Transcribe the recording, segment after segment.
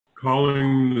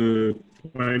Calling the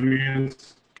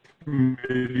Finance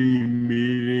Committee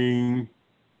meeting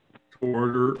to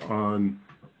order on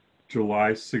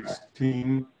July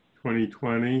 16,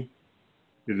 2020.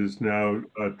 It is now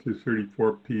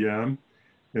 2:34 p.m.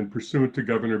 and pursuant to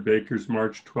Governor Baker's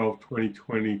March 12,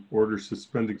 2020 order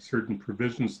suspending certain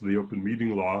provisions of the open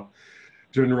meeting law,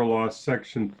 General Law,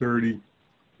 Section 30,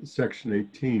 Section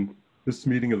 18, this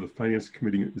meeting of the Finance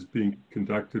Committee is being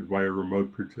conducted via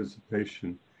remote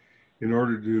participation. In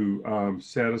order to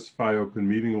satisfy open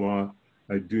meeting law,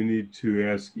 I do need to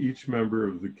ask each member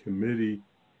of the committee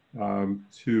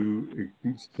to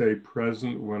stay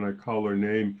present when I call their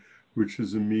name, which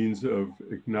is a means of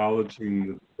acknowledging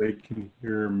that they can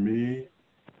hear me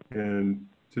and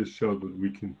to show that we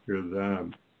can hear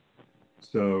them.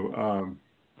 So,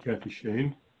 Kathy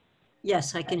Shane?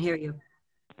 Yes, I can hear you.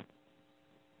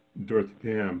 Dorothy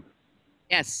Pam?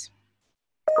 Yes.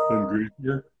 Lynn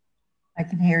Griefier? I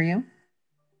can hear you.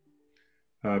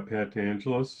 Pat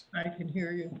Angelis? I can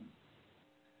hear you.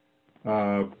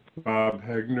 Bob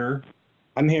Hegner?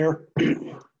 I'm here.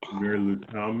 Mary Lou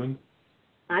Talman?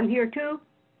 I'm here too.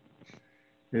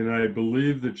 And I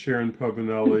believe that Sharon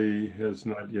Pavanelli has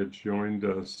not yet joined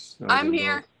us. I'm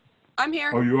here. I'm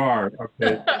here. Oh, you are?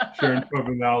 Okay. Sharon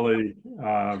Pavanelli,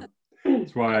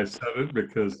 that's why I said it,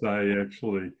 because I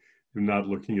actually am not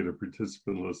looking at a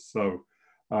participant list. So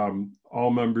all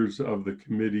members of the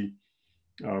committee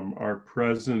are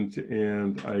present,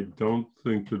 and I don't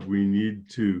think that we need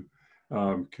to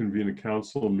convene a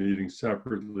council meeting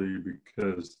separately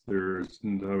because there's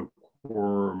no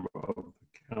quorum of the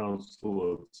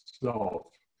council itself.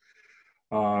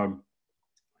 The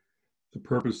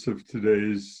purpose of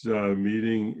today's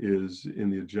meeting is in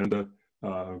the agenda.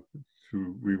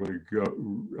 We want to go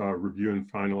review and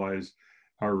finalize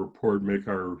our report, make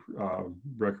our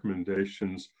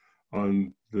recommendations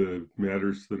on the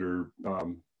matters that are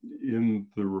in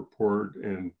the report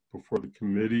and before the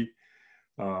committee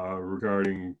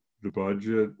regarding the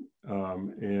budget,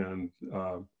 and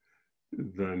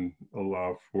then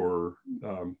allow for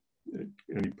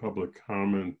any public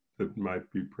comment that might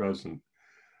be present.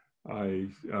 I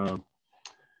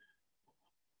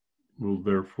will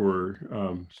therefore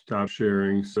stop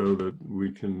sharing so that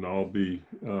we can all be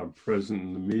present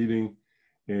in the meeting,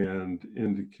 and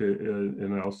indicate,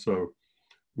 and I also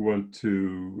want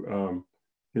to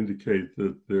indicate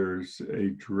that there's a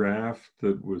draft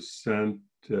that was sent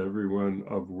to everyone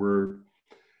of where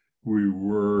we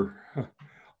were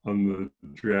on the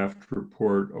draft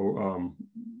report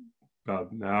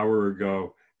about an hour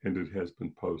ago, and it has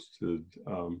been posted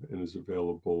and is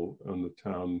available on the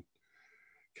town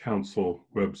council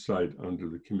website under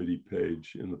the committee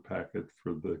page in the packet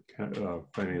for the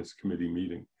finance committee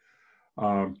meeting.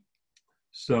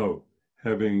 So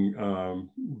having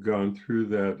gone through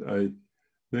that, I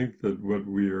think that what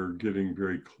we are getting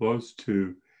very close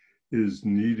to is to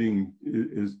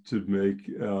make,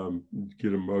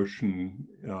 get a motion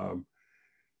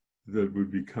that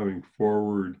would be coming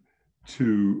forward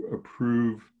to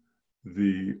approve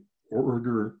the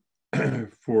order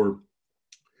for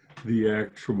the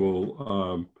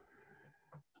actual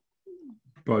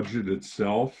budget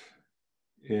itself,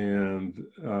 and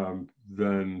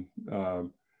then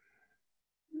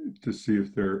to see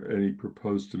if there are any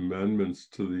proposed amendments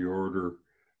to the order,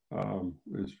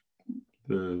 is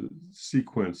the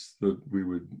sequence that we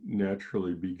would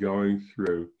naturally be going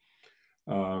through.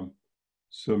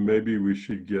 So maybe we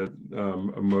should get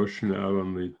a motion out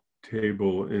on the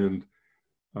table, and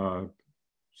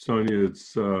Sonia,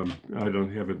 it's I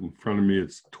don't have it in front of me.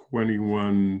 It's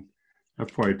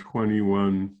FY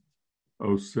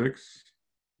 2106.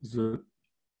 Is it?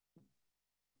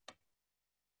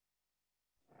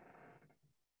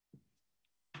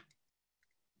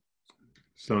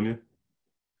 Sonia,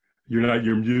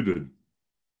 you're muted.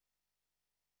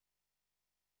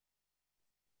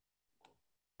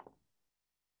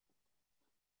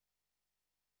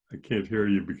 I can't hear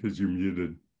you because you're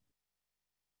muted.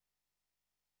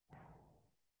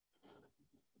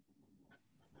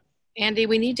 Andy,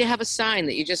 we need to have a sign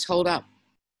that you just hold up.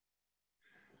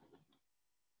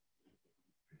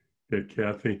 Okay,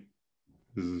 Kathy,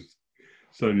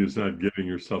 Sonia's not getting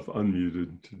herself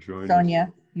unmuted to join Sonia, us.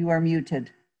 you are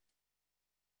muted.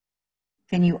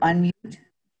 Can you unmute?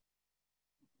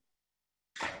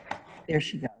 There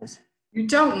she goes. You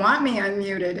don't want me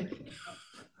unmuted.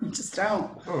 You just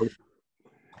don't. Oh,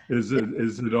 is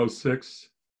it 06?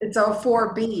 It's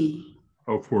 04B.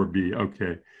 04B,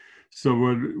 okay. So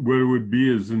what it would be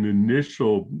is an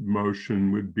initial motion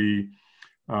would be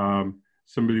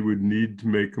somebody would need to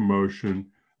make a motion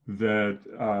that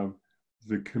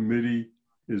the committee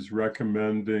is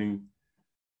recommending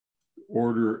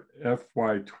order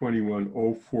FY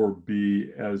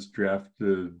 2104B as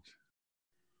drafted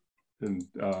in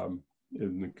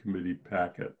the committee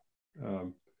packet.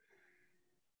 And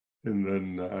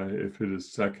then if it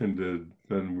is seconded,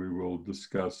 then we will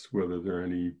discuss whether there are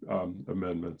any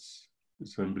amendments.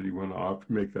 Does anybody want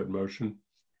to make that motion?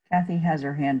 Kathy has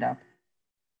her hand up.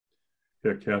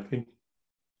 Yeah, Kathy?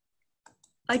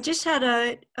 I just had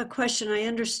a question. I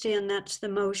understand that's the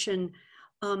motion.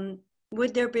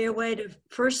 Would there be a way to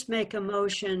first make a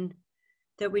motion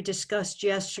that we discussed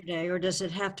yesterday, or does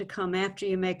it have to come after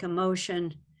you make a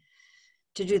motion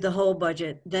to do the whole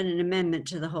budget, then an amendment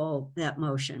to that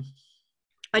motion?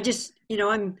 I just,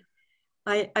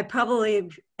 I probably,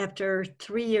 after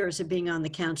 3 years of being on the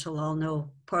council, I'll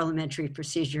know parliamentary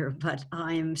procedure, but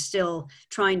I am still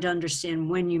trying to understand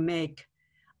when you make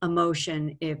a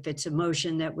motion, if it's a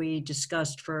motion that we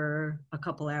discussed for a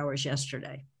couple hours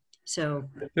yesterday. So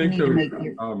I think You need to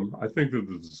make I think that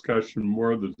the discussion,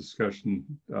 more of the discussion,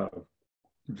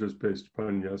 just based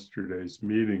upon yesterday's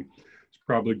meeting, is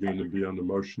probably going to be on the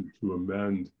motion to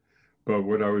amend. But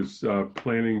what I was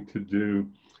planning to do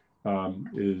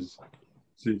is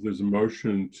see if there's a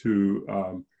motion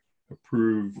to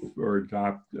approve or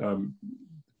adopt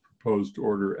proposed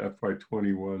order FY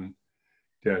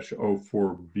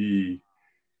 21-04B,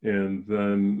 and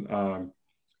then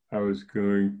I was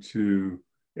going to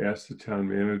ask the town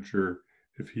manager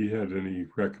if he had any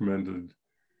recommended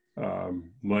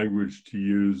language to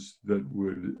use that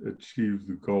would achieve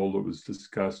the goal that was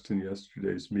discussed in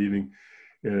yesterday's meeting.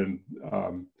 And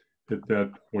at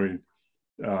that point,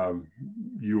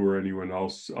 you or anyone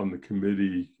else on the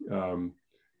committee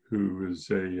who is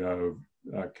a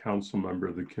council member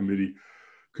of the committee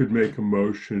could make a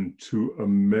motion to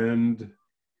amend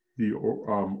the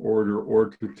order or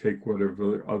to take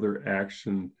whatever other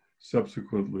action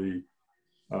subsequently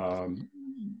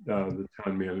the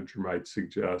town manager might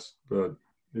suggest, but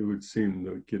it would seem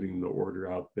that getting the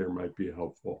order out there might be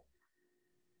helpful.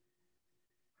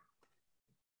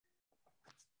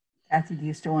 Kathy, do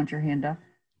you still want your hand up?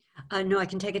 no, I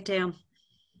can take it down.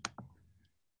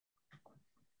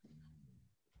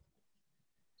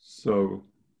 So,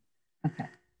 Okay.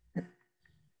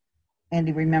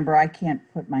 Andy, remember, I can't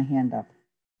put my hand up.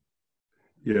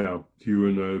 yeah, do you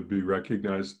want to be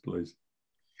recognized, please?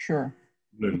 Sure.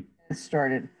 Then, Get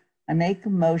started. I make a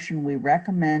motion, we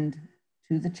recommend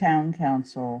to the town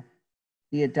council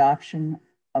the adoption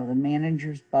of the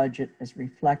manager's budget as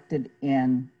reflected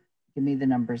in, give me the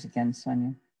numbers again,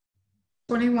 Sonia.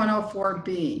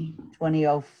 2104B.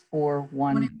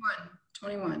 2041.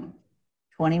 21.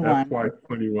 21. FY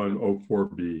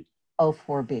 2104B.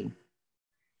 04B.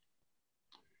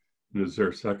 Is there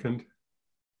a second?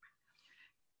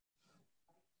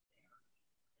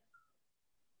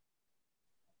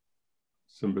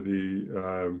 Somebody,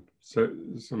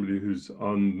 somebody who's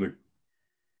on the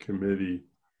committee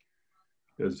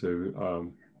as a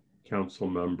council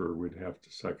member would have to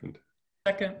second.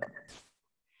 Second.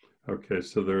 Okay,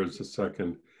 so there is a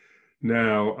second.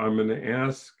 Now I'm going to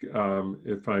ask,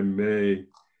 if I may,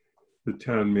 the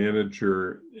town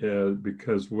manager,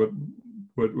 because what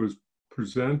was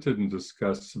presented and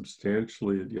discussed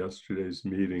substantially at yesterday's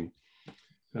meeting,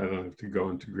 I don't have to go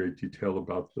into great detail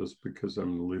about this because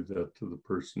I'm going to leave that to the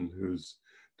person who's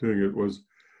doing it, was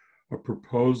a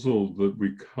proposal that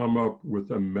we come up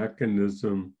with a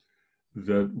mechanism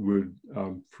that would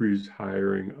freeze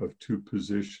hiring of 2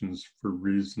 positions for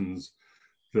reasons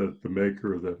that the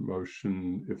maker of that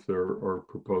motion, if there are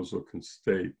proposal, can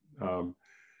state.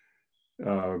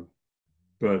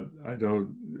 But I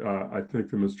don't, I think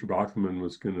that Mr. Bachman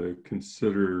was going to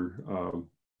consider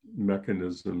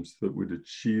mechanisms that would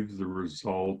achieve the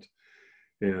result,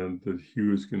 and that he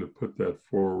was going to put that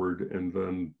forward. And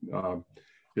then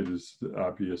it is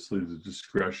obviously the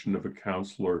discretion of a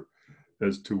counselor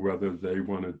as to whether they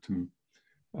wanted to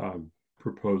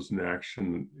propose an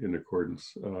action in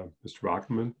accordance. Mr.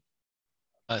 Bachman?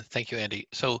 Thank you, Andy.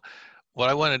 So what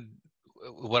I want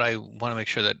to make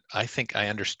sure that I think I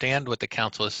understand what the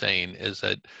council is saying is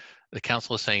that the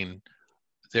council is saying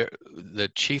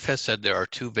the chief has said there are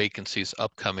 2 vacancies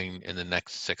upcoming in the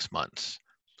next 6 months,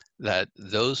 that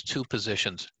those 2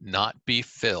 positions not be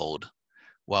filled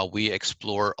while we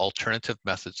explore alternative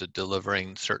methods of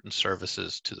delivering certain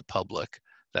services to the public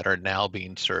that are now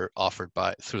being offered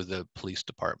through the police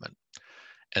department,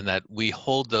 and that we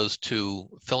hold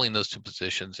filling those 2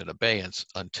 positions in abeyance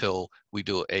until we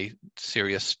do a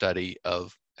serious study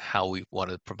of how we want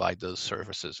to provide those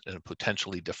services in a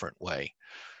potentially different way.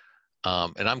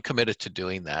 And I'm committed to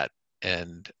doing that.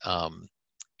 And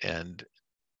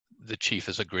the chief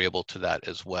is agreeable to that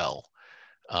as well.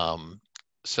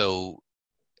 So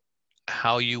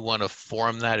how you want to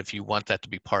form that, if you want that to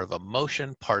be part of a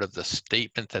motion, part of the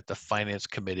statement that the finance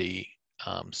committee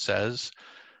says,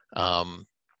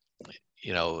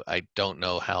 you know, I don't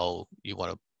know how you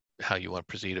want to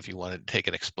proceed, if you want to take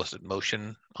an explicit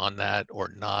motion on that or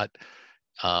not.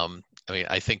 I mean,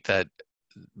 I think that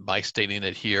by stating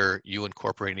it here, you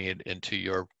incorporating it into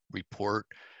your report,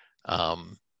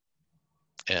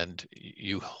 and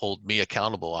you hold me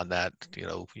accountable on that, you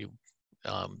know, you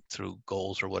through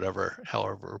goals or whatever,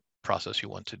 however process you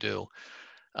want to do.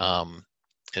 And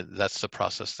that's the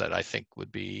process that I think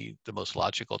would be the most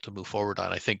logical to move forward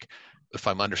on. I think if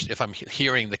I'm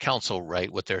hearing the council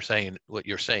right, what they're saying, what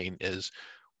you're saying is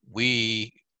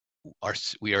we are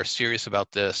serious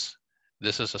about this.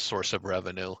 This is a source of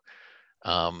revenue.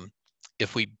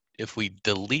 If we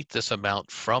delete this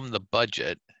amount from the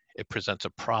budget, it presents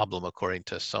a problem, according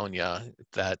to Sonia,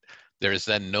 that there is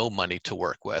then no money to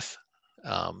work with.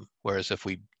 Whereas if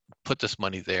we put this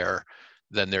money there,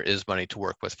 then there is money to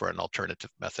work with for an alternative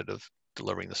method of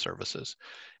delivering the services.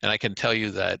 And I can tell you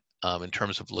that in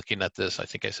terms of looking at this, I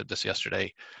think I said this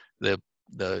yesterday, the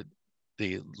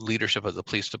leadership of the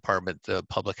police department, the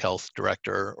public health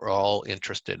director, are all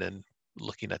interested in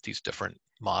looking at these different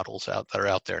models that are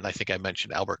out there. And I think I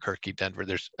mentioned Albuquerque, Denver.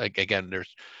 There's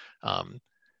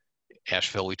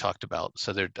Asheville we talked about.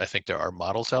 So I think there are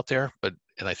models out there,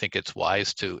 and I think it's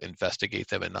wise to investigate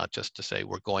them and not just to say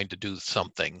we're going to do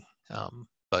something,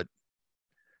 but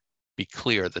be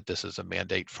clear that this is a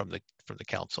mandate from the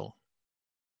council.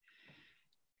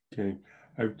 Okay,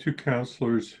 I have two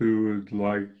counselors who would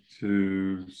like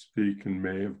to speak and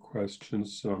may have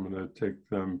questions, so I'm going to take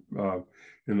them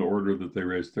in the order that they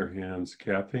raised their hands.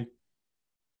 Kathy?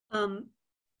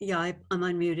 Yeah, I'm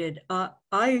unmuted.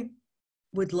 I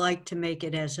would like to make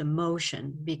it as a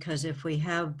motion, because if we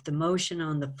have the motion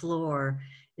on the floor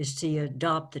is to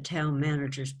adopt the town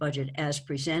manager's budget as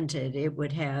presented, it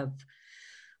would have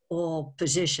all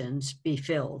positions be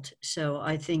filled. So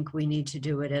I think we need to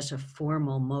do it as a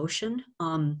formal motion.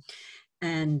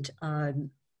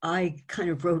 I kind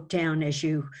of wrote down, as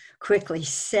you quickly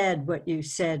said what you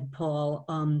said, Paul.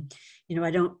 You know,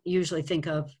 I don't usually think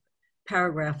of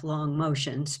paragraph long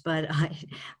motions, but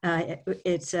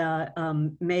it's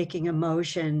making a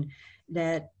motion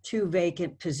that 2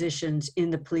 vacant positions in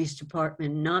the police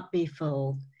department not be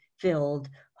filled,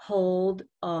 hold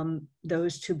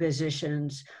those 2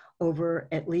 positions over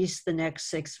at least the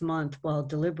next 6 months while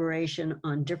deliberation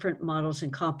on different models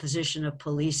and composition of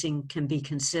policing can be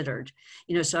considered.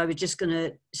 You know, so I was just going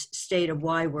to state of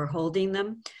why we're holding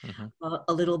them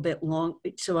a little bit long.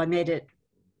 So I made it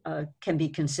can be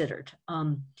considered.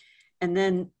 And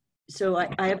then, so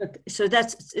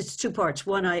it's 2 parts.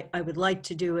 One, I would like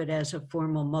to do it as a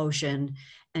formal motion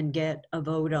and get a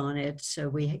vote on it so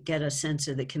we get a sense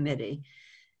of the committee.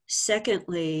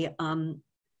 Secondly,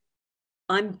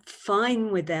 I'm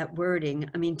fine with that wording.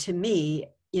 I mean, to me,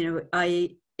 you know,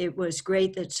 it was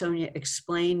great that Sonia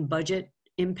explained budget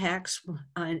impacts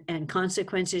and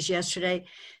consequences yesterday.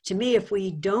 To me, if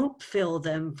we don't fill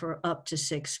them for up to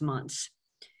 6 months,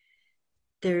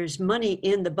 there's money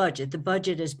in the budget. The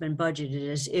budget has been budgeted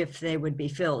as if they would be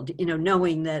filled, you know,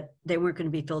 knowing that they weren't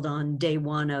going to be filled on day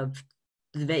 1 of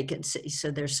the vacancy. So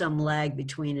there's some lag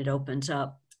between it opens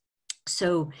up.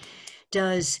 So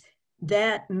does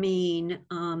that mean,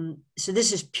 so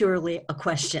this is purely a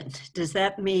question. Does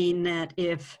that mean that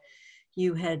if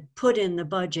you had put in the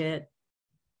budget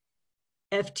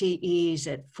FTEs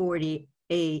at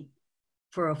 48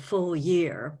 for a full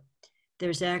year,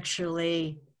 there's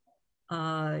actually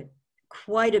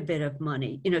quite a bit of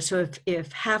money, you know, so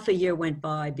if half a year went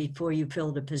by before you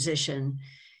filled a position,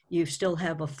 you still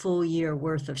have a full year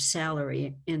worth of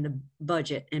salary in the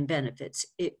budget and benefits.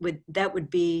 That would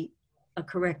be a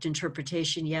correct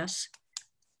interpretation, yes?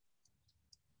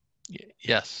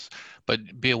 Yes,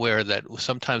 but be aware that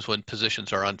sometimes when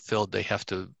positions are unfilled, they have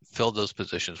to fill those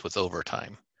positions with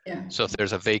overtime. Yeah. So if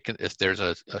there's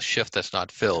a shift that's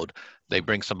not filled, they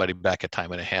bring somebody back a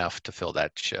time and a half to fill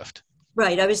that shift.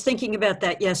 Right. I was thinking about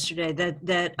that yesterday,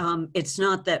 that it's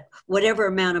not that whatever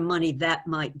amount of money that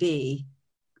might be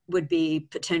would be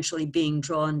potentially being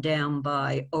drawn down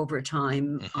by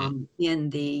overtime in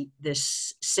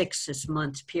this 6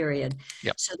 month period.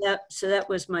 Yep. So that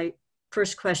was my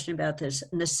first question about this.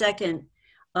 And the second,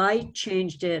 I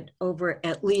changed it over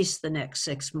at least the next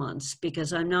 6 months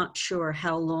because I'm not sure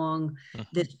how long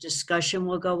this discussion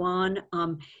will go on.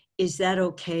 Is that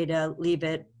okay to leave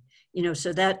it? You know,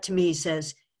 so that to me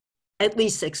says at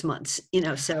least 6 months,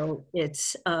 so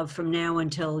it's from now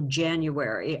until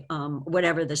January,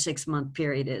 whatever the 6-month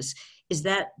period is. Is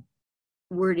that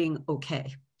wording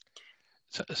okay?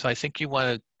 So I think you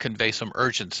want to convey some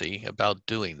urgency about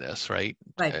doing this, right?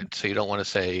 Right. So you don't want to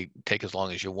say, take as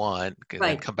long as you want, and then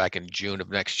Right. come back in June of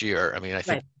next year. I mean, I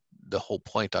think Right. the whole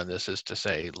point on this is to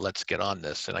say, let's get on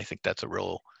this. And I think that's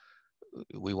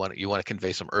you want to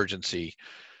convey some urgency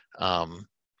on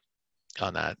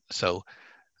that. So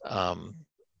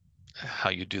how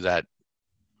you do that,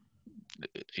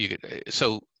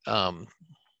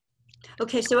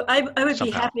 Okay, so I would be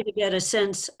Somehow. happy to get a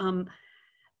sense.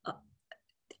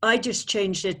 I just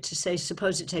changed it to say,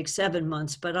 suppose it takes 7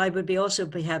 months, but I would also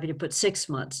be happy to put 6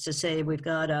 months to say we've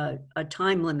got a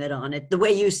time limit on it, the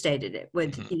way you stated it,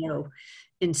 with,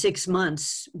 in 6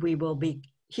 months, we will be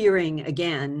hearing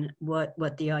again what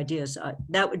the ideas are.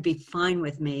 That would be fine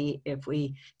with me if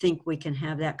we think we can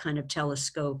have that kind of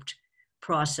telescoped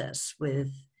process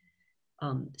with,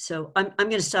 so I'm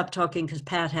going to stop talking because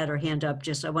Pat had her hand up.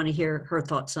 I want to hear her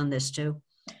thoughts on this too.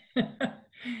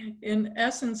 In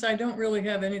essence, I don't really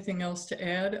have anything else to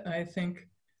add. I think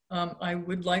I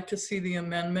would like to see the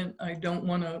amendment. I don't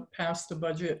want to pass the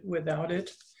budget without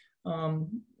it. I'd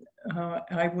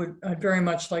very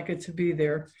much like it to be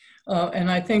there. And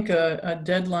I think a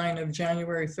deadline of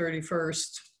January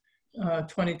 31st,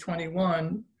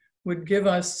 2021 would give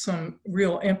us some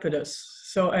real impetus.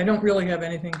 So I don't really have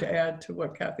anything to add to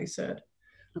what Kathy said.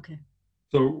 Okay.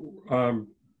 So I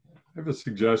have a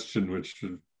suggestion which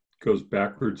goes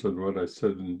backwards on what I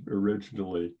said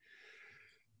originally.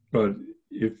 But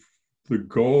if the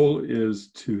goal is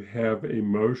to have a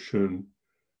motion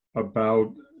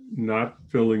about not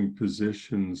filling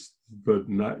positions, but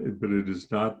it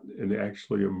is not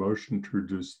actually a motion to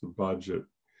reduce the budget,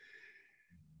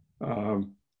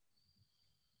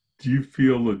 do you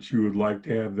feel that you would like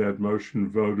to have that motion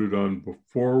voted on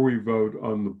before we vote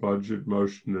on the budget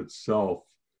motion itself?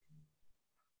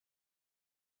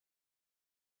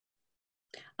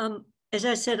 As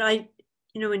I said,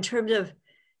 in terms of,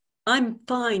 I'm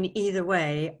fine either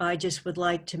way. I just would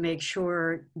like to make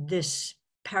sure this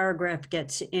paragraph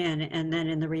gets in, and then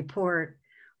in the report,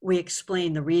 we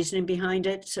explain the reasoning behind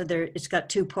it. So it's got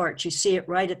 2 parts. You see it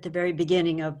right at the very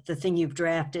beginning of the thing you've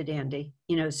drafted, Andy,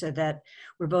 so that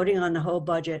we're voting on the whole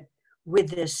budget with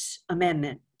this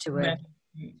amendment to it.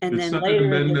 And it's then not later,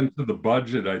 an amendment to the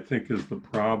budget, I think, is the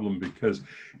problem, because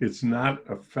it's not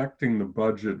affecting the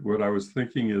budget. What I was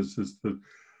thinking is that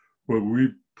what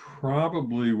we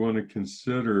probably want to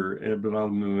consider, but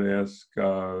I'm going to ask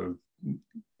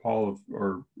Paul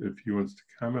if he wants to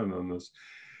comment on this,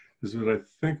 is that I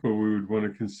think what we would want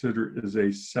to consider is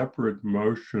a separate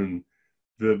motion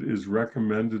that is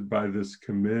recommended by this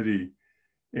committee.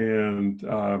 And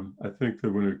I think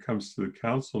that when it comes to the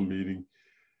council meeting,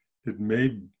 it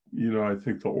may, I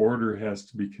think the order has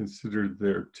to be considered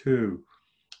there too.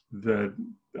 But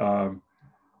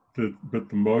the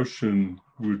motion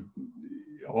would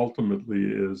ultimately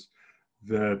is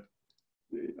that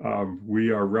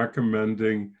we are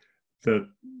recommending that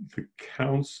the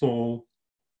council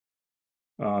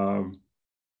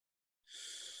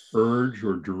urge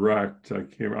or direct,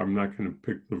 I'm not going to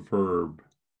pick the verb,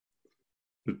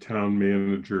 the town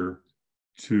manager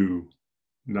to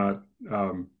not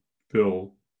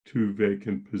fill 2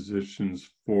 vacant positions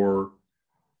and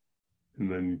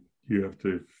then you have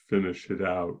to finish it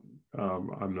out.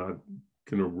 I'm not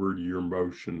going to word your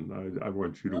motion. I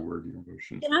want you to word your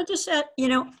motion. Can I just add,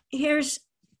 here's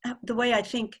the way I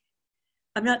think,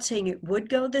 I'm not saying it would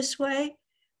go this way,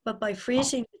 but by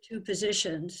freezing the 2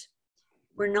 positions,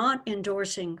 we're not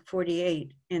endorsing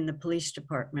 48 in the police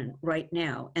department right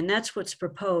now. And that's what's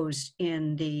proposed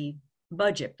in the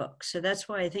budget book. So that's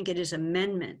why I think it is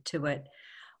amendment to it.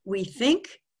 We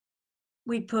think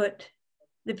we put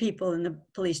the people in the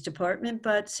police department,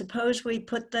 but suppose we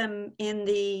put them in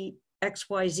the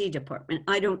XYZ department.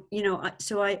 I don't,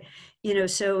 so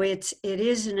it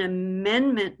is an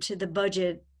amendment to the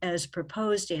budget as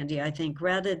proposed, Andy, I think,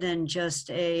 rather than just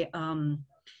a,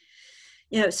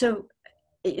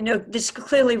 this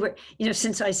clearly,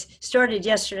 since I started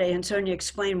yesterday and Sonia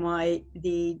explained why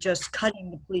just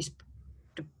cutting the police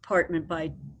department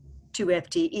by 2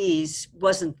 FTEs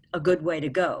wasn't a good way to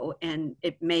go. And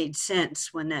it made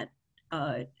sense when that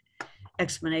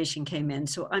explanation came in.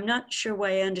 So I'm not sure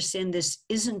why I understand this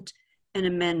isn't an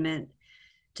amendment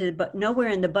but nowhere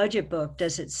in the budget book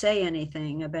does it say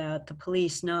anything about the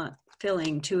police not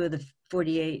filling 2 of the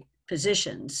 48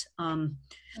 positions.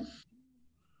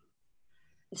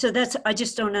 So I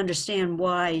just don't understand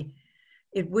why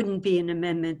it wouldn't be an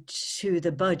amendment to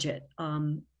the budget.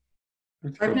 I've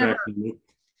never,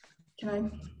 Can I,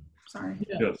 sorry.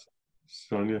 Yes,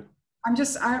 Sonia?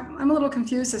 I'm a little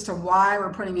confused as to why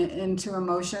we're putting it into a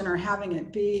motion or having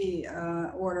it be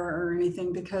order or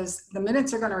anything, because the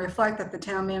minutes are going to reflect that the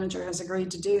town manager has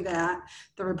agreed to do that.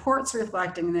 The report's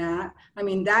reflecting that. I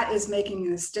mean, that is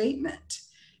making a statement.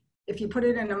 If you put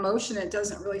it in a motion, it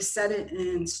doesn't really set it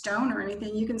in stone or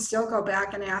anything. You can still go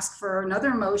back and ask for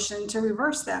another motion to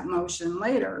reverse that motion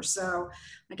later. So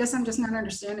I guess I'm just not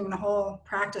understanding the whole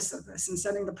practice of this and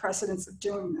setting the precedence of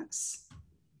doing this.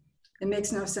 It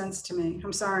makes no sense to me.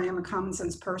 I'm sorry, I'm a common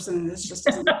sense person and this just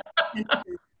doesn't.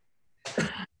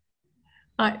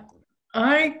 I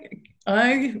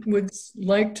would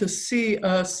like to see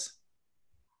us,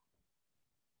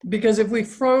 because if we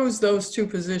froze those two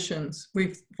positions,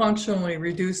 we've functionally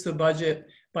reduced the budget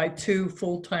by 2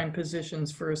 full-time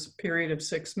positions for a period of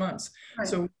 6 months. Right.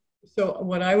 So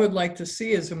what I would like to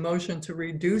see is a motion to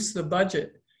reduce the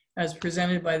budget as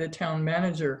presented by the town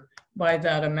manager by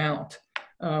that amount.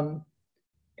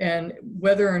 And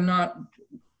whether or not,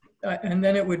 and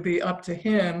then it would be up to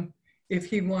him if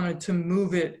he wanted to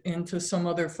move it into some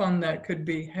other fund that could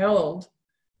be held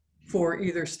for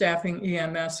either staffing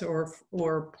EMS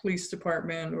or police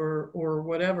department or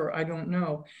whatever, I don't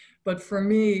know. But for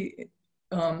me,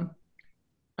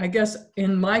 I guess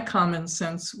in my common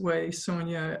sense way,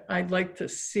 Sonia, I'd like to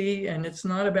see, and it's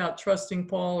not about trusting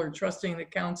Paul or trusting the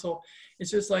council. It's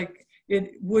just like,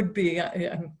 it would be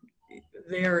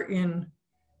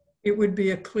it would be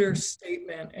a clear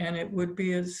statement, and it would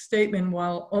be a statement,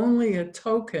 while only a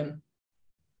token,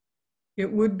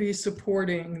 it would be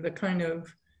supporting the kind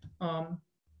of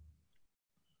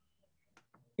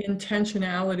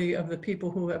intentionality of the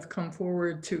people who have come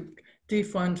forward to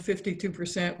defund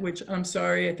 52%, which I'm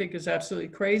sorry, I think is absolutely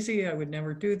crazy. I would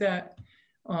never do that.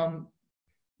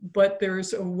 But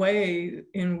there's a way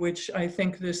in which I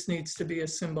think this needs to be a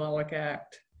symbolic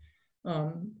act.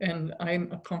 And I'm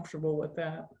comfortable with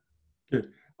that. Okay.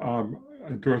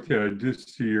 Dorothy, I did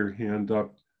see your hand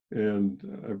up, and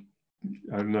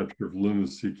I'm not sure if Lynn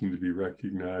is seeking to be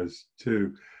recognized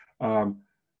too.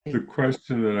 The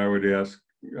question that I would ask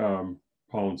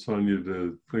Paul and Sonia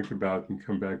to think about and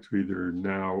come back to either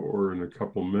now or in a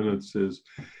couple minutes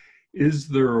is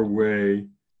there a way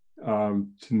to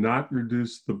not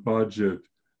reduce the budget,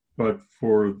 but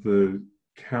for the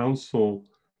council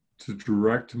to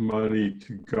direct money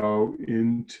to go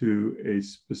into a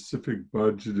specific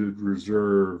budgeted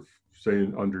reserve, say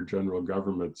under general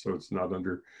government, so it's not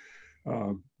under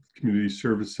community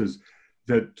services,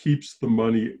 that keeps the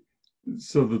money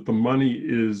so that the money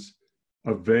is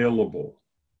available.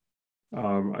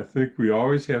 I think we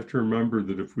always have to remember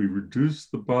that if we reduce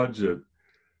the budget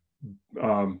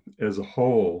as a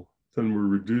whole, then we're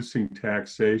reducing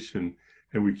taxation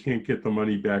and we can't get the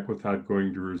money back without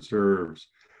going to reserves.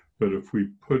 But if we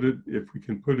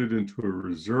can put it into a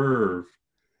reserve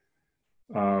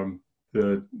and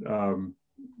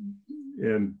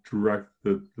direct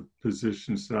the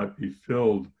positions not be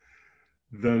filled,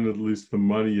 then at least the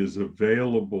money is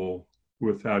available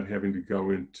without having to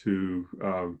go into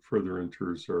further into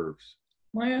reserves.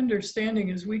 My understanding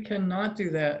is we cannot do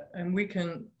that, and we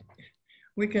can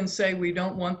say we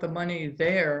don't want the money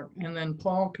there, and then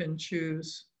Paul can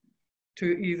choose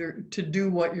to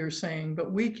do what you're saying,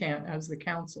 but we can't as the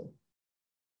council.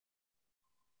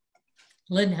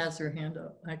 Lynn has her hand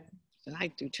up. I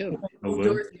do too. Oh,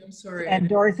 Dorothy, I'm sorry. And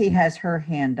Dorothy has her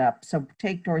hand up. So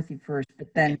take Dorothy first,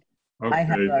 but then Okay. I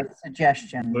have a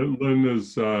suggestion. Lynn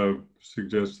has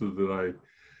suggested that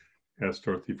I ask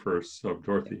Dorothy first. So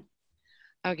Dorothy.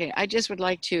 Okay, I just would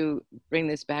like to bring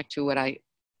this back to what I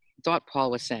thought Paul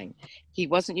was saying. He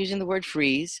wasn't using the word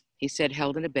freeze. He said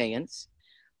held in abeyance.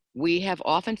 We have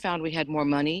often found we had more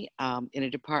money in a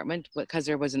department because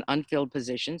there was an unfilled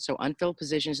position. So unfilled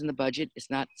positions in the budget is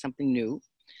not something new.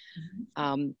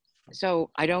 So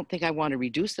I don't think I want to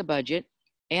reduce the budget.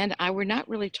 And we're not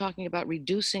really talking about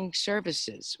reducing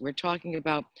services. We're talking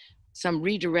about some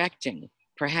redirecting,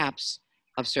 perhaps,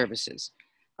 of services.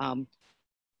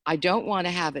 I don't want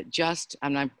to have it just,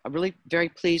 and I'm really very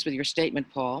pleased with your statement,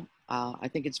 Paul. I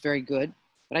think it's very good.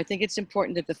 But I think it's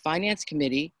important that the Finance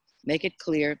Committee make it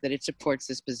clear that it supports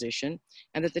this position,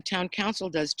 and that the town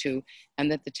council does too,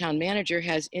 and that the town manager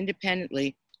has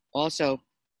independently also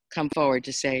come forward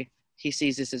to say he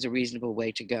sees this as a reasonable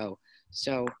way to go.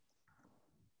 So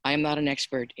I am not an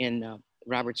expert in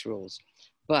Robert's rules,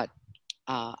 but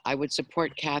I would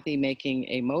support Kathy making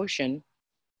a motion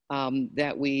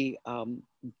that we,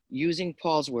 using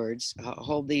Paul's words,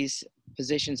 hold these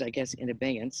positions, I guess, in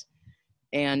abeyance.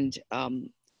 And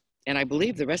I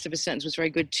believe the rest of his sentence was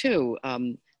very good too,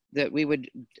 that we would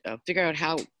figure out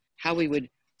how we would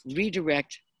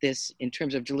redirect this in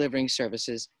terms of delivering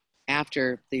services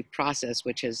after the process,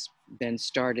 which has been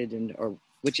started or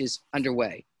which is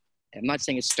underway. I'm not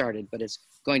saying it's started, but it's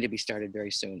going to be started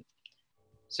very soon.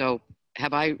 So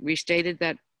have I restated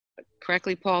that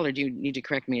correctly, Paul, or do you need to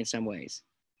correct me in some ways?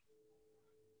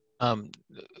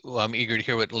 Well, I'm eager to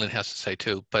hear what Lynn has to say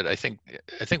too, but I think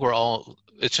we're all,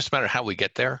 it's just a matter of how we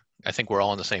get there. I think we're all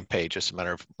on the same page. It's a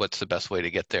matter of what's the best way to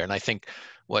get there. And I think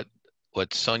what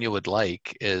Sonia would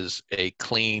like is a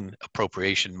clean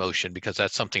appropriation motion, because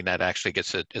that's something that actually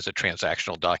gets is a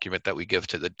transactional document that we give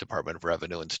to the Department of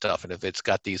Revenue and stuff. And if it's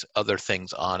got these other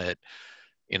things on it,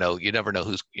 you know, you never know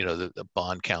who's, you know, the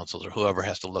bond councils or whoever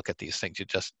has to look at these things. You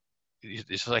just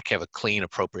like have a clean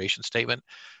appropriation statement.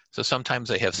 So sometimes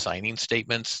they have signing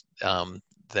statements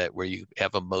that where you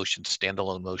have a motion,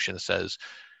 standalone motion that says,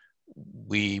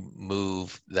 we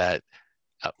move that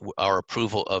our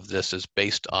approval of this is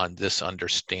based on this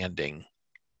understanding,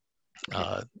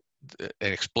 an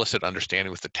explicit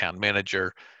understanding with the town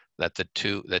manager that the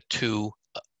two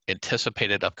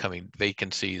anticipated upcoming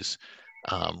vacancies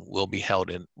will be held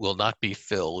and will not be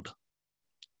filled,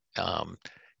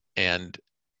 and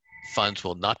funds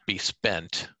will not be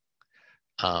spent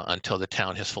until the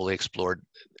town has fully explored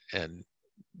and,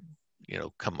 you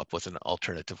know, come up with an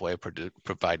alternative way of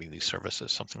providing these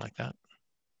services, something like that.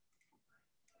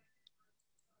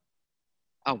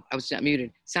 Oh, I was not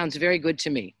muted. Sounds very good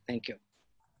to me. Thank you.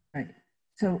 Right.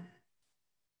 So,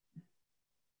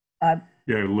 Yeah,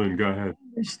 Lynn, go ahead.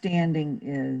 understanding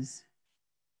is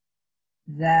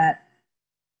that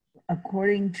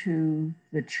according to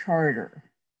the charter,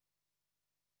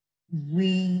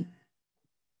 we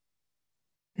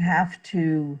have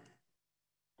to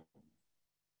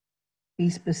be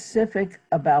specific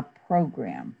about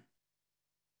program.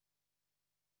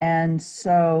 And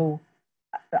so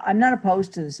I'm not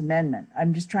opposed to this amendment.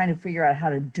 I'm just trying to figure out how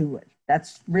to do it.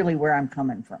 That's really where I'm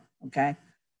coming from, okay?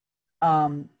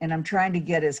 And I'm trying to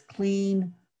get as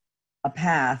clean a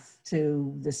path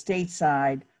to the state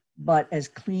side, but as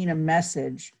clean a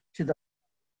message to the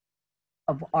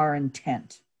of our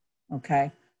intent,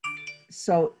 okay?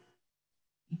 So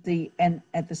and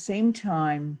at the same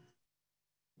time,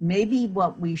 maybe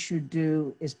what we should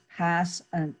do is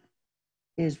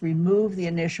remove the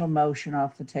initial motion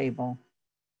off the table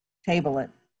it,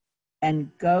 and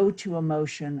go to a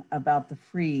motion about the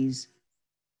freeze,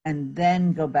 and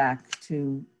then go back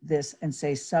to this and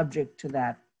say subject to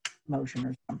that motion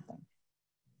or something.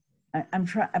 I'm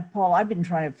trying, Paul, I've been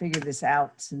trying to figure this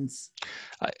out since.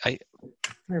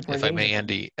 If I may,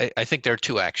 Andy, I think there are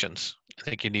two actions. I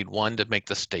think you need one to make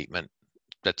the statement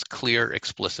that's clear,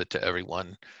 explicit to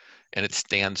everyone, and it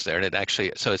stands there. And it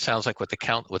actually, so it sounds like what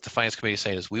the finance committee is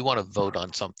saying is we want to vote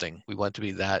on something. We want to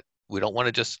be that. We don't want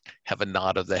to just have a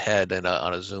nod of the head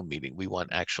on a Zoom meeting. We want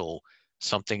actual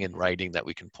something in writing that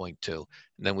we can point to.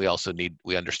 And then we also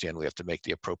we understand we have to make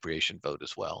the appropriation vote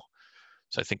as well.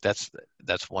 So I think that's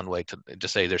one way to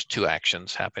say there's two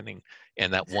actions happening,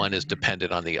 and that one is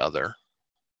dependent on the other.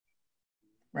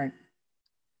 Right.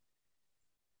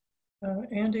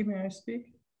 Andy, may I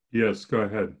speak? Yes, go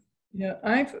ahead. Yeah,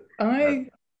 I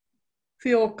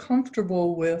feel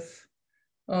comfortable with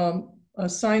a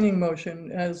signing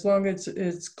motion as long as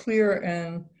it's clear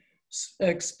and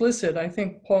explicit. I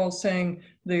think Paul's saying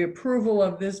the approval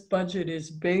of this budget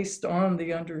is based on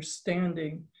the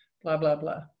understanding, blah, blah,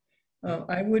 blah.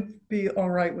 I would be all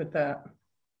right with that.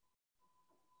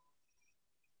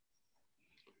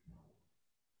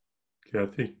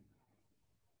 Kathy?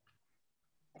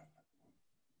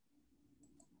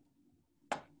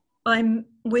 I'm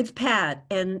with Pat,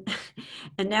 and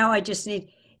now I just need,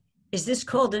 is this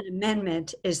called an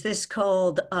amendment? Is this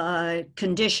called a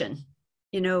condition?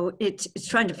 You know, it's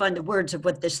trying to find the words of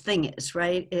what this thing is,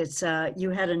 right? It's you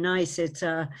had a nice, it's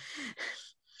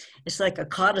like a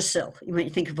codicil. When you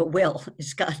think of a will,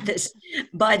 it's got this,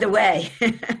 by the way,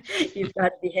 you've got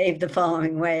to behave the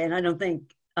following way. And I don't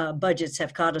think budgets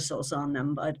have codicils on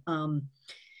them, but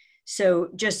so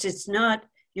just, it's not,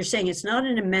 you're saying it's not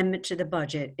an amendment to the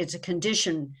budget, it's a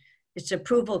condition, it's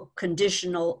approval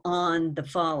conditional on the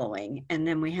following, and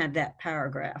then we had that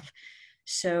paragraph.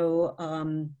 So,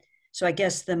 so I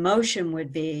guess the motion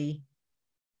would be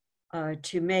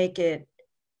to make it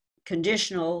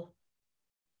conditional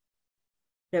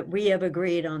that we have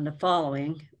agreed on the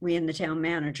following, we and the town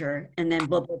manager, and then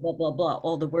blah, blah, blah, blah, blah,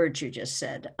 all the words you just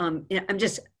said. I'm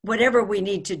just, whatever we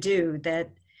need to do that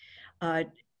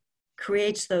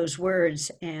creates those words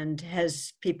and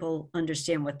has people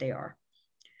understand what they are.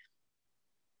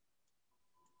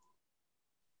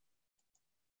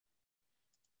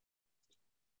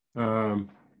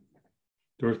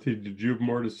 Dorothy, did you have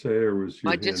more to say, or was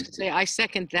your I hand? just say I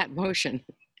second that motion.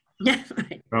 Yeah,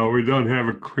 right. No, we don't have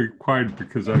a quick quiet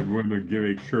because I want to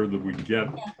make sure that we get.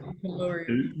 Lower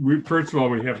your- First of all,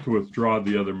 we have to withdraw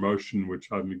the other motion, which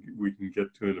we can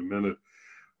get to in a minute.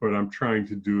 What I'm trying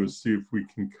to do is see if we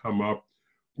can come up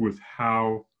with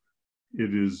how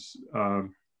it is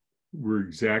we're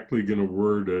exactly going to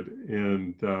word it,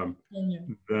 and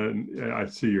then I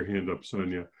see your hand up,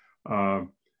 Sonia.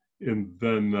 And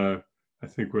then I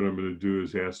think what I'm going to do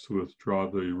is ask to withdraw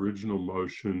the original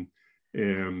motion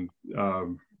and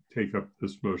take up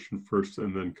this motion first,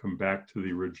 and then come back to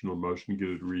the original motion, get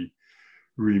it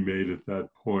remade at that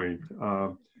point.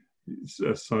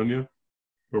 Sonia,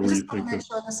 what I were you just want to thinking? make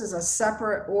sure this is a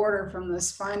separate order from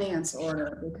this finance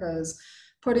order, because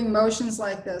putting motions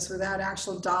like this without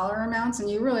actual dollar amounts, and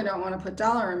you really don't want to put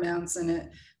dollar amounts in it,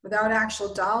 without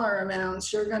actual dollar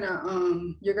amounts, you're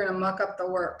gonna muck up the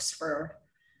works for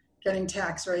getting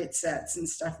tax rate sets and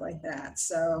stuff like that.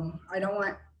 So I don't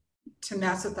want to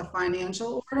mess with the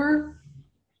financial order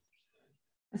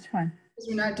That's fine. because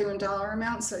we're not doing dollar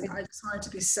amounts. So I just want it to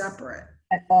be separate.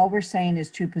 All we're saying is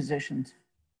 2 positions.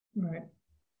 Right.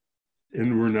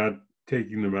 And we're not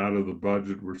taking them out of the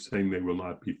budget. We're saying they will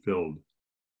not be filled.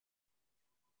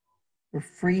 We're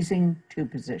freezing 2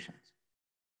 positions.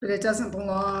 But it doesn't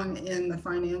belong in the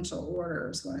financial order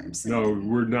is what I'm saying. No,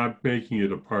 we're not making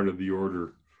it a part of the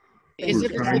order. Is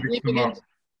We're it trying to come significant? up-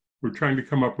 We're trying to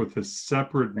come up with a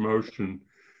separate motion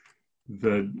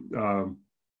that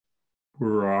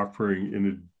we're offering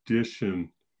in addition.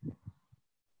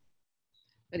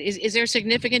 But is there a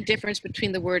significant difference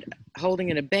between the word holding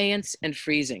in abeyance and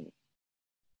freezing?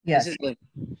 Yes,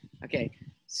 Okay,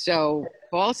 so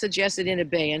Paul suggested in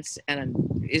abeyance, and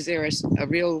is there a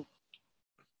real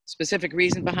specific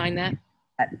reason behind that?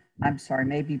 I'm sorry.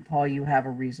 Maybe, Paul, you have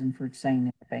a reason for saying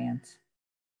in advance.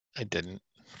 I didn't.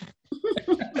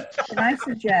 Can I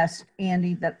suggest,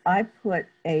 Andy, that I put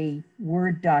a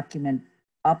Word document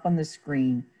up on the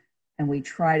screen and we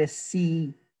try to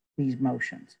see these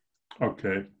motions?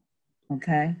 Okay.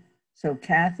 Okay? So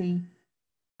Kathy,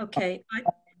 Okay, I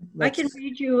let's- can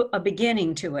read you a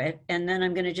beginning to it, and then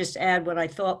I'm going to just add what I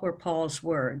thought were Paul's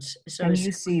words. So can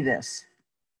you see this?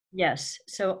 yes,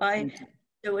 so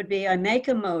it would be, I make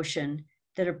a motion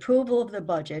that approval of the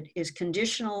budget is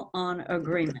conditional on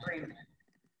agreement.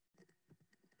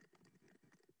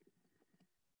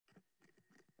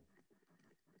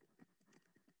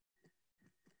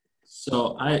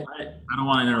 So I don't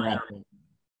want to interrupt.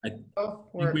 Go I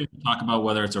for think it. we have to talk about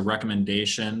whether it's a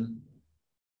recommendation.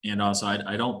 And also,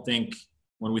 I don't think,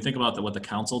 when we think about what the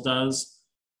council does,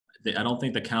 I don't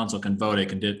think the council can vote a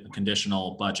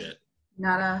conditional budget.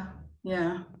 Yeah.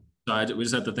 So we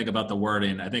just have to think about the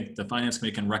wording. I think the finance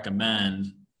committee can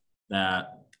recommend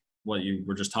that what you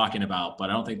were just talking about, but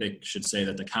I don't think they should say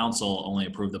that the council only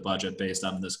approved the budget based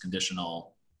on this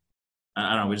conditional.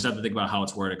 I don't know. We just have to think about how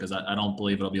it's worded, because I don't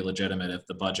believe it'll be legitimate if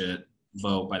the budget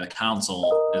vote by the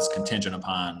council is contingent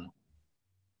upon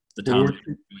the town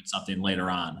doing something later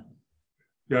on.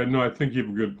 Yeah, no, I think you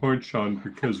have a good point, Sean,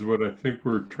 because what I think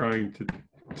we're trying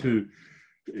to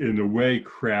in a way,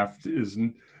 craft is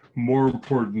more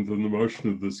important than the motion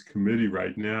of this committee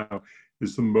right now,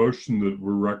 is the motion that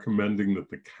we're recommending that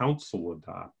the council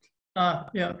adopt.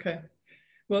 Yeah, okay.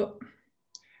 Well,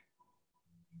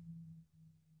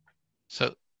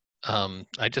 So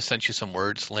I just sent you some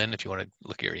words, Lynn, if you want to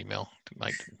look at your email, it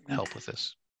might help with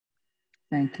this.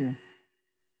 Thank you.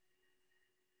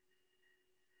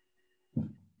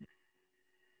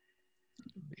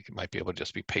 You might be able to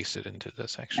just be pasted into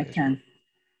this I actually. can.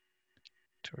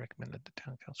 To recommend that the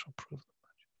town council approve.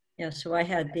 Yeah, so I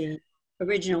had the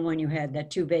original one you had, that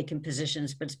 2 vacant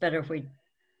positions, but it's better if we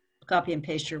copy and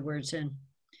paste your words in.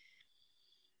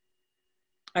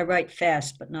 I write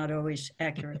fast, but not always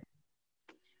accurate.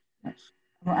 Am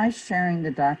I sharing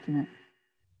the document?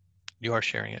 You are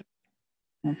sharing it.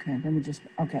 Okay, let me just,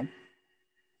 okay.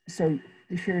 So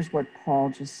here's what Paul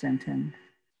just sent in.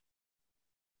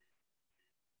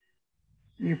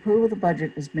 The approval of the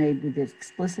budget is made with the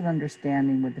explicit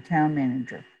understanding with the town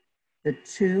manager. The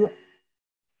 2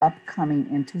 upcoming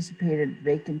anticipated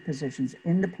vacant positions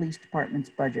in the police department's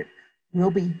budget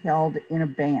will be held in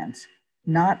abeyance,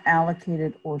 not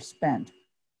allocated or spent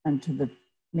until the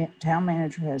town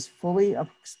manager has fully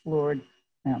explored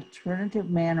an alternative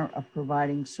manner of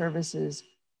providing services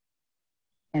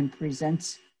and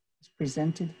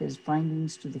presented his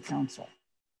findings to the council.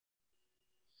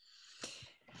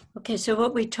 Okay, so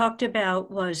what we talked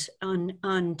about was until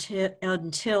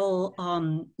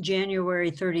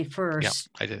January 31st. Yeah,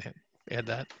 I did add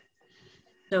that.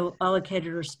 So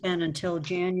allocated or spent until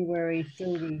January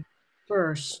 31st.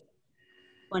 1st,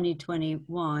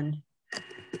 2021.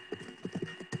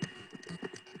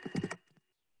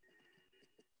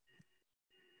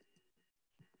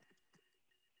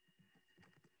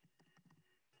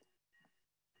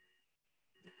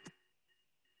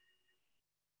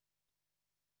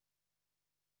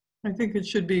 I think it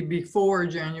should be before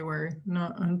January,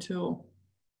 not until.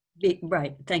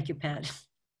 Right, thank you, Pat.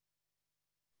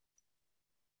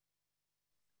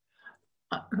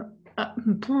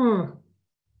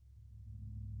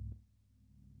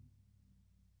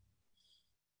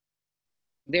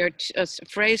 There's a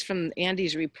phrase from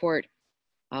Andy's report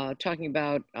talking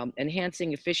about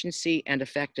enhancing efficiency and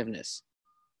effectiveness.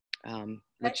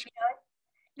 Which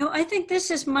No, I think this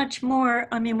is much more,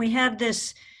 I mean, we have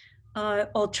this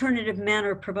alternative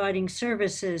manner of providing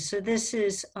services. So this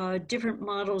is different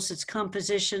models, it's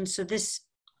composition. So this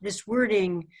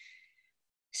wording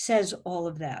says all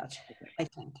of that, I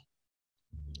think.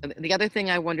 the other thing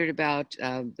I wondered about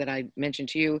that I mentioned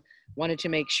to you, wanted to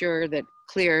make sure that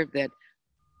clear that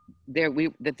there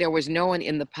was no one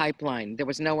in the pipeline, there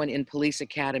was no one in Police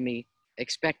Academy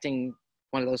expecting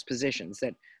one of those positions,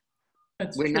 that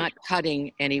we're not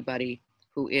cutting anybody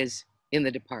who is in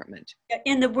the department.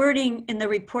 In the wording, in the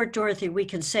report, Dorothy, we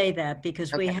can say that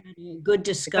because we had a good It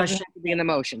doesn't discussion. have to be in the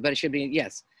motion, but it should be,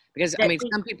 yes. Because I mean,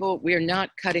 some people, we are not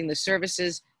cutting the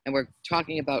services, and we're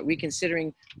talking about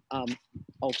reconsidering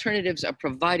alternatives of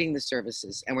providing the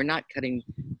services, and we're not cutting.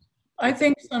 I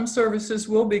think some services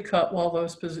will be cut while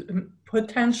those,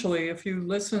 potentially, if you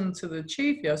listen to the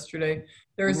chief yesterday,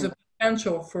 there's a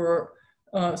potential for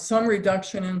some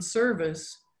reduction in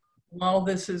service while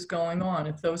this is going on.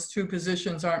 If those two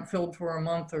positions aren't filled for a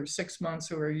month or 6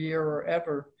 months or a year or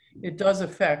ever, it does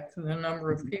affect the number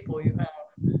of people you have.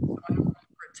 So I don't want to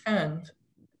pretend.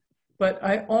 But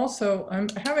I also, I'm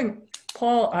having,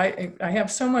 Paul, I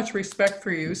have so much respect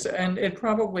for you, and it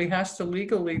probably has to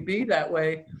legally be that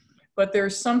way. But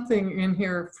there's something in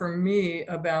here for me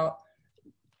about,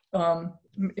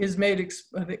 is made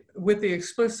with the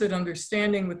explicit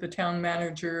understanding with the town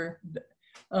manager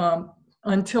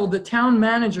until the town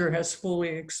manager has fully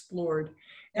explored.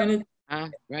 And it,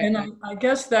 and I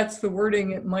guess that's the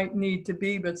wording it might need to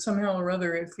be, but somehow or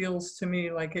other it feels to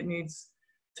me like it needs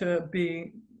to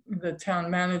be the town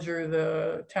manager,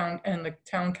 the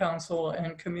town council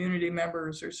and community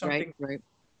members or something. Right.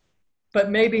 But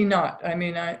maybe not. I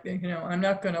mean, I'm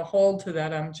not going to hold to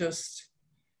that. I'm just.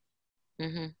 I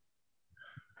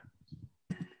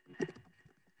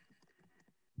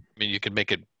mean, you could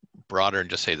make it broader and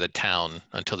just say the town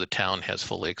until the town has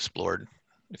fully explored.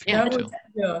 If you want to.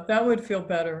 Yeah, that would feel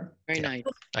better. Very nice.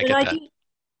 I get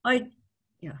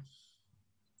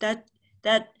that.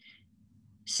 That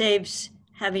saves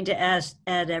having to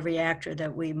add every actor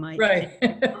that we might. Right.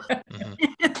 May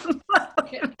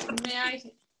I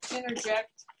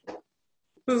interject?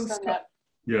 Who's On that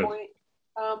Yes. point?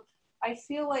 I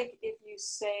feel like if you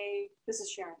say, this is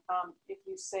Sharon, if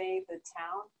you say the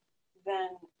town, then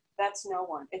that's no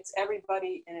one. It's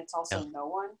everybody and it's also no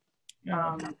one.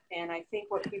 And I think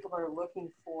what people are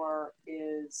looking for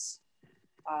is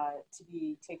to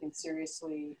be taken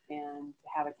seriously and to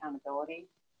have accountability.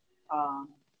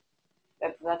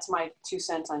 That's my 2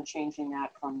 cents on changing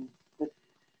that from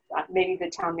maybe the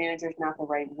town manager is not the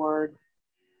right word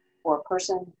for a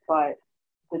person, but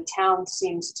the town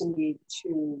seems to me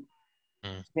too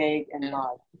vague and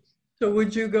broad. So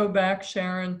would you go back,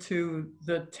 Sharon, to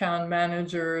the town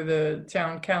manager, the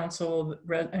town council,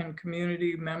 and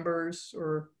community members,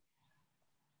 or?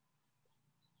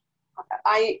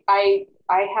 I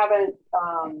haven't.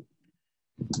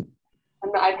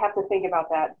 I'd have to think about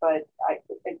that, but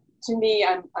to me,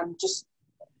 I'm just,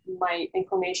 my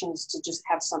inclination is to just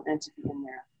have some entity in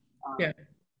there. Yeah.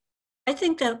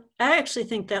 I actually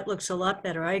think that looks a lot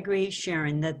better. I agree,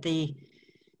 Sharon, that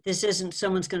this isn't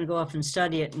someone's going to go off and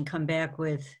study it and come back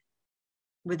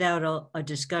without a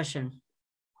discussion.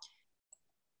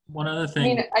 One other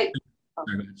thing.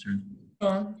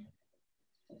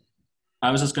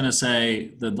 I was just going to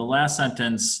say the last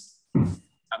sentence,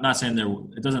 I'm not saying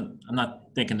I'm not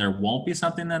thinking there won't be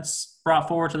something that's brought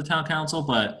forward to the town council,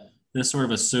 but this sort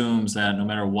of assumes that no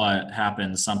matter what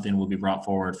happens, something will be brought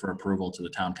forward for approval to the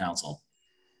town council.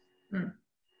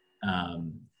 I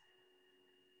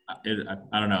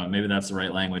don't know, maybe that's the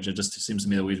right language. It just seems to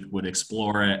me that we would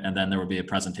explore it and then there would be a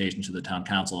presentation to the town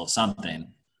council of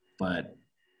something, but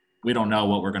we don't know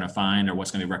what we're going to find or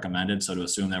what's going to be recommended. So to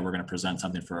assume that we're going to present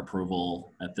something for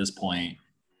approval at this point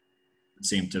would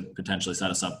seem to potentially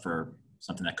set us up for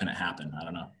something that couldn't happen. I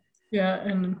don't know. Yeah,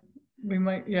 and we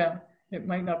might, it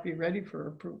might not be ready for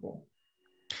approval.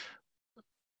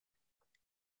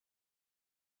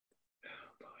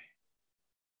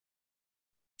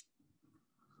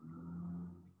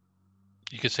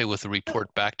 could say with a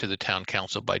report back to the town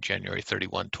council by January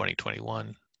 31,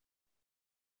 2021.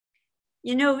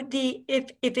 You know,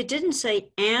 if it didn't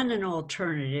say and an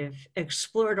alternative,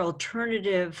 explored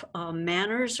alternative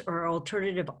manners or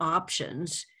alternative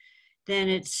options, then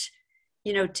it's,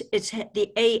 you know, it's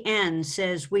the AN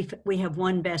says we have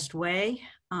one best way.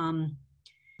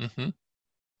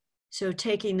 So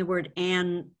taking the word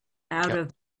 "and" out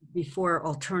of before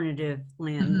alternative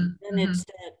land, then it's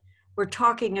that we're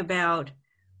talking about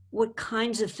what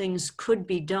kinds of things could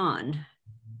be done.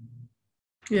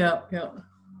 Yeah.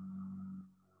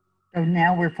 So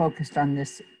now we're focused on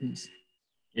this piece.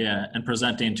 Yeah, and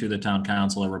presenting to the town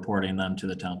council or reporting them to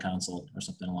the town council or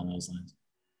something along those lines.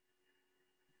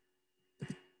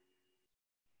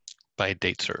 By a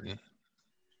date certain.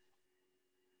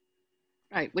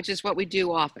 Right, which is what we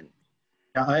do often.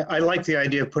 Yeah, I like the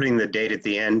idea of putting the date at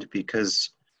the end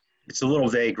because it's a little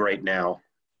vague right now.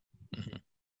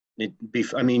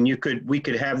 I mean, we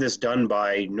could have this done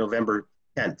by November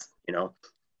 10th, you know.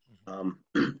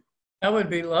 That would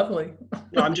be lovely.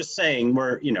 No, I'm just saying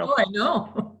you know. Oh, I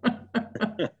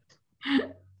know.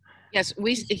 Yes,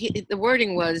 the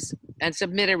wording was, and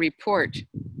submit a report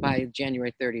by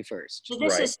January 31st. So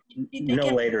this Right. is No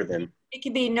later than. it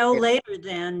could be no later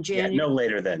than Yeah, January. no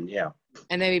later than, yeah.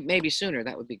 And maybe sooner,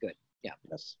 that would be good. Yeah.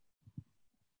 Yes.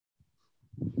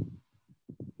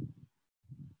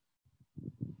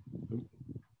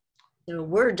 The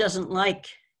Word doesn't like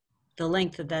the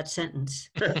length of that sentence.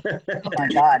 Oh my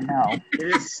God, no.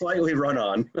 It is slightly run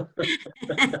on.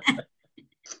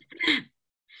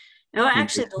 No,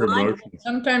 actually, the line,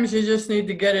 Sometimes you just need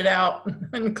to get it out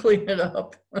and clean it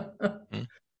up. I'm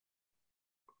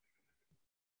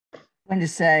going to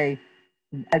say,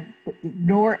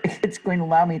 ignore, it's going to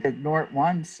allow me to ignore it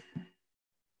once.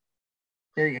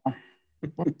 There you go.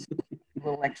 Whoops, a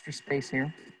little extra space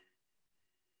here.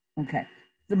 Okay.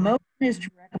 The motion is to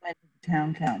recommend to the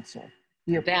town council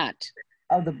the approval That,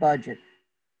 of the budget.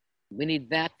 we need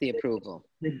that, the approval.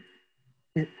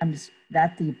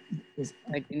 That is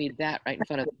Like, we need that right in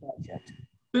front of, the budget.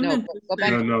 no, go back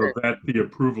to No, first. that the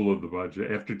approval of the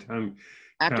budget after town.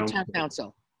 After town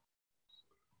council.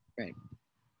 Right.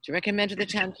 To recommend to the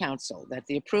town council that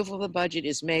the approval of the budget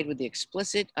is made with the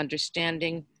explicit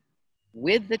understanding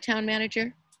with the town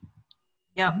manager.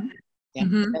 yeah. Yeah.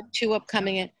 Mhm.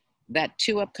 That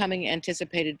two upcoming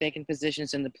anticipated vacant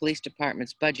positions in the police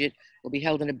department's budget will be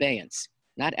held in abeyance,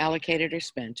 not allocated or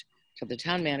spent, till the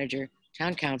town manager,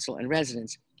 town council, and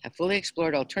residents have fully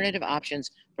explored alternative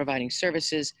options providing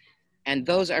services, and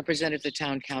those are presented to the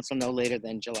town council no later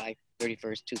than July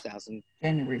 31st, 2001.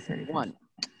 January 31st.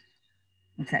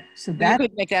 Okay, so You that,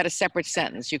 could make that a separate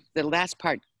sentence. The last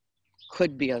part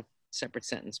could be a separate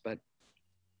sentence, but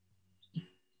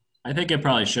I think it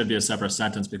probably should be a separate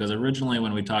sentence because originally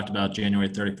when we talked about January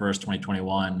 31st,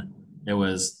 2021, it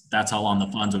was, that's how long the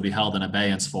funds would be held in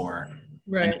abeyance for.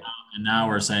 Right. And now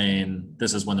we're saying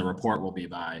this is when the report will be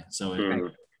by. So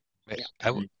Mhm.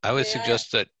 I would May I-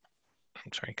 suggest that,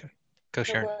 I'm sorry, go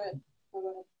Sharon. Go ahead.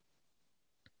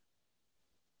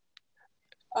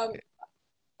 Go ahead.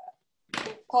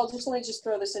 Paul, just let me just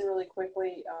throw this in really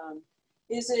quickly.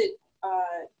 Is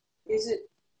it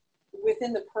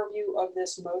within the purview of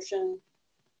this motion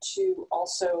to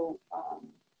also,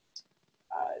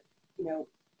 you know,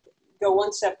 go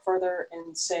one step further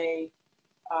and say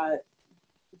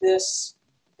this,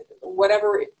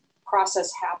 whatever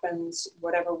process happens,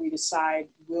 whatever we decide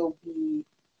will be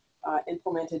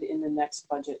implemented in the next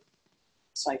budget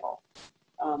cycle?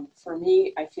 For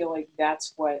me, I feel like that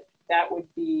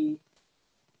would be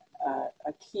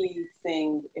a key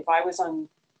thing. If I was on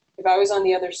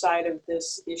the other side of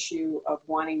this issue of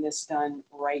wanting this done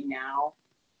right now,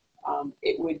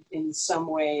 it would in some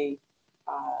way,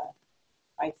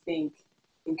 I think,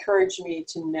 encourage me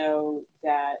to know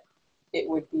that it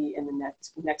would be in the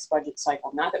next budget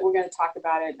cycle. Not that we're going to talk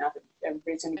about it, not that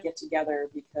everybody's going to get together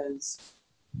because,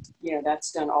 you know,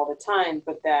 that's done all the time,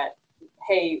 but that,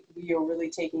 hey, we are really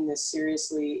taking this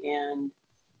seriously and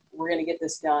we're going to get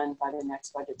this done by the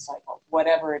next budget cycle,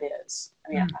 whatever it is.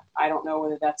 I mean, I don't know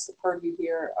whether that's the purview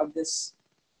here of this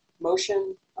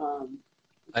motion.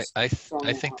 I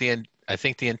think the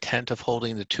intent of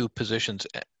holding the two positions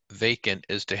vacant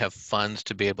is to have funds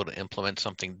to be able to implement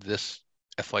something this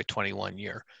FY21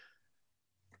 year,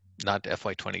 not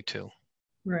FY22.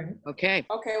 Right. okay.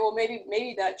 Okay, well,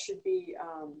 maybe that should be,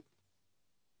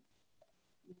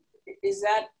 is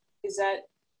that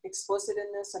explicit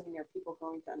in this? I mean, are people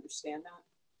going to understand that?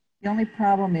 the only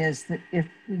problem is that if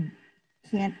we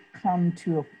can't come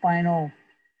to a final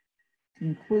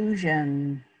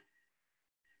conclusion,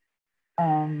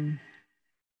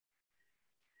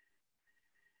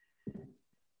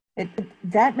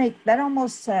 That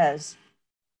almost says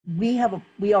we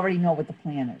already know what the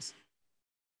plan is.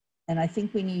 And I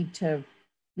think we need to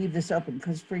leave this open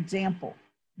because, for example,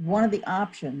 one of the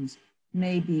options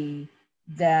may be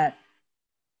that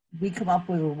we come up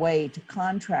with a way to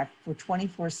contract for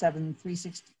 24/7,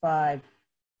 365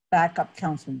 backup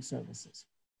counseling services.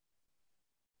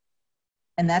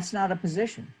 And that's not a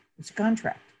position, it's a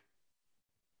contract.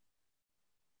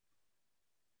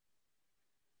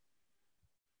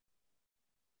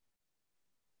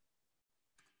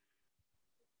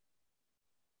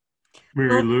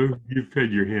 Mary Lou, you've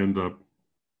had your hand up.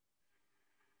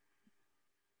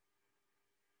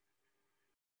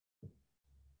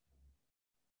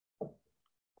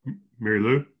 Mary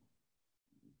Lou?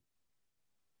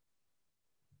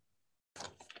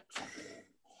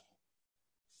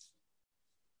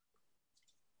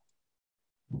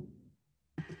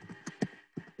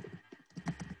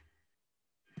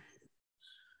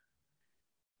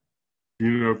 Do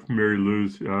you know if Mary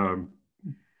Lou's Let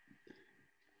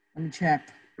me check.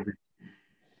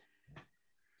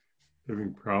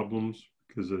 having problems?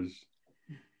 Because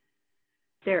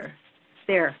There.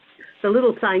 The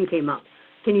little sign came up.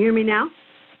 Can you hear me now?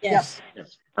 Yes.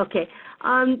 Okay.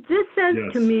 This says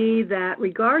Yes. to me that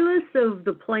regardless of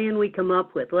the plan we come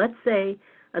up with, let's say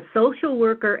a social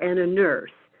worker and a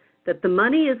nurse, that the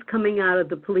money is coming out of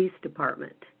the police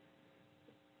department.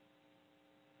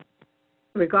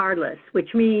 Regardless,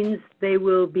 which means they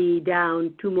will be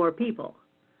down 2 more people.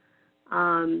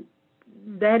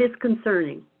 That is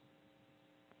concerning.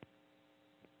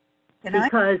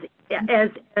 Because as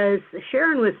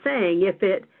Sharon was saying, if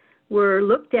it were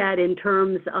looked at in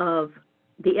terms of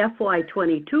the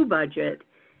FY22 budget,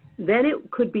 then it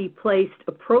could be placed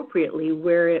appropriately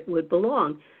where it would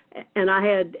belong. And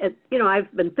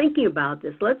I've been thinking about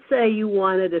this. Let's say you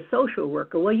wanted a social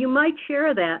worker. Well, you might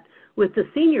share that with the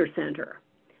senior center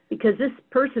because this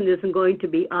person isn't going to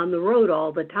be on the road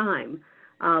all the time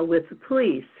with the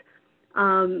police.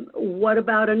 What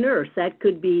about a nurse? That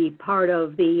could be part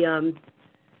of the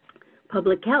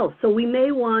public health. So we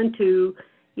may want to,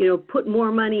 put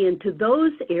more money into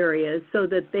those areas so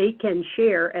that they can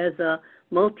share as a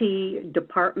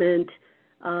multi-department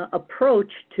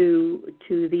approach to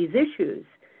these issues.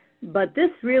 But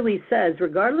this really says,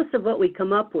 regardless of what we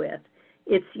come up with,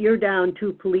 you're down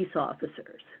 2 police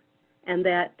officers. And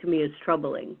that, to me, is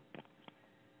troubling.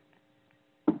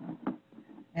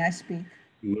 May I speak?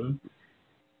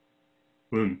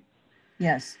 Lynn?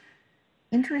 Yes.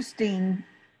 Interesting,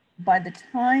 by the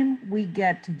time we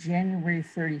get to January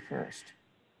 31st,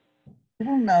 we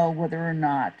will know whether or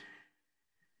not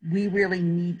we really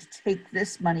need to take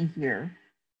this money here,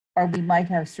 or we might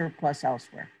have surplus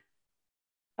elsewhere.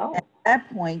 Oh. At that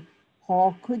point,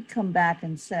 Paul could come back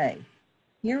and say,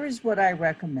 here is what I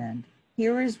recommend.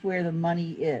 Here is where the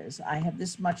money is. I have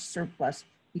this much surplus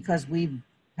because we've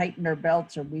tightened our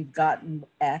belts or we've gotten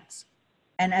X.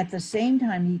 And at the same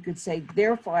time, he could say,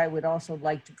 therefore, I would also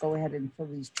like to go ahead and fill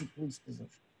these 2 police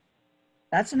positions.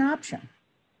 That's an option.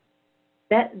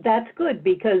 That's good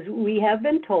because we have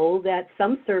been told that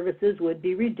some services would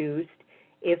be reduced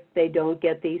if they don't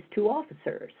get these 2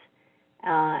 officers.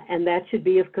 And that should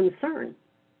be of concern.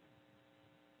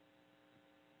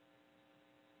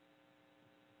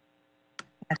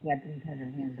 Kathy, I didn't have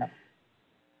her hand up.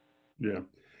 Yeah.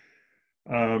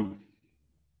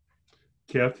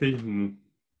 Kathy?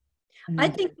 I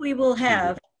think we will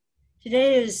have,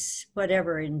 today is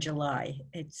whatever in July,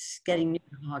 it's getting near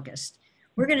August.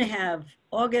 We're going to have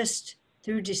August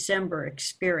through December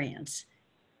experience.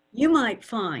 You might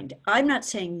find, I'm not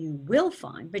saying you will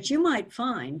find, but you might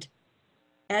find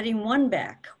adding 1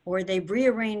 back, or they've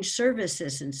rearranged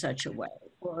services in such a way,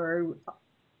 or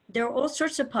there are all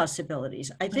sorts of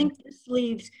possibilities. I think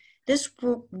this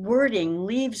wording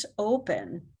leaves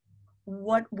open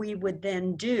what we would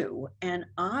then do. And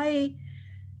I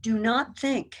do not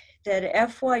think that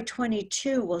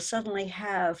FY22 will suddenly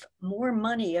have more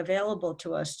money available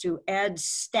to us to add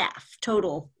staff,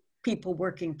 total people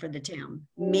working for the town.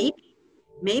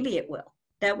 Maybe it will.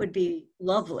 That would be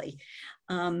lovely.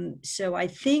 So I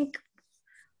think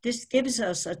this gives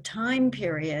us a time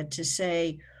period to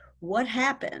say what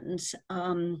happens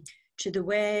to the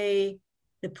way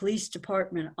the police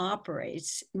department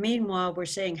operates. Meanwhile, we're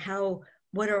saying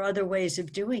what are other ways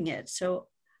of doing it? So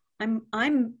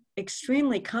I'm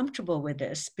extremely comfortable with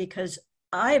this because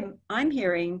I'm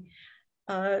hearing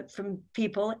from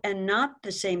people, and not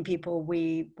the same people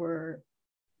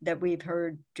that we've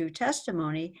heard do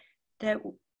testimony, that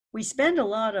we spend a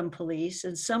lot on police,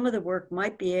 and some of the work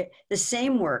might be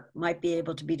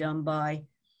able to be done by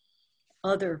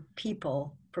other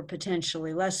people for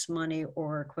potentially less money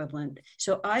or equivalent.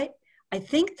 So I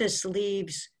think this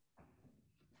leaves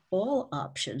all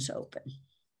options open.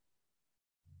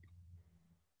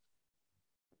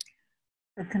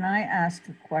 So can I ask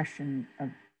a question of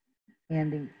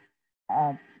Andy?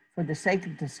 For the sake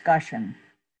of discussion,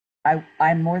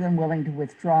 I'm more than willing to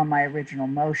withdraw my original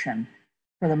motion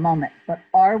for the moment, but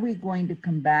are we going to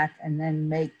come back and then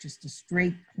make just a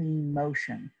straight, clean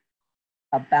motion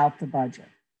about the budget?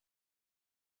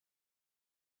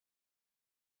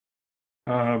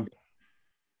 Well,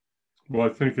 I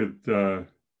think in the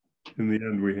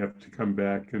end, we have to come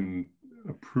back and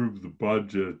approve the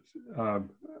budget.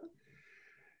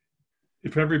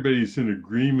 If everybody's in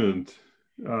agreement,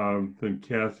 then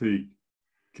Kathy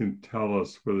can tell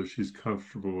us whether she's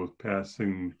comfortable with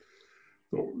passing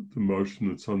the motion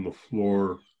that's on the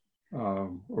floor,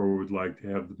 or would like to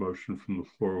have the motion from the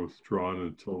floor withdrawn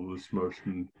until this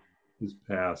motion is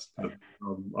passed. But,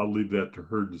 I'll leave that to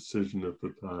her decision at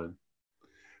the time.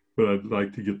 But I'd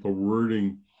like to get the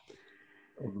wording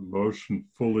of the motion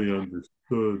fully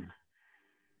understood,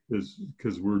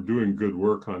 because we're doing good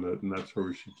work on it, and that's where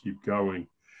we should keep going.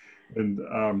 And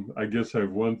I guess I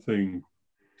have one thing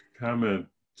to comment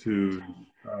to.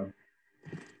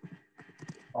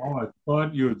 I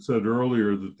thought you had said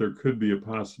earlier that there could be a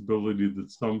possibility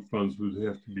that some funds would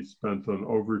have to be spent on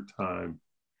overtime,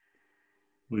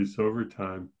 police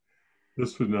overtime.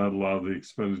 This would not allow the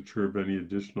expenditure of any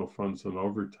additional funds on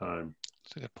overtime.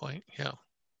 That's a good point. Yeah.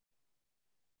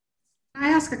 Can I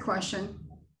ask a question?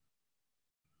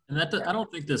 And that, I don't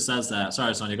think this says that.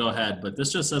 Sorry, Sonia, go ahead. But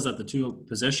this just says that the two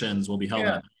positions will be held.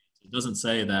 Yeah. It doesn't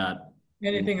say that.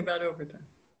 Anything about overtime.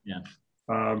 Yeah.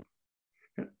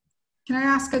 Can I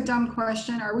ask a dumb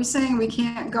question? Are we saying we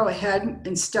can't go ahead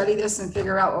and study this and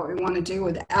figure out what we want to do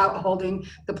without holding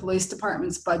the police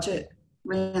department's budget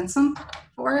ransom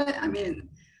for it? I mean,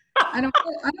 I don't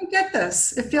get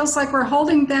this. It feels like we're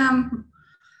holding them,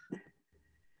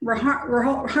 we're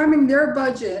harming their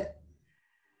budget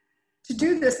to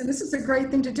do this, and this is a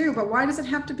great thing to do, but why does it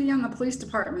have to be on the police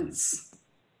department's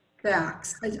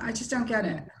backs? I just don't get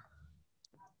it.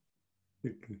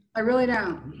 I really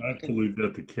don't. I have to leave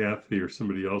that to Kathy or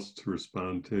somebody else to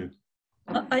respond to.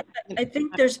 I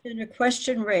think there's been a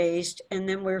question raised, and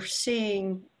then we're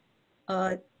seeing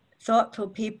thoughtful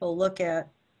people look at,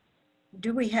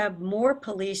 do we have more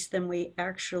police than we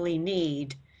actually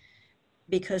need?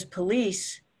 Because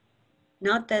police,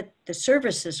 not that the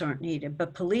services aren't needed,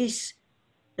 but police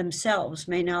themselves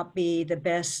may not be the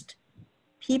best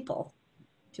people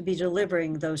to be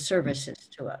delivering those services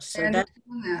to us. So and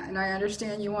I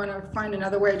understand you want to find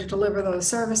another way to deliver those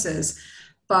services,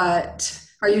 but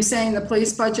are you saying the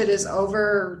police budget is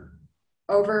over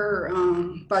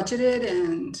budgeted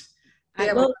and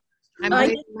I'm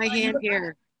raising my hand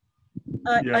here.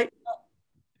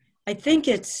 I think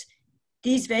it's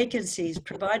these vacancies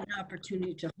provide an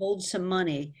opportunity to hold some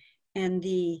money, and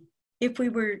if we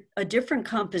were a different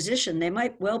composition, they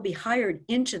might well be hired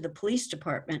into the police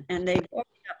department, and they've already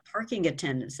got parking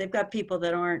attendants. They've got people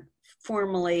that aren't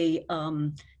formally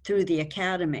through the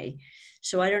academy.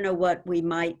 So I don't know what we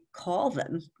might call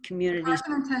them. Community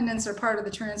parking attendants are part of the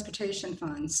transportation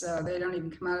fund, so they don't even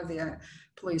come out of the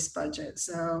police budget.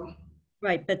 So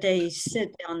right, but they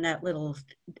sit on that little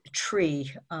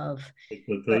tree of.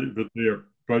 But they are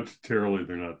budgetarily,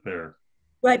 they're not there.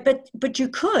 Right, but you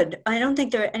could. I don't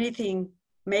think there anything.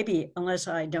 Maybe, unless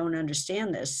I don't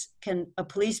understand this, can a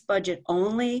police budget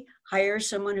only hire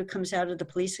someone who comes out of the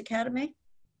police academy?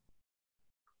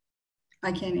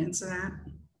 I can't answer that.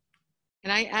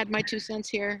 Can I add my 2 cents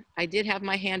here? I did have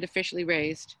my hand officially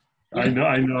raised. I know.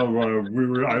 I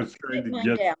was trying to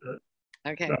get.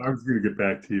 Okay. I was going to get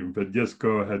back to you, but just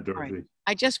go ahead, Dorothy. Right.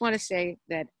 I just want to say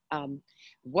that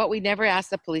what we never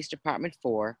asked the police department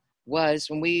for was,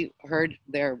 when we heard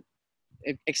their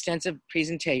extensive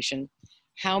presentation,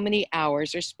 how many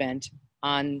hours are spent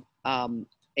on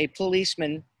a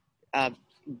policeman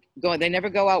they never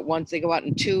go out once, they go out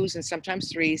in 2s and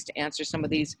sometimes 3s to answer some of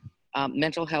these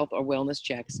mental health or wellness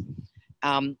checks.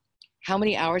 How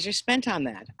many hours are spent on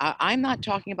that? I'm not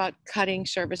talking about cutting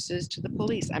services to the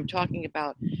police. I'm talking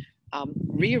about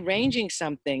rearranging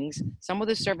some things. Some of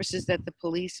the services that the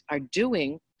police are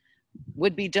doing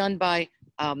would be done by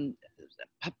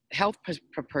health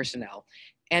personnel.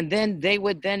 And then they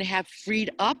would then have freed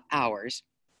up hours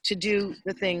to do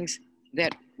the things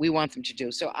that we want them to do.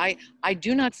 So I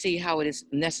do not see how it is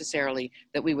necessarily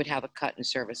that we would have a cut in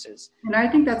services. And I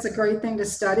think that's a great thing to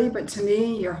study, but to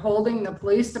me, you're holding the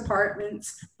police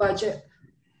department's budget,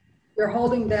 you're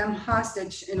holding them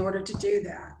hostage in order to do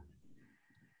that.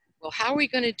 Well, how are we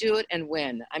going to do it and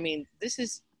when? I mean, this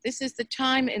is This is the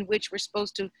time in which we're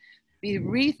supposed to be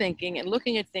rethinking and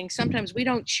looking at things. Sometimes we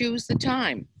don't choose the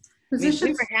time. I mean,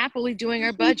 we were happily doing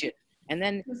our budget, and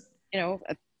then,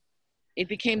 it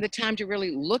became the time to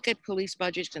really look at police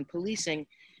budgets and policing.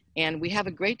 And we have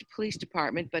a great police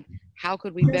department, but how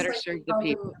could we better serve the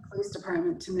people? Police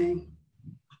department to me.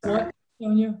 What,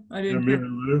 Sonia? I didn't Mary hear.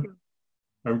 Lou,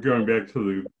 I'm going back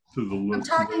to the list.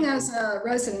 I'm talking as a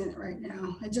resident right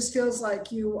now. It just feels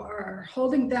like you are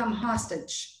holding them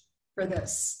hostage for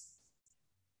this.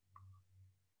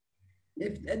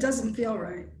 It doesn't feel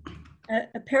right.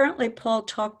 Apparently, Paul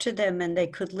talked to them and they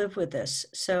could live with this.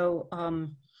 So,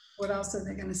 what else are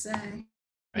they going to say?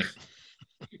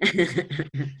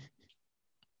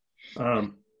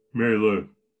 Mary Lou.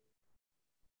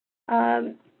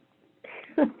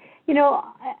 You know,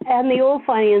 on the old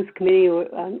finance committee,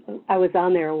 I was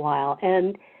on there a while,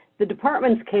 and the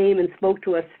departments came and spoke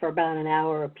to us for about an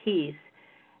hour apiece.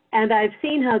 And I've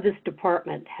seen how this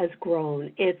department has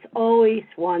grown. It's always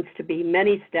wants to be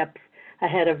many steps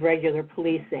ahead of regular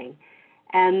policing.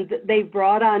 And they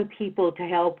brought on people to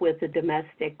help with the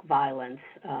domestic violence.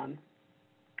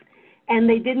 And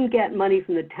they didn't get money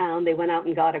from the town. They went out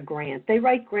and got a grant. They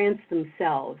write grants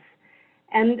themselves.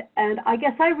 And I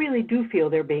guess I really do feel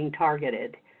they're being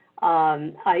targeted.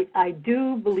 I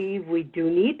do believe we do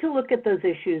need to look at those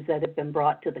issues that have been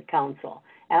brought to the council,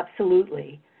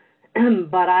 absolutely.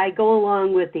 But I go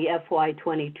along with the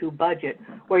FY22 budget,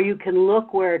 where you can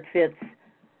look where it fits,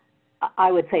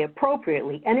 I would say,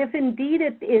 appropriately. And if indeed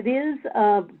it is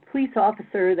a police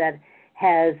officer that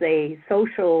has a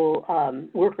social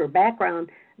worker background,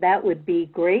 that would be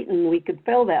great, and we could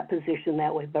fill that position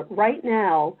that way. But right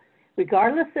now,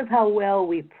 regardless of how well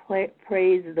we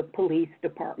praise the police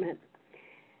department,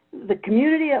 the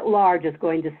community at large is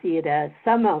going to see it as,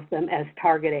 some of them, as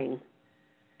targeting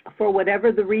for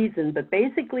whatever the reason, but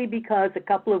basically because a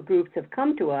couple of groups have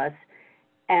come to us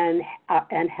and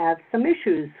have some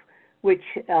issues which,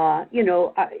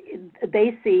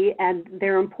 they see and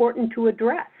they're important to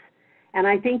address. And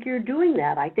I think you're doing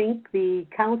that. I think the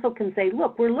council can say,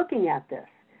 look, we're looking at this.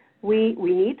 We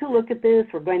need to look at this.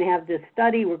 We're going to have this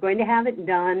study. We're going to have it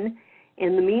done.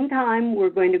 In the meantime,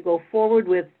 we're going to go forward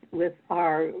with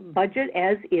our budget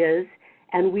as is,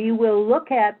 and we will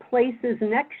look at places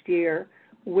next year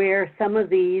where some of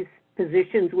these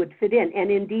positions would fit in. And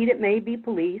indeed, it may be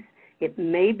police. It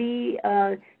may be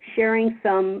sharing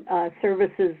some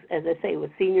services, as I say,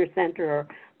 with senior center or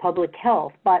public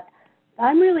health. But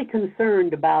I'm really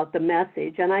concerned about the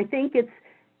message, and I think it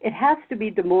has to be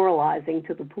demoralizing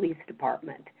to the police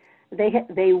department.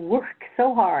 They work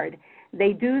so hard.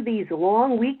 They do these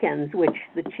long weekends, which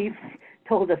the chief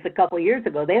told us a couple of years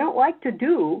ago they don't like to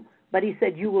do, but he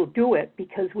said, you will do it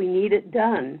because we need it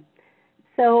done.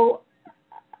 So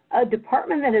a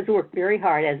department that has worked very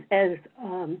hard, as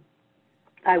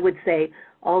I would say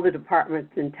all the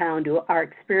departments in town do, our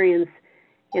experience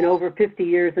in over 50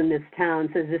 years in this town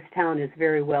says this town is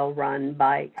very well run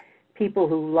by people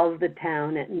who love the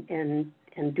town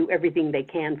and do everything they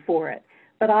can for it.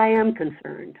 But I am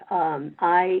concerned.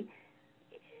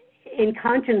 In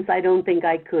conscience, I don't think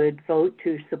I could vote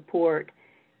to support,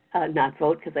 not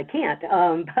vote because I can't,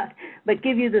 but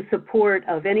give you the support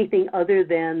of anything other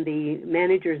than the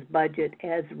manager's budget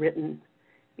as written,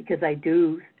 because I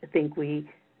do think we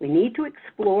need to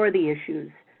explore the issues,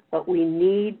 but we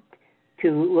need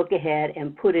to look ahead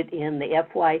and put it in the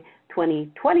FY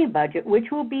 2020 budget, which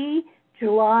will be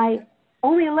July,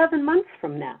 only 11 months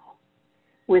from now,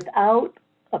 without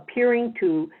appearing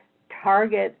to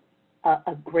target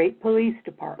a great police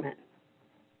department.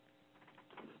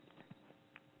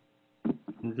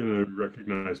 We're going to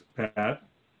recognize Pat.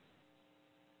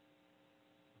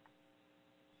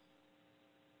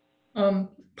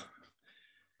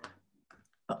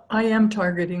 I am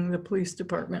targeting the police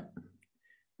department,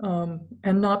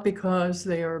 and not because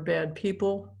they are bad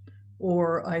people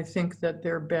or I think that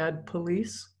they're bad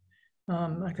police.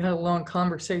 I had a long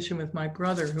conversation with my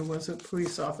brother who was a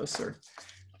police officer,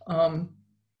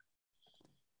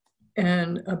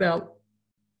 and about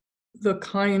the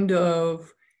kind of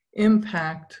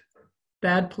impact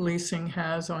bad policing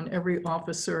has on every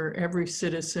officer, every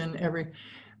citizen,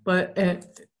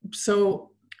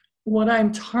 so what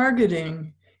I'm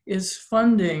targeting is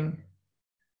funding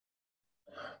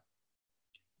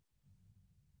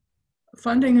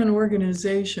an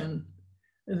organization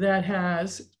that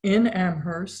has in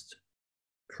Amherst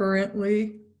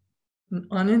currently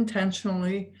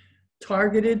unintentionally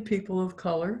targeted people of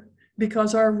color,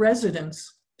 because our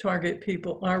residents target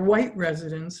people, our white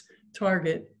residents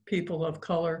target people of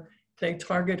color. They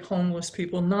target homeless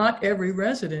people, not every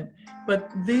resident, but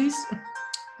these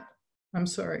I'm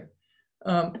sorry.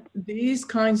 These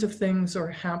kinds of things are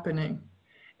happening.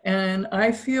 And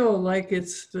I feel like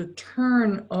it's the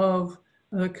turn of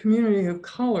the community of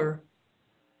color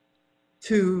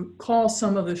to call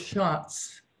some of the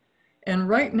shots. And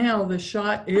right now the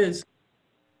shot is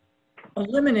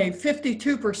eliminate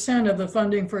 52% of the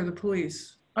funding for the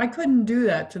police. I couldn't do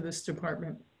that to this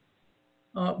department,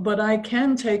 but I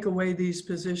can take away these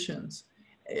positions.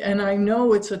 And I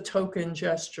know it's a token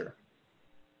gesture.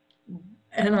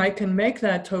 And I can make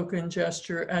that token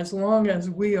gesture as long as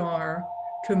we are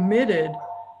committed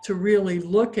to really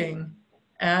looking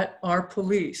at our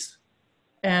police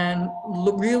and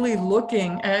really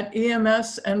looking at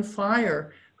EMS and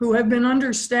fire, who have been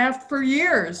understaffed for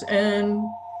years, and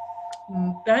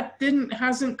that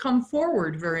hasn't come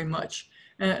forward very much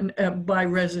and by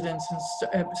residents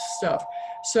and stuff.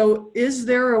 So is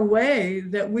there a way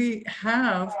that we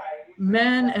have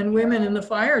men and women in the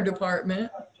fire department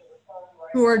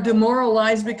who are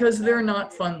demoralized because they're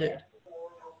not funded?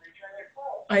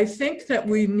 I think that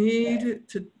we need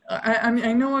to,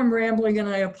 I know I'm rambling and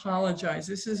I apologize.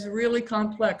 This is really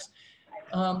complex.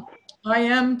 I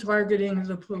am targeting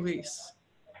the police,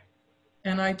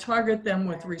 and I target them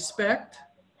with respect.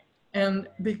 And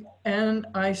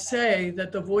I say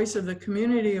that the voice of the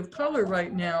community of color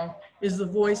right now is the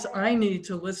voice I need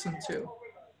to listen to.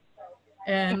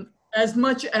 And as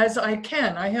much as I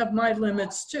can, I have my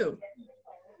limits too.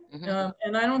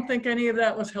 And I don't think any of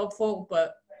that was helpful,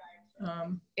 but.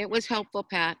 It was helpful,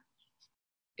 Pat.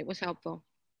 It was helpful.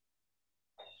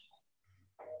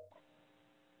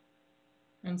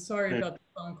 And sorry about the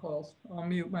phone calls. I'll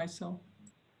mute myself.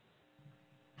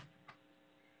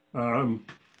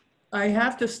 I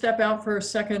have to step out for a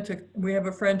second. We have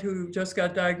a friend who just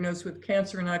got diagnosed with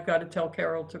cancer, and I've got to tell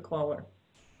Carol to call her.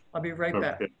 I'll be right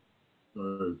back.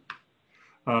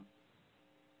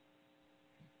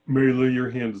 Mary Lou, your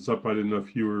hand is up. I didn't know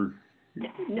if you were.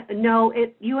 No,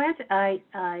 you asked. I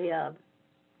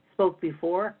spoke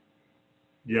before.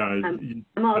 Yeah, I'm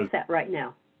all set right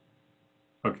now.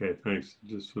 Okay, thanks.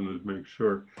 Just wanted to make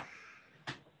sure.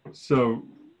 So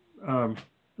I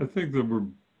think that we're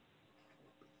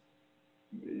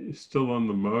still on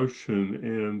the motion,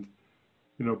 and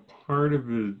you know, part of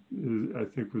it is, I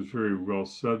think, was very well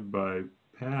said by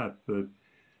Pat, that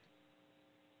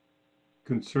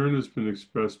concern has been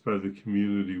expressed by the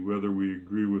community. Whether we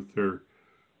agree with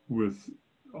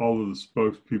all of the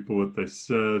spokespeople, what they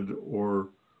said or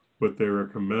what they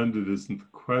recommended isn't the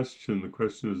question. The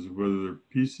question is whether there are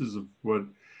pieces of what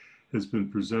has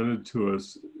been presented to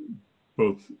us,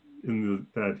 both in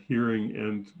that hearing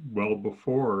and well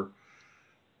before,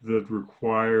 that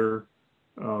require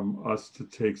us to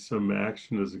take some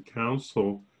action as a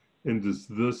council, and is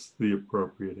this the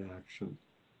appropriate action?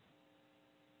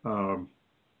 I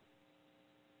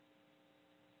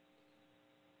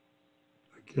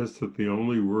guess that the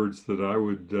only words that I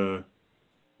would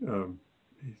at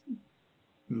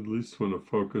least want to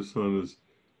focus on is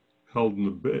held in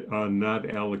the not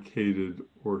allocated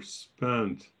or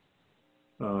spent.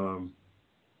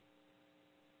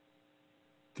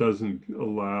 Doesn't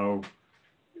allow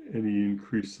any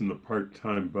increase in the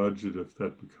part-time budget if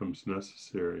that becomes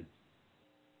necessary.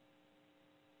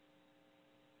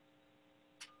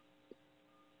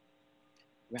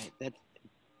 Right. That,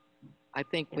 I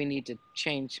think we need to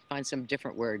find some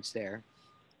different words there.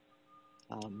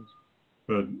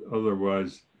 But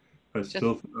otherwise, I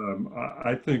still,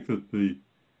 I think that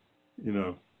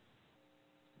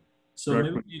So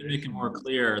maybe we need to make it more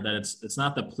clear that it's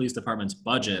not the police department's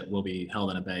budget will be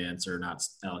held in abeyance or not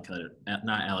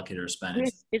allocated or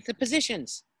spent. It's the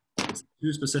positions. It's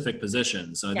 2 specific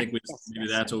positions. So I think maybe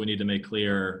that's what we need to make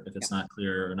clear if it's not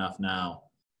clear enough now.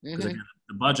 Because again,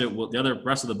 the budget will,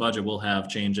 rest of the budget will have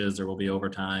changes. There will be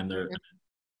overtime.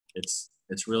 It's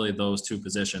really those 2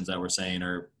 positions that we're saying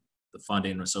are the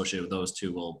funding associated with those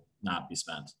 2 will not be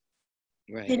spent.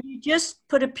 Right. Can you just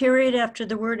put a period after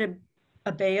the word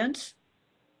abeyance?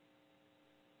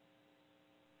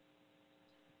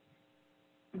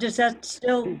 Does that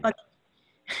still,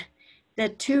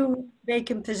 that 2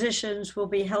 vacant positions will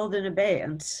be held in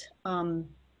abeyance? I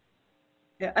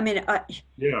mean,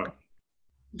 yeah.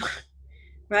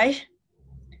 Right?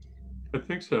 I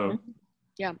think so.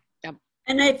 Yeah.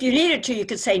 And if you needed to, you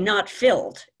could say not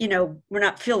filled. You know, we're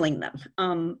not filling them.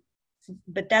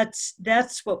 But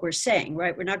that's what we're saying,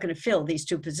 right? We're not going to fill these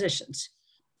 2 positions.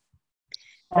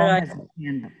 But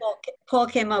Paul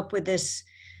came up with this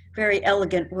very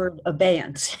elegant word,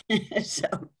 abeyance. So.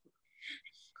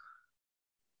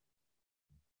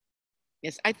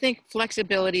 Yes, I think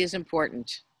flexibility is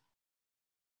important.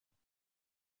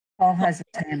 Paul has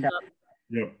his hand up.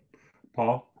 Yep.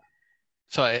 Paul?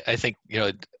 So I think,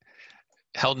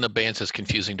 held in abeyance is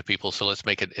confusing to people. So let's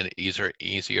make it in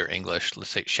easier English. Let's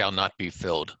say shall not be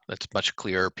filled. That's much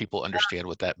clearer. People understand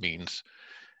what that means.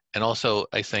 And also,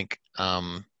 I think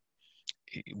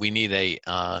we need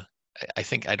I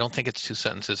don't think it's two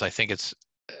sentences. I think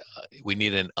we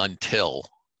need an until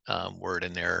word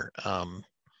in there.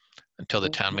 Until the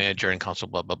town manager and council,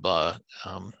 blah, blah, blah.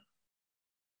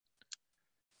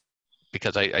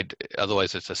 Because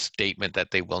otherwise it's a statement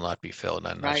that they will not be filled.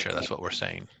 I'm not sure that's what we're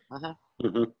saying. Uh-huh.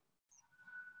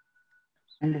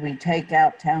 And do we take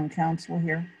out town council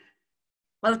here?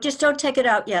 Well, just don't take it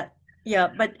out yet. Yeah,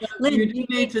 but Lynn, You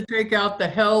need to take out the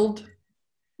held.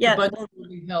 yeah, The budget will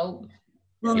be held.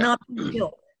 will Yeah. not be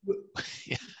filled.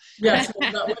 Yes,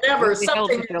 whatever,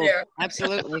 something in there.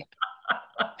 Absolutely.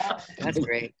 That's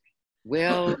great.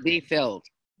 Will be filled.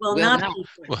 Will Will not not. be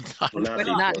filled. Will not Put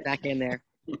be not filled. back in there.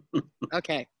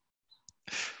 Okay.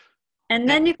 And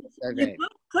then you Okay.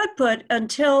 could put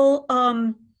until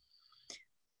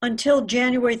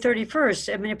January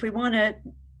 31st. I mean, if we want to,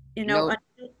 No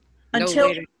until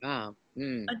later.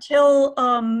 until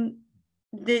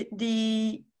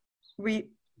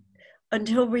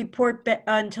until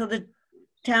the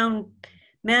town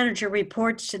manager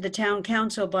reports to the town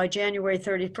council by January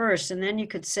 31st, and then you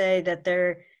could say that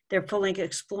they're fully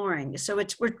exploring. So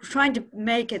we're trying to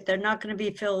make it, they're not going to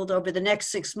be filled over the next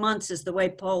 6 months, is the way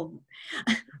Paul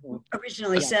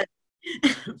originally said.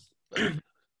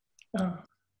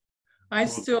 I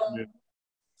still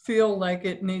feel like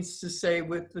it needs to say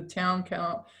with the town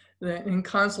in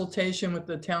consultation with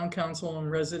the town council and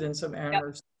residents of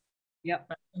Amherst. Yep.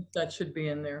 I think that should be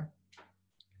in there.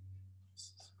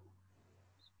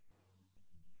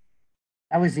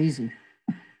 That was easy.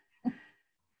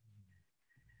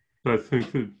 I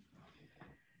think that,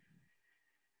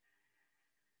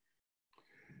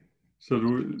 So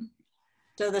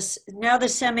now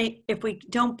if we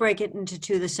don't break it into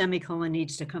two, the semicolon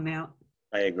needs to come out.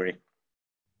 I agree.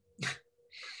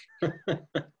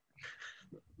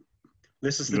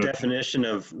 This is the definition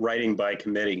of writing by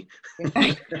committee.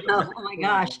 Oh my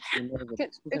gosh.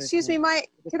 Excuse me,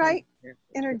 could I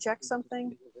interject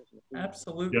something?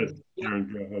 Absolutely. yes,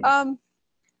 Karen, go ahead.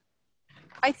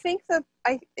 I think that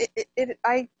I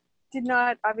did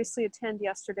not obviously attend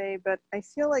yesterday, but I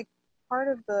feel like part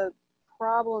of the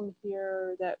problem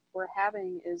here that we're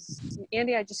having is,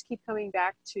 Andy, I just keep coming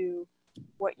back to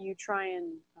what you try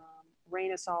and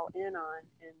rein us all in on,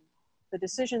 and the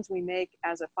decisions we make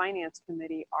as a finance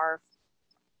committee are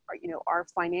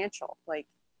financial. Like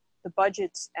the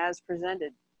budgets as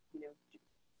presented,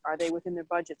 are they within their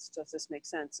budgets? Does this make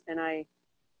sense? And I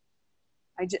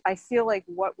feel like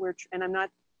and I'm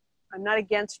not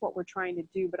against what we're trying to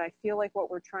do, but I feel like what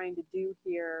we're trying to do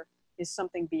here is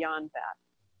something beyond that.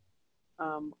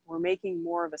 We're making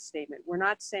more of a statement. We're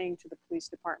not saying to the police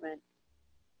department,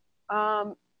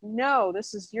 no,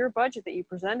 this is your budget that you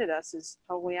presented us is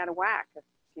totally out of whack, blah,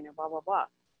 blah, blah.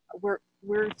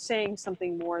 We're saying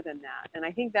something more than that. And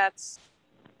I think that's,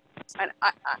 and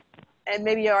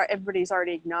maybe everybody's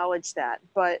already acknowledged that,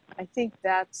 but I think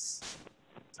that's,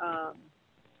 I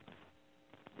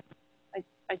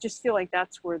just feel like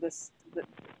that's where the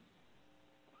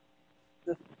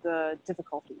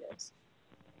difficulty is.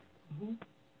 Mm-hmm.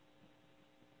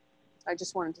 I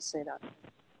just wanted to say that.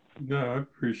 No, I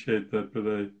appreciate that, but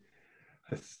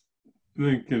I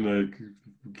think, and I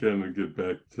kind of get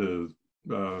back to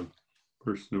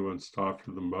person who wants to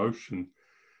offer the motion,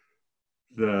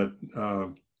 that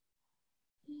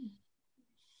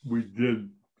we do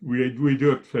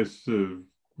have to face the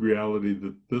reality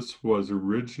that this was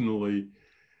originally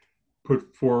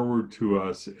put forward to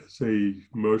us as a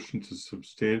motion to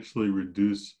substantially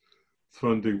reduce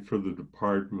funding for the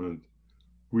department.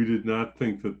 We did not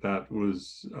think that that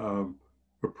was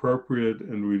appropriate,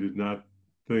 and we did not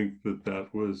think that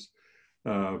that was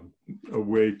a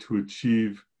way to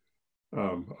achieve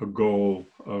a goal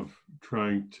of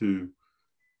trying to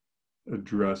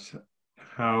address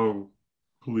how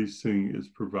policing is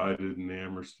provided in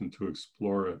Amherst and to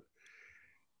explore it.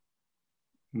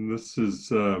 And this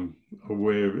is a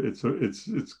way of, it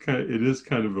is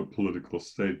kind of a political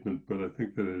statement, but I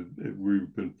think that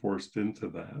we've been forced into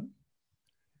that.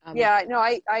 Yeah, no,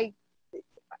 I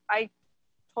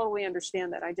totally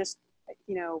understand that. I just, I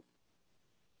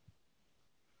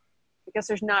guess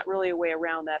there's not really a way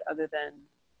around that other than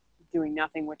doing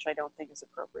nothing, which I don't think is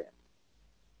appropriate.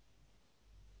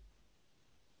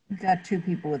 We've got two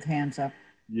people with hands up.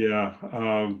 Yeah,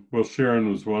 well, Sharon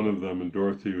was one of them, and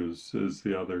Dorothy is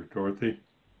the other. Dorothy?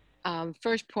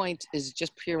 First point is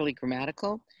just purely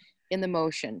grammatical. In the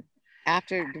motion,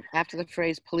 after the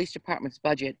phrase police department's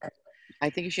budget, I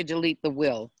think you should delete the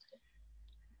will.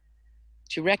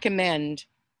 To recommend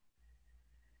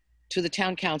to the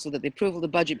town council that the approval of the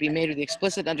budget be made with the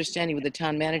explicit understanding with the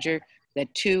town manager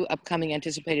that 2 upcoming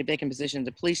anticipated vacant positions in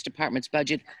the police department's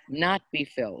budget not be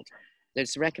filled.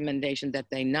 There's a recommendation that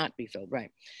they not be filled,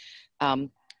 right?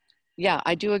 Yeah,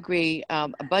 I do agree. A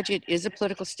budget is a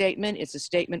political statement. It's a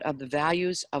statement of the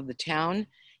values of the town.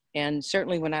 And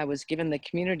certainly when I was given the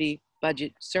community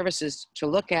budget services to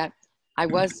look at, I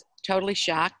was totally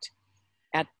shocked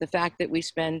at the fact that we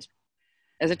spend,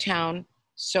 as a town,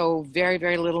 so very,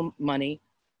 very little money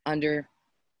on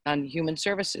human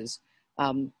services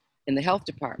in the health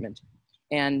department.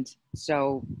 And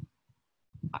so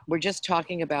we're just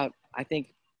talking about, I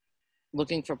think,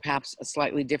 looking for perhaps a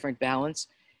slightly different balance,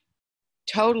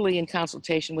 totally in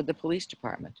consultation with the police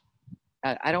department.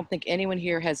 I don't think anyone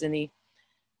here has any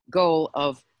goal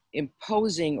of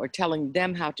imposing or telling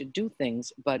them how to do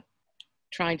things, but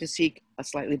trying to seek a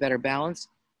slightly better balance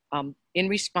in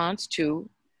response to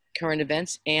current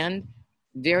events and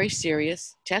very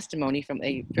serious testimony from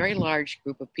a very large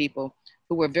group of people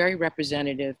who were very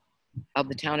representative of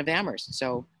the town of Amherst.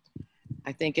 So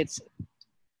I think it's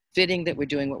fitting that we're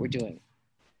doing what we're doing.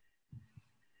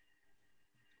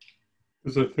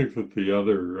 Because I think that the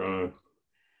other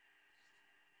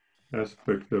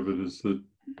aspect of it is that,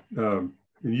 and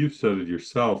you've said it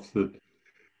yourself, that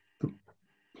the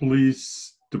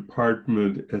police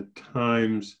department at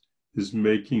times is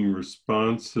making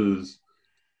responses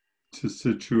to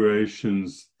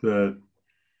situations that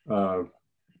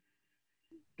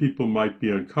people might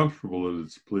be uncomfortable that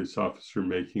it's a police officer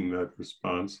making that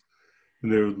response,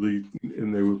 and they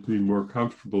would be more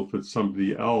comfortable if it's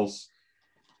somebody else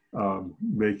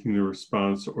making the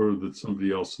response, or that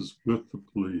somebody else is with the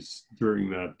police during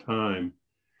that time.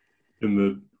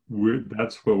 And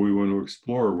that's what we want to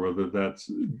explore, whether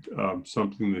that's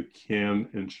something that can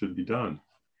and should be done.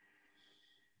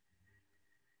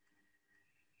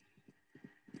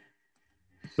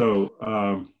 So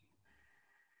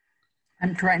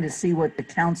I'm trying to see what the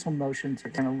council motions are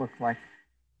going to look like.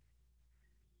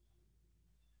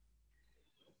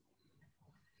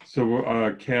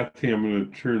 So Kathy, I'm going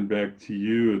to turn back to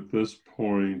you at this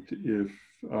point. If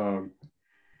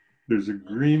there's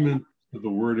agreement to the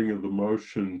wording of the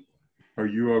motion, are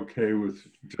you okay with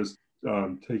just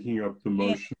taking up the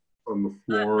motion on the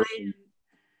floor?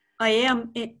 I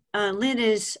am. Lynn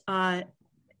is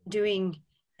doing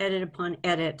edit upon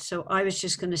edit. So I was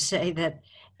just going to say that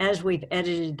as we've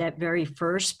edited that very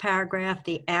first paragraph,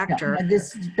 the actor. No,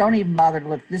 don't even bother to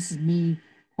look. This is me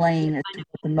playing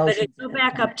the motion. But go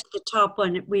back up to the top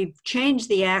one. We've changed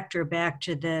the actor back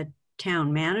to the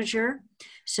town manager.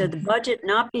 So the budget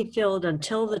not be filled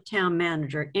until the town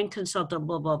manager, in consultant,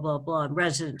 blah, blah, blah, blah,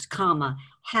 residents, comma,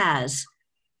 has,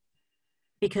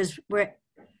 because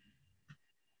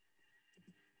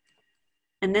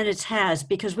and then it's has,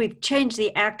 because we've changed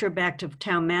the actor back to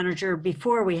town manager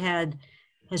before we had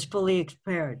has fully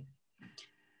expired.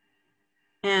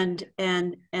 And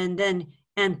presented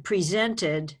and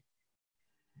presented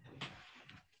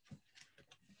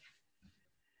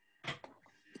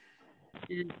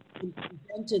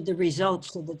the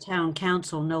results to the town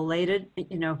council no later,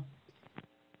 you know.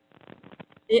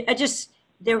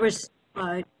 There was,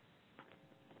 Paul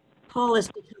has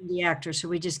become the actor, so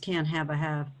we just can't have a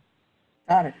have.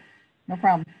 Got it. No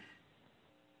problem.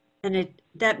 And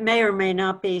that may or may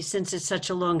not be, since it's such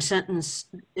a long sentence,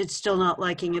 it's still not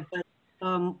liking it, but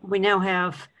we don't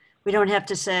have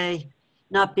to say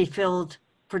not be filled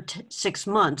for 6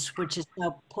 months, which is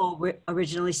how Paul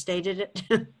originally stated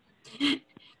it.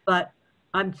 But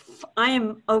I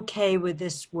am okay with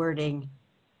this wording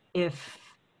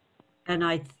and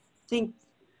I think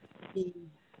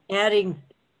adding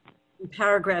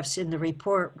paragraphs in the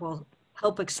report will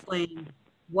help explain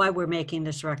why we're making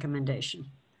this recommendation.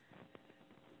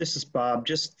 This is Bob.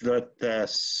 Just the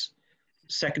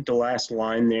second to last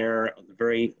line there at the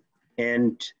very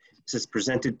end, it says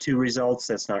presented 2 results.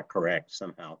 That's not correct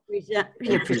somehow.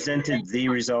 Presented the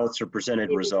results or presented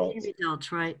results.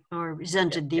 Results, right? Or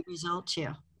presented the results,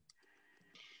 yeah.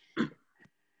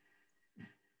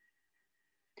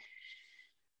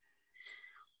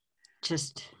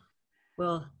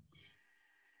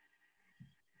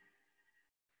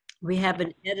 We have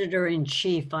an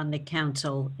editor-in-chief on the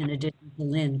council, in addition to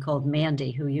Lynn, called Mandy,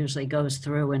 who usually goes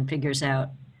through and figures out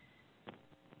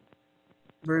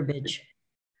verbiage.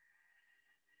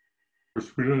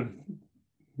 Of course,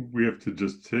 we have to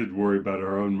just worry about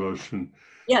our own motion.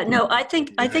 Yeah, no, I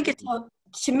think it's,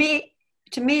 to me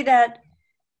that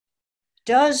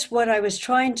does what I was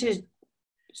trying to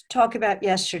talk about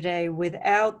yesterday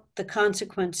without the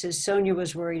consequences Sonia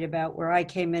was worried about, where I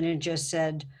came in and just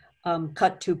said,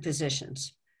 cut 2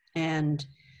 positions and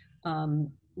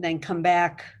then come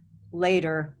back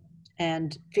later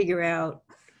and figure out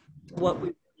what we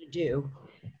want to do.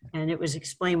 And it was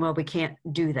explained, well, we can't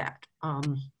do that.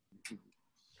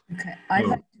 Okay, I'd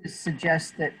like to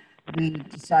suggest that we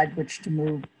decide which to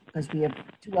move because we have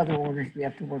 2 other orders we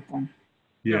have to work on.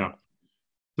 Yeah.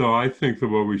 So I think that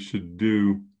what we should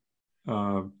do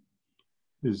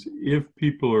is, if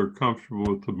people are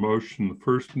comfortable with the motion, the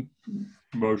first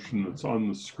motion that's on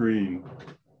the screen,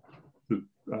 that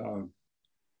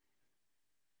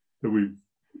we,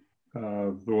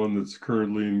 the one that's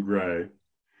currently in gray,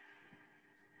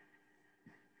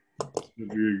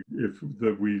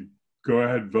 that we go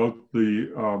ahead, vote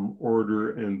the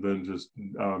order, and then just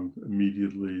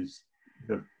immediately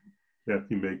have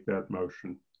Kathy make that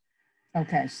motion.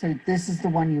 Okay, so this is the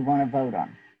one you want to vote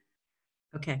on.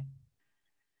 Okay.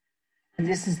 And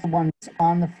this is the one that's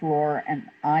on the floor, and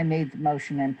I made the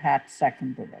motion and Pat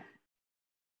seconded it.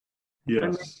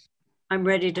 Yes. I'm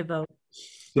ready to vote.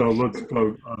 So let's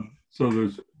vote on,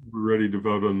 we're ready to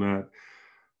vote on that.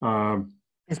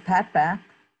 Is Pat back?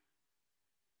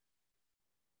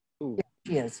 Ooh. Yes,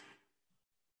 she is.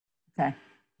 Okay,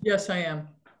 Yes, I am.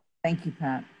 thank you,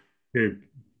 Pat. Okay.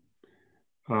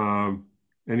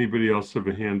 Anybody else have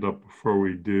a hand up before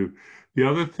we do? The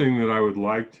other thing that I would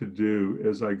like to do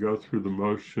as I go through the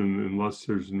motion, unless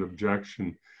there's an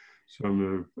objection, so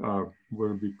I'm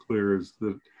going to be clear, is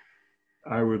that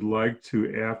I would like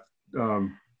to,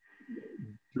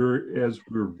 as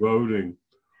we're voting,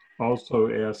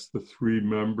 also ask the 3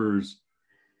 members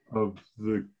of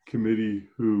the committee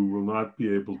who will not be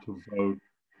able to vote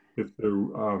if they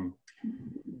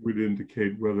would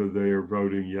indicate whether they are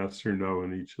voting yes or no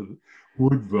in each of the,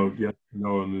 would vote yes or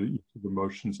no on each of the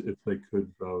motions if they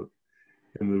could vote,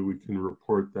 and then we can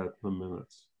report that in the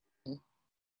minutes.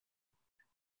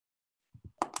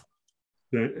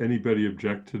 Does anybody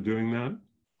object to doing that?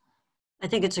 I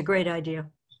think it's a great idea.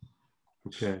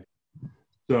 Okay.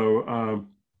 So I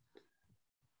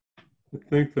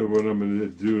think that what I'm going to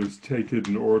do is take it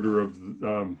in order of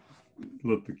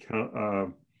let the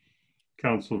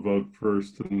council vote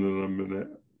first, and then I'm going to,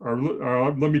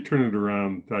 let me turn it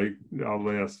around.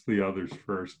 I'll ask the others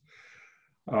first.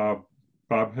 Bob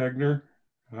Hegner,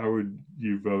 how would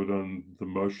you vote on the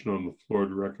motion on the floor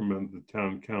to recommend the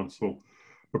town council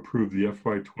approve the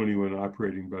FY21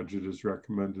 operating budget as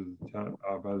recommended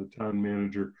by the town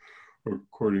manager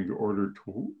according to Order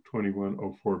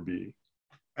 2104B?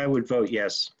 I would vote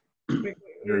yes.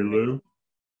 Mary Lou?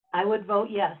 I would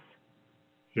vote yes.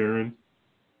 Sharon?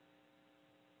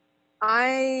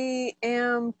 I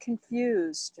am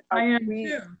confused. I am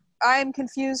too. I'm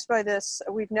confused by this.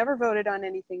 We've never voted on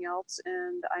anything else,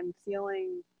 and I'm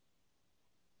feeling,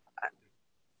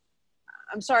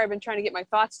 I'm sorry, I've been trying to get my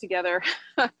thoughts together.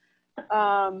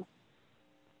 I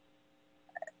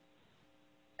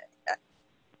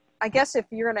guess if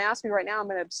you're going to ask me right now, I'm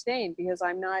going to abstain because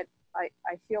I'm not, I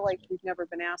feel like we've never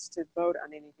been asked to vote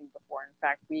on anything before. In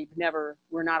fact,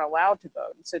 we're not allowed to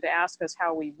vote. And so to ask us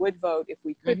how we would vote if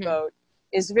we could vote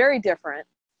is very different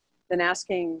than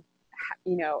asking,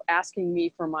 asking me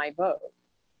for my vote.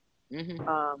 And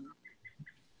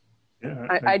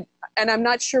I'm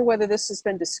not sure whether this has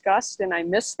been discussed and I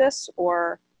missed this,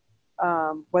 or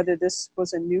whether this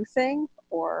was a new thing,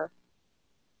 or.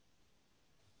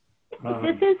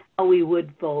 This is how we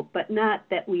would vote, but not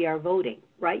that we are voting,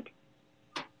 right?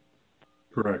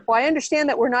 Correct. Well, I understand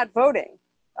that we're not voting.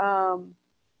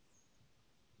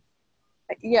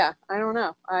 Yeah, I don't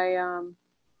know. I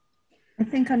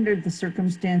think under the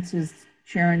circumstances,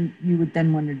 Sharon, you would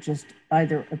then want to just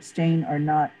either abstain or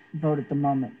not vote at the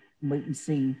moment. Wait and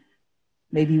see.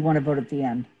 Maybe you want to vote at the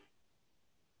end.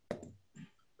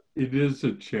 It is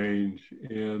a change,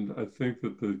 and I think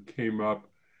that it came up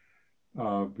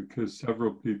because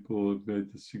several people have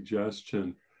made the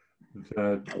suggestion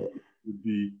that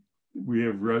we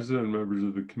have resident members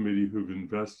of the committee who've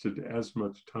invested as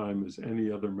much time as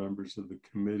any other members of the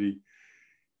committee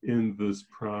in this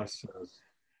process.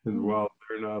 And while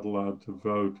they're not allowed to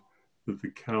vote, that the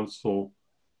council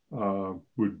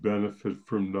would benefit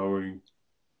from knowing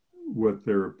what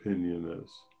their opinion is.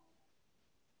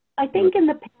 I think in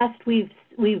the past we've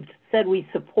said we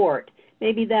support.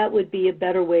 Maybe that would be a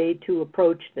better way to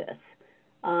approach this.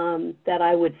 That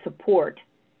I would support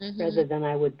rather than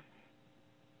I would.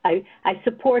 I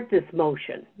support this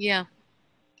motion. Yeah.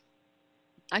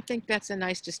 I think that's a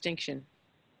nice distinction.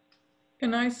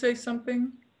 Can I say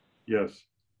something? Yes.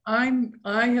 I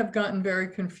have gotten very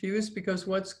confused because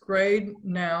what's gray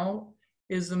now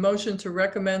is the motion to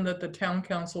recommend that the town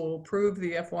council approve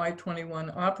the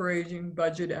FY21 operating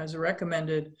budget as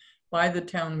recommended by the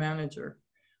town manager.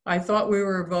 I thought we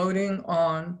were voting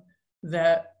on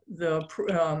that the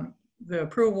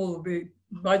approval of the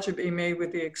budget be made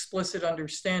with the explicit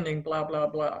understanding, blah, blah,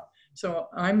 blah. So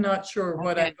I'm not sure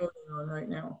what I'm voting on right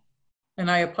now. And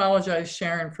I apologize,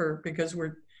 Sharon, because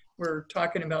we're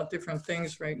talking about different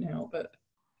things right now, but.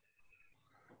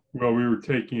 Well, we were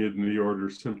taking it in the order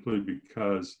simply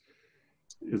because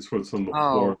it's what's on the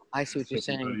floor. Oh, I see what you're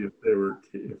saying.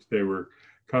 If they were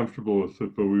comfortable with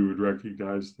it, but we would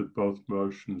recognize that both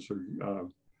motions are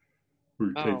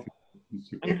we're taking.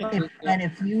 And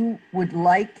if you would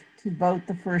like to vote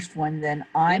the first one, then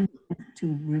I'm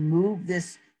to remove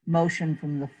this motion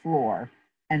from the floor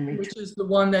and which is the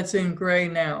one that's in gray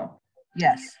now.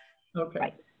 Yes. Okay.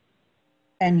 Right.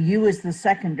 And you as the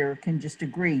seconder can just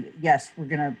agree, yes, we're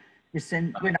going to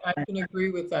rescind. I can agree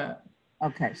with that.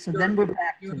 Okay, so then we're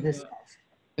back to this.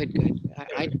 Good.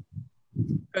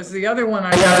 Because the other one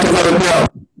I got to vote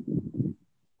no.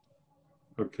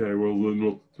 Okay, well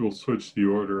then we'll switch the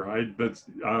order. I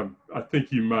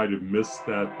think you might have missed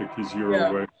that because you were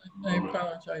away. I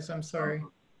apologize. I'm sorry.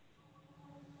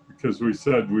 Because we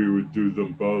said we would do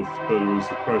them both, but it was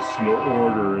a question of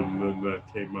order, and then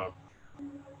that came up.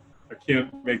 I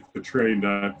can't make the train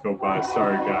not go by.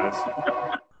 Sorry, guys.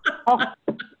 Oh,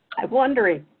 I'm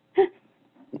wondering.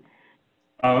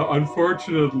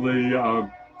 Unfortunately, I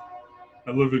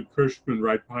live in Cushman,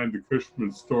 right behind the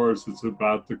Cushman stores. It's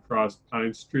about to cross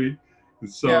Pine Street. And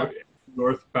so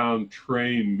northbound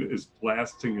train is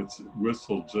blasting its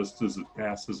whistle just as it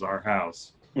passes our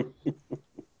house.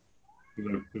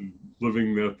 And I've been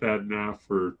living with that now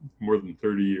for more than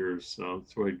 30 years. So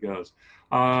that's the way it goes.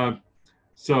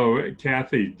 So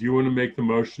Kathy, do you want to make the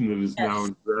motion that is now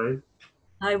in gray?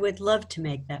 I would love to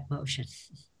make that motion.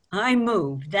 I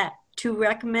move that to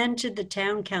recommend to the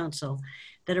town council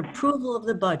that approval of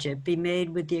the budget be made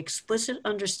with the explicit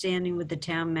understanding with the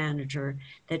town manager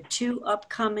that 2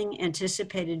 upcoming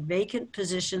anticipated vacant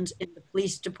positions in the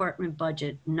police department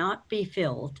budget not be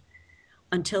filled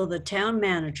until the town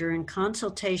manager, in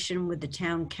consultation with the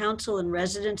town council and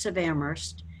residents of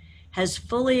Amherst, has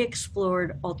fully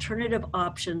explored alternative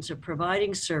options of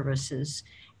providing services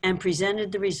and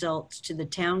presented the results to the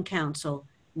town council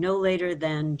no later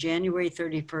than January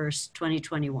 31st,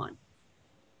 2021.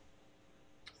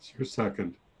 It's your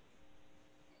second.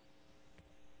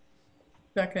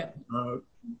 Second.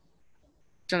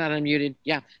 Still not unmuted.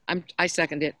 Yeah, I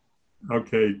second it.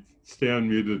 Okay, stay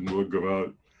unmuted and we'll go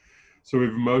out. So we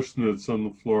have a motion that's on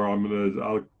the floor.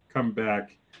 I'll come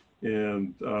back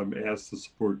and ask the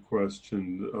support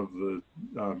question of the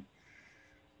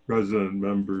resident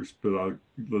members, but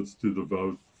let's do the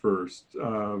vote first.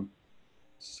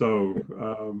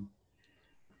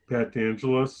 Pat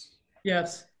DeAngelis?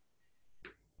 Yes.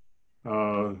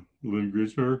 Lynn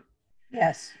Griesemer?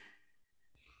 Yes.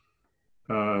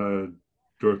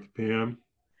 Dorothy Pam?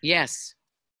 Yes.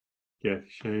 Kathy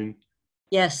Shane?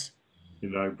 Yes.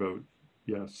 And I vote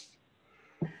yes.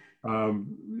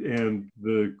 And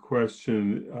the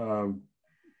question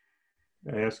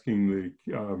asking the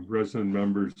resident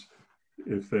members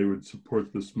if they would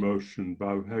support this motion.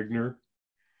 Bob Hegner?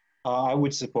 I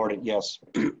would support it, yes.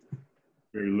 Mary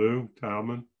Lou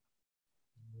Talman?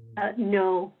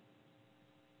 No.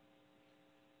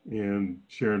 And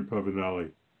Sharon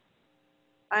Pavanelli?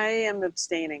 I am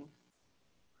abstaining.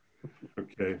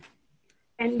 Okay.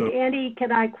 And So- Andy,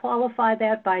 can I qualify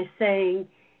that by saying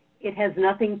it has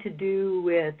nothing to do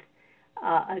with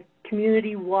a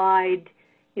community-wide,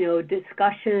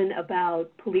 discussion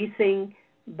about policing,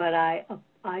 but I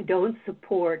don't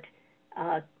support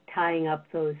tying up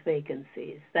those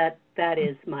vacancies. That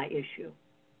is my issue.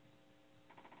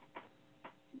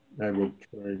 I will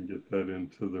try and get that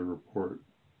into the report.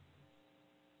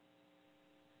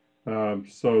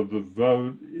 So the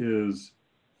vote is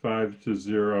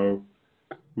 5-0.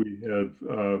 We have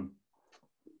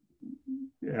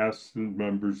asked the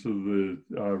members of the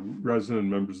resident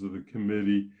members of the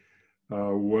committee.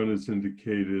 One has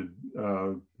indicated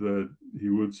that he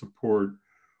would support.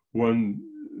 One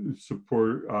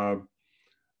supports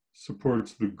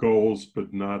the goals,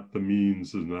 but not the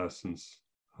means. In essence,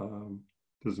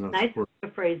 does not Nice support. to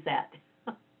phrase that.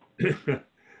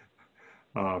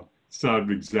 It's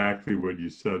not exactly what you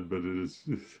said, but it is.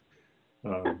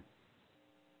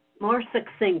 More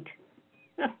succinct.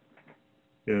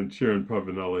 And Sharon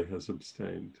Pavanelli has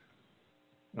abstained.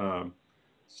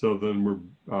 So then we're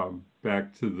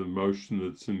back to the motion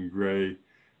that's in gray.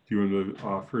 Do you want to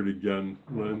offer it again,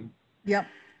 Lynn? Yep.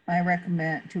 I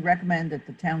recommend that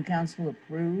the town council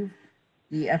approve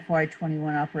the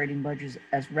FY21 operating budget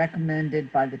as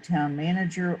recommended by the town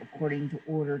manager according to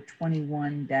Order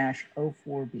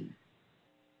 21-04B.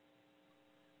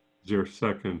 Is there a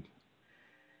second?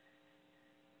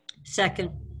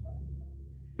 Second.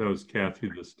 That was Kathy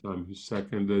this time who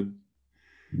seconded.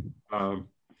 So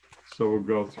we'll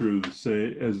go through the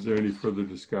same. Is there any further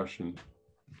discussion?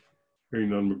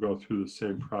 Hearing none, we'll go through the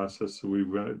same process that we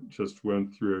just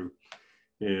went through.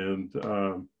 And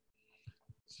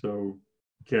so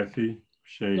Kathy,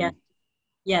 Shane. Yes.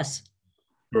 Yes.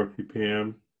 Dorothy,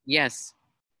 Pam. Yes.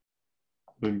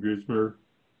 Lynn Griesemer.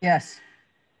 Yes.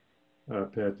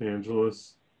 Pat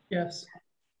Angelis. Yes.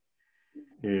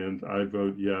 And I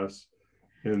vote yes.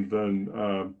 And then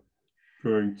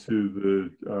going to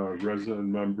the resident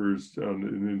members on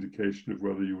an indication of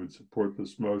whether you would support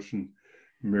this motion.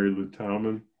 Mary Lou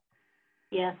Tallman.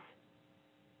 Yes.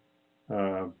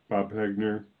 Bob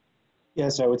Hegner.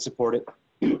 Yes, I would support it.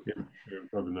 Sharon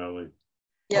Pavanelli.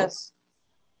 Yes.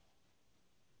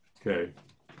 Okay.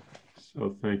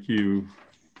 So thank you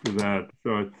for that.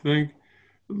 So I think,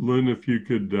 Lynn, if you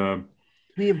could.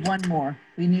 We have one more.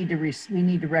 We need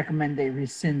to recommend they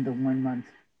rescind the 1 month.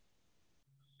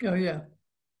 Oh, yeah.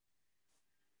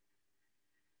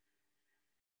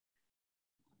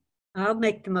 I'll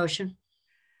make the motion.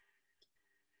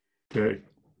 Okay.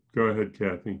 Go ahead,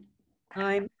 Kathy.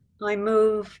 I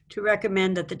move to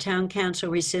recommend that the town council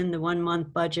rescind the 1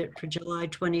 month budget for July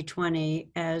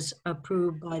 2020 as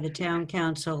approved by the town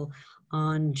council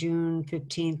on June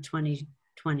 15th,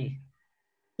 2020.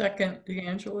 Second,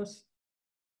 DeAngelis.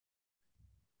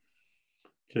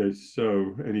 Okay,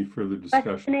 so any further Question,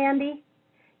 discussion? Andy?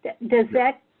 Does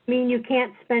that mean you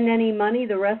can't spend any money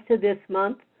the rest of this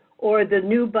month? Or the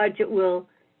new budget will,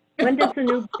 when does the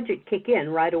new budget kick in?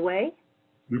 Right away?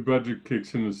 New budget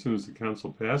kicks in as soon as the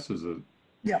council passes it.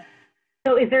 Yep.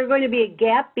 So is there going to be a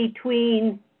gap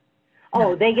between,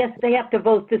 oh, they have to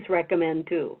vote this recommend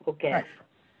too, okay. Right.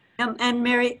 And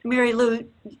Mary Lou,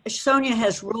 Sonia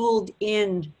has rolled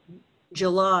in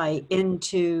July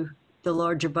into the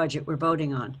larger budget we're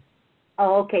voting on.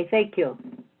 Oh, okay, thank you.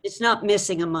 It's not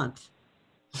missing a month.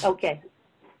 Okay,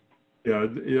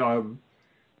 Yeah,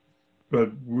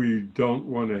 but we don't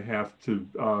want to have to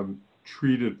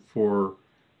treat it for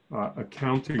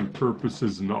accounting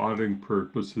purposes and auditing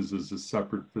purposes as a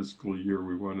separate fiscal year.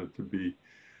 We want it to be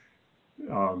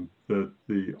that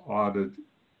the audit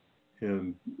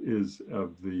is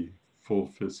of the full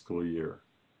fiscal year.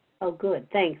 oh, good,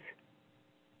 thanks.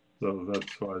 So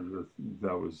that's why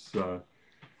that was.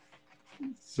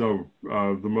 So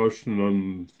the motion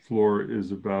on the floor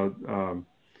is about that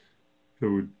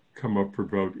would come up for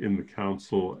vote in the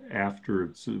council after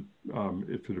it's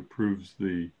if it approves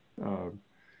the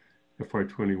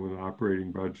FY21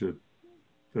 operating budget,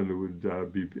 then it would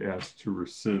be asked to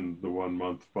rescind the 1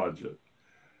 month budget.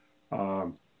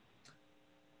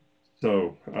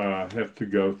 So I have to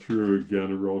go through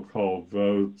again a roll call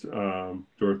vote.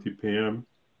 Dorothy, Pam.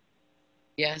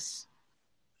 Yes.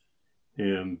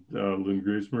 And Lynn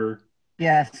Griesemer.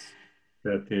 Yes.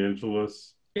 Pat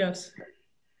Angelis. Yes.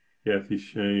 Kathy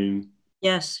Shane.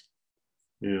 Yes.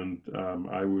 And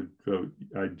I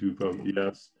do vote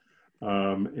yes.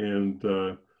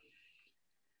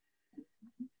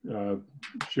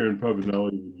 Sharon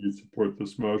Pavanelli, would you support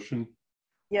this motion?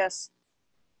 Yes.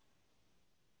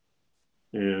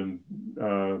 And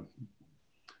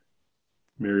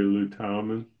Mary Lou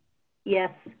Tallman.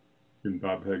 Yes. And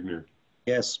Bob Hegner.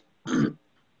 Yes.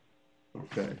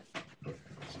 Okay.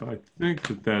 So I think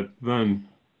that then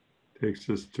takes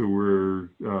us to where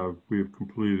we have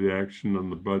completed action on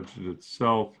the budget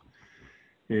itself.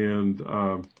 And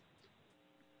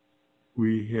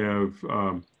we have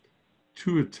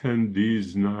 2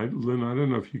 attendees. Now, Lynn, I don't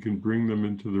know if you can bring them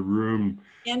into the room.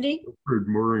 Andy? Wilfred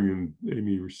Mooring and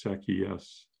Amy Rusecki,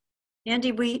 yes.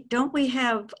 Andy, we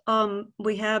have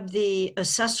the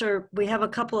assessor, we have a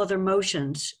couple other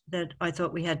motions that I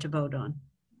thought we had to vote on.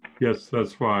 Yes,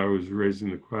 that's why I was raising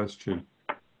the question.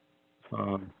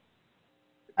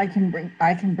 I can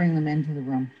bring them into the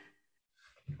room.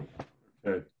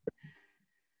 Okay.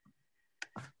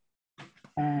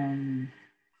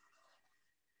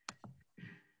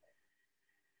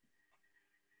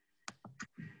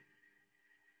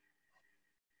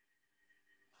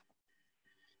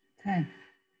 Okay.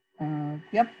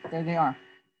 Yep, there they are.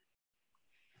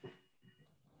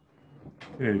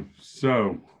 Okay,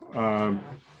 so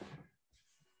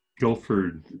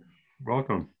Guilford,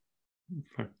 welcome.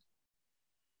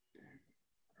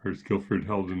 Or is Guilford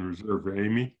held in reserve?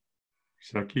 Amy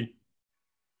Rusecki?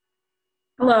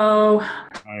 Hello.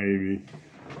 Hi, Amy.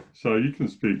 So you can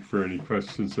speak for any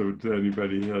questions that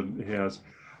anybody has.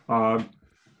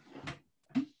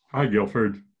 Hi,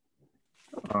 Guilford.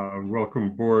 Welcome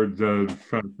aboard.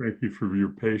 Thank you for your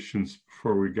patience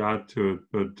before we got to it.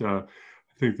 But I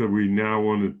think that we now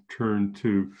want to turn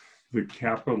to the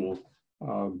capital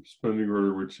spending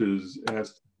order, which has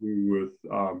to do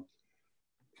with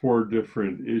 4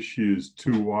 different issues,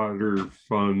 2 water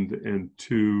fund and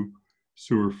 2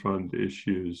 sewer fund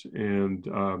issues. And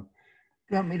Do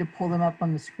you want me to pull them up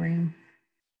on the screen?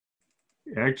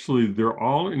 actually, they're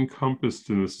all encompassed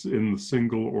in the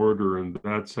single order, and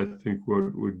that's, I think,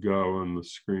 what would go on the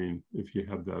screen if you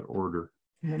have that order.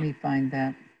 Let me find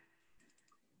that.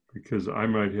 Because I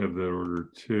might have that order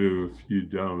too, if you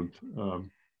don't.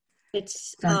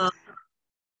 It's, I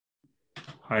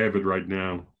have it right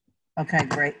now. Okay,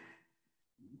 great.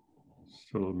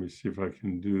 So let me see if I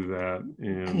can do that.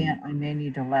 And Can't, I may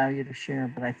need to allow you to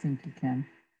share, but I think you can.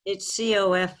 it's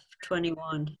COF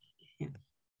 21. Yeah,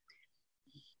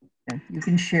 you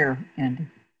can share, Andy.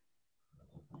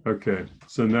 okay,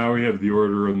 so now we have the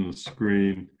order on the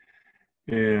screen.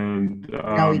 And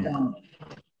No, we don't.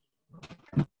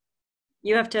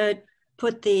 You have to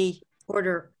put the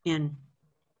order in.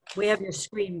 We have your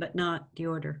screen, but not the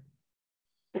order.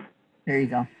 There you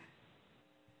go.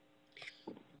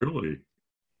 really?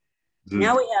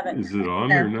 Now we have it. Is it on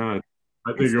There. or not?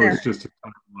 I think It's it was there. just a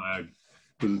time lag.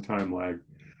 It was a time lag.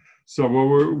 So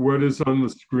what is on the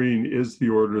screen is the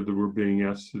order that we're being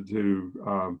asked to do,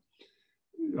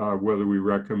 whether we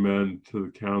recommend to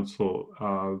the council.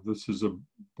 This is a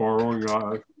borrowing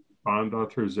bond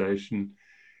authorization.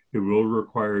 It will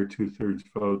require a 2/3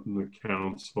 vote in the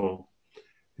council.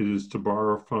 It is to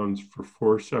borrow funds for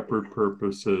 4 separate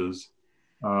purposes.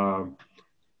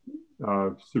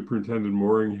 Superintendent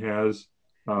Mooring has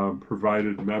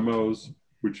provided memos,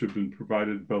 which have been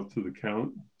provided both to the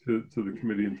to the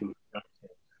committee and to the council,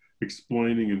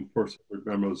 explaining in 4 separate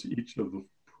memos each of the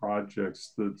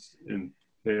projects that's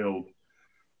entailed.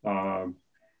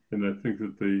 And I think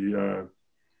that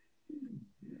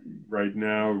right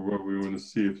now, what we want to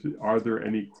see are there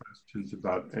any questions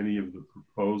about any of the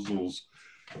proposals,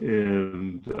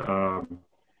 and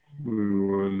we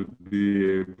want to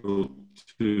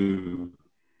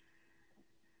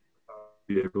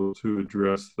be able to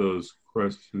address those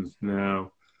questions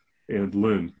now. And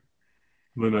Lynn,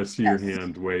 I see your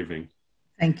hand waving.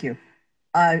 Thank you.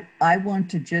 I want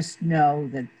to just know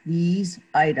that these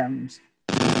items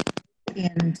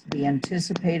in the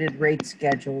anticipated rate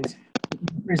schedules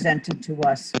presented to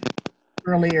us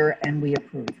earlier and we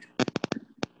approved.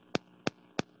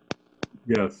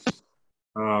 Yes.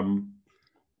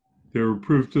 They're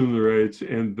approved in the rates,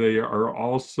 and they are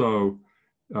also,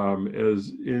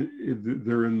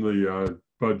 they're in the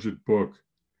budget book.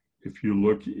 If you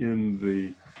look in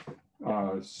the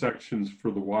sections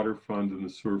for the water fund and the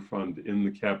sewer fund in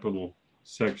the capital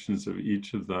sections of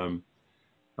each of them,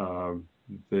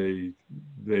 they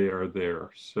are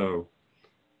there. So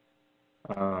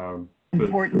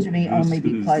important to me only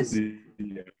because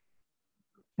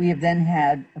we have then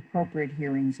had appropriate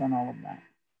hearings on all of that.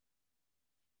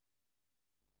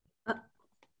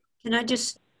 Can I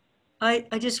just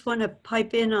want to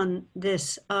pipe in on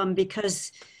this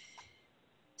because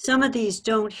some of these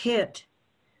don't hit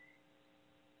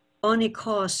any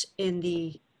costs in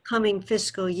the coming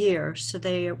fiscal year. So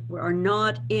they are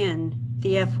not in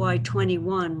the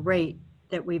FY21 rate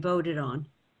that we voted on.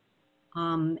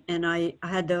 And I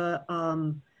had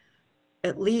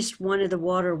at least one of the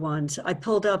water ones. I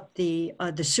pulled up the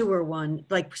sewer one,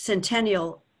 like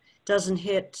Centennial doesn't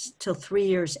hit till 3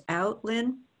 years out,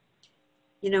 Lynn.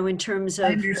 You know, in terms of.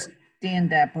 I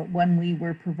understand that, but when we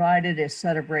were provided a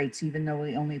set of rates, even though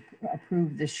we only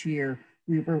approved this year,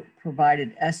 we were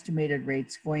provided estimated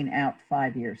rates going out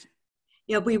 5 years.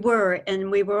 Yeah, we were.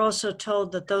 And we were also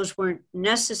told that those weren't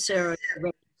necessary,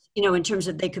 you know, in terms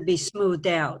of they could be smoothed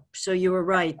out. So you were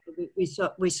right. We saw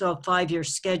a 5-year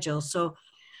schedule. So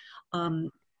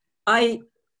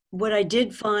what I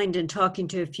did find in talking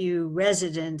to a few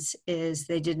residents is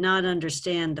they did not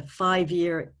understand the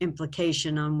 5-year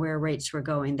implication on where rates were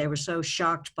going. They were so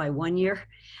shocked by 1 year.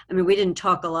 I mean, we didn't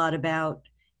talk a lot about,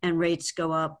 and rates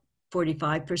go up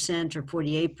 45% or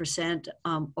 48%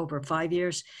 over 5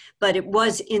 years, but it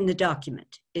was in the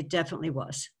document. It definitely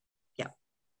was. Yeah.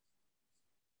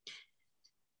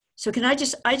 So I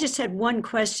just had one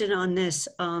question on this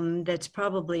that's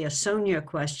probably a Sonia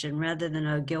question rather than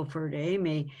a Guilford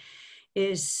Amy,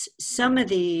 is some of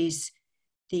these,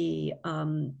 the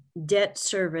debt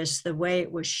service, the way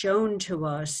it was shown to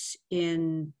us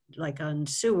in like on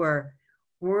sewer,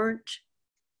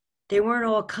 they weren't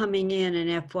all coming in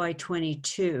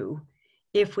FY22.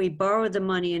 If we borrowed the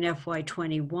money in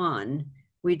FY21,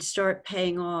 we'd start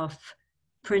paying off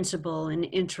principal and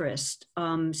interest.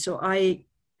 So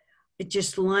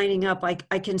just lining up,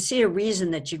 I can see a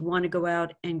reason that you'd want to go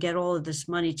out and get all of this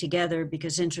money together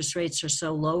because interest rates are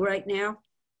so low right now.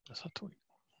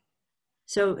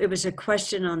 So it was a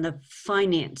question on the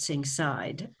financing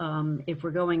side. If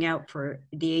we're going out for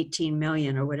the 18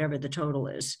 million or whatever the total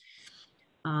is.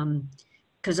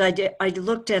 Because I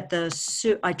looked at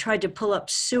I tried to pull up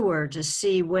sewer to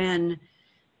see when,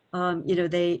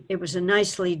 it was a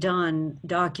nicely done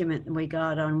document that we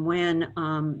got on when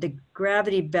the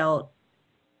gravity belt,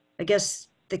 I guess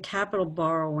the capital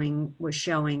borrowing was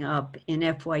showing up in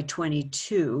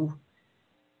FY22.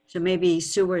 So maybe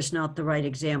sewer is not the right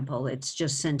example. It's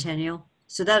just Centennial.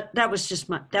 So that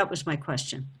was my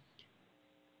question.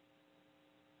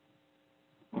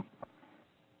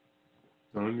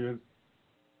 Sonia?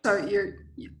 So you're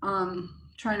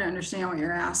trying to understand what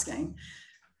you're asking.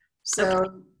 So okay.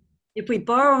 If we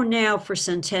borrow now for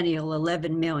Centennial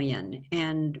 11 million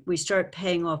and we start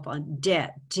paying off on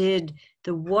debt, did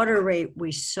the water rate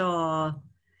we saw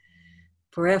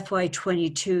for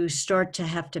FY22 start to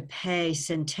have to pay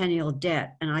Centennial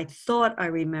debt? And I thought I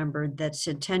remembered that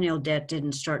Centennial debt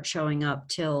didn't start showing up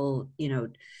till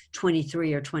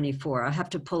 23 or 24. I have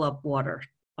to pull up water.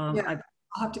 Yeah.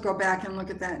 I'll have to go back and look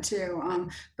at that too.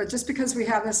 But just because we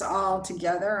have this all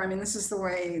together, I mean, this is the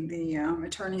way the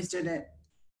attorneys did it.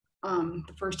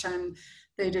 The first time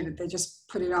they did it, they just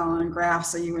put it all on a graph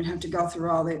so you would have to go through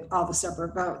all the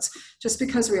separate votes. Just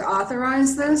because we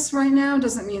authorize this right now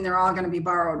doesn't mean they're all going to be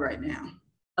borrowed right now.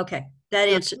 Okay, that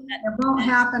answers that. It won't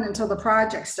happen until the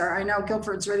projects start. I know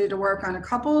Guilford's ready to work on a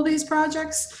couple of these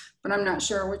projects, but I'm not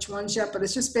sure which ones yet, but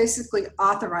it's just basically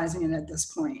authorizing it at this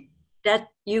point. That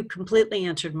you completely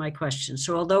answered my question.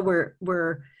 So although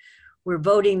we're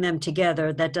voting them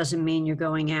together, that doesn't mean you're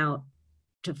going out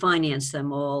to finance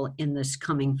them all in this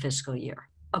coming fiscal year.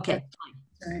 Okay, fine.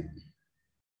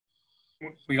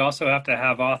 Right. We also have to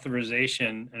have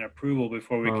authorization and approval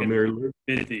before we can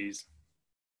bid these.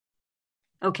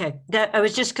 Okay, that I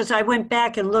was just because I went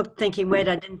back and looked thinking, wait,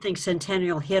 I didn't think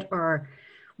Centennial hit our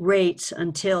rates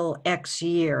until X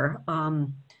year.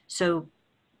 So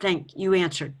you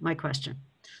answered my question.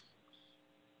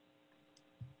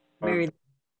 Mary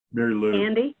Lou.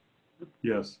 Andy?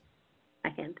 Yes.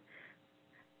 Second.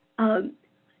 A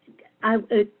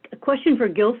question for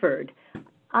Guilford.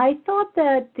 I thought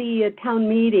that the town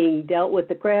meeting dealt with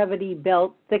the gravity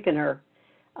belt thickener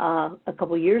a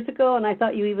couple years ago, and I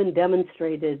thought you even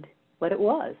demonstrated what it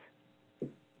was.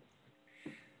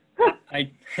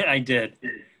 I did.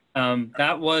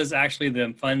 That was actually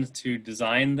the funds to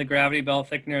design the gravity belt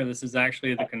thickener. This is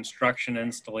actually the construction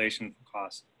installation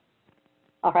cost.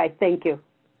 All right, thank you.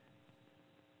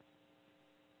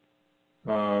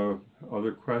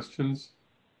 Other questions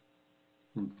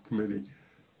from the committee?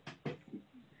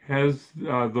 Has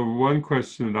the one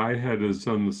question that I had is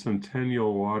on the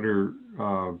Centennial Water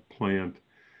plant.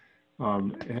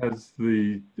 Has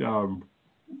the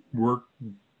work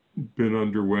been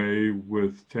underway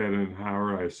with Ted and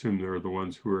Howard? I assume they're the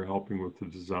ones who are helping with the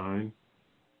design.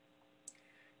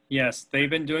 Yes, they've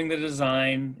been doing the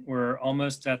design. We're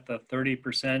almost at the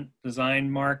 30%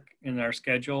 design mark in our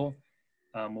schedule.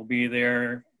 We'll be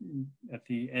there at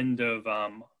the end of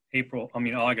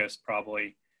August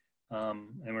probably.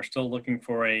 And we're still looking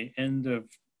for a end of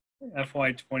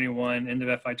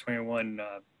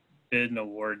FY21 bid and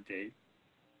award date.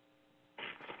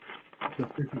 I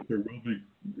think that there will be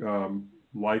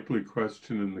likely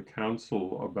question in the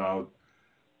council about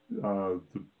the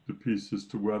piece as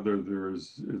to whether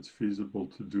it's feasible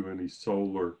to do any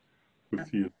solar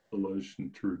with the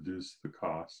installation to reduce the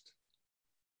cost.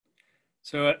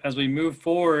 So as we move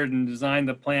forward and design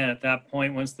the plan, at that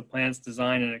point, once the plan's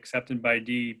designed and accepted by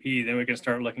DEP, then we can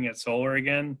start looking at solar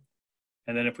again.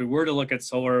 And then if we were to look at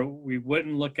solar, we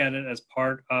wouldn't look at it as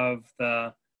part of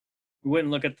we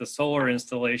wouldn't look at the solar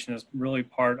installation as really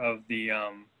part of the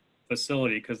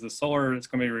facility, because the solar that's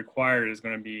going to be required is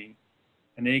going to be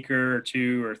an acre or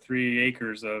 2 or 3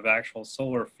 acres of actual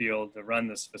solar field to run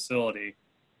this facility.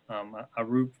 A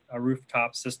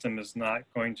rooftop system is not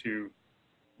going to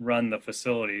run the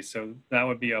facility. So that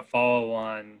would be a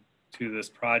follow-on to this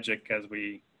project as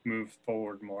we move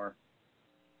forward more.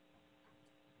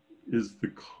 Is the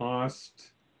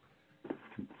cost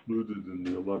included in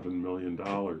the $11 million?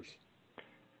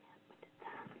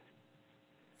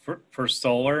 For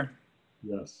solar?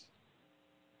 Yes.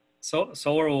 So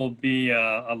solar will be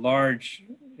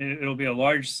it'll be a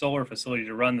large solar facility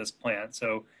to run this plant.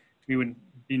 So we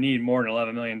need more than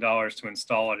 $11 million to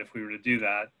install it if we were to do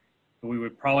that. But we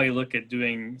would probably look at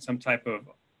doing some type of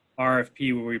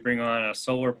RFP where we bring on a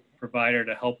solar provider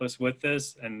to help us with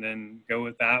this and then go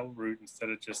with that route instead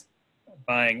of just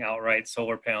buying outright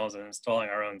solar panels and installing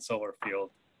our own solar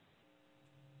field.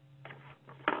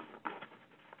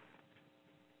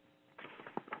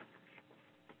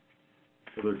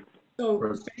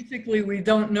 So basically, we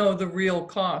don't know the real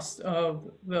cost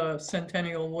of the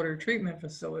Centennial Water Treatment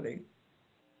Facility.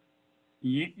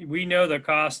 We know the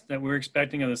cost that we're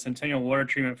expecting of the Centennial Water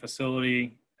Treatment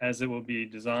Facility as it will be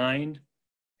designed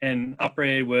and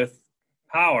operated with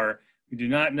power. We do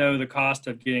not know the cost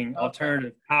of getting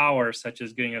alternative power, such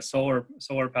as getting a solar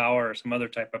power or some other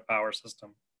type of power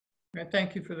system.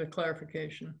 Thank you for the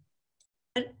clarification.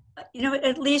 You know,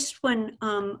 at least when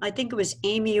I think it was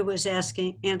Amy who was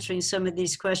answering some of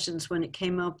these questions when it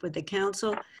came up with the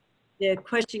council, the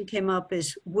question came up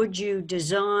is, would you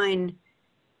design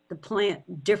the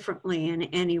plant differently in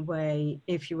any way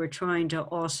if you were trying to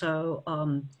also,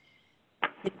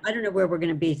 I don't know where we're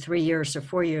going to be 3 years or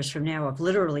 4 years from now of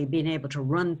literally being able to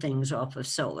run things off of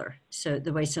solar. So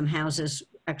the way some houses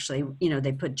actually, you know,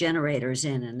 they put generators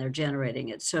in and they're generating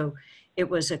it. So it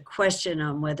was a question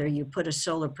on whether you put a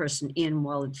solar person in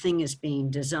while the thing is being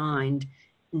designed,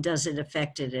 and does it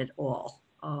affect it at all?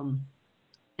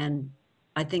 And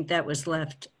I think that was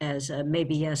left as a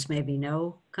maybe yes, maybe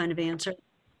no kind of answer.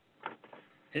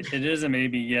 It is a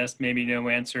maybe yes, maybe no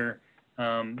answer.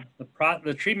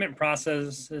 The treatment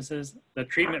processes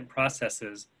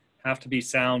have to be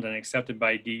sound and accepted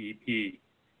by DEP.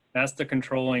 That's the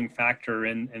controlling factor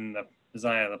in the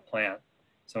design of the plant.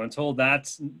 So until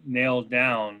that's nailed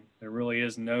down, there really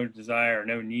is no desire,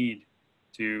 no need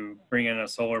to bring in a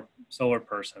solar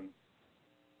person.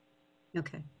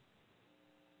 Okay.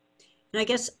 And I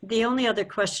guess the only other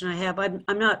question I have, I'm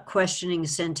not questioning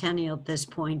Centennial at this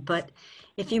point, but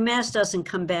if UMass doesn't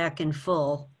come back in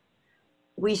full,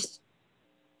 we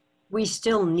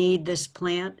still need this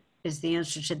plant? Is the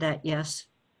answer to that yes?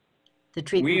 The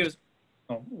treatment?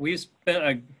 We've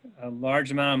spent a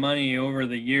large amount of money over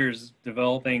the years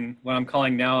developing what I'm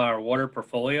calling now our water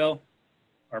portfolio,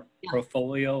 our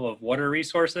portfolio of water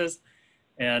resources.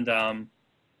 And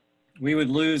we would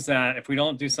lose that. If we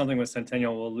don't do something with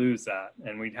Centennial, we'll lose that.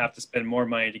 And we'd have to spend more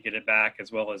money to get it back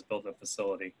as well as build a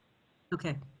facility.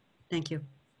 Okay, thank you.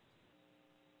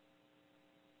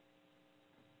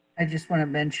 I just want to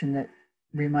mention that,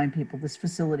 remind people, this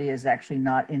facility is actually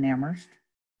not in Amherst.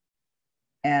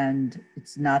 And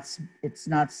it's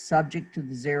not subject to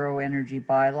the zero energy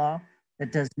bylaw.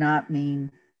 That does not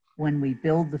mean when we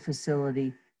build the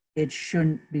facility, it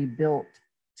shouldn't be built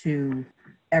to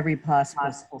every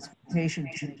possible specification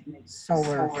to make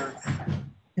solar,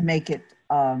 to make it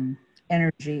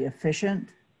energy efficient.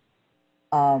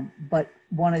 But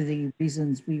one of the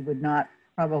reasons we would not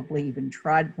probably even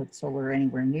try to put solar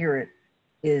anywhere near it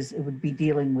is it would be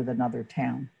dealing with another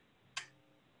town.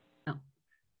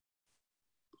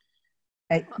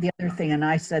 The other thing, and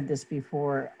I said this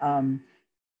before,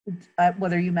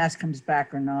 whether UMass comes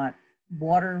back or not,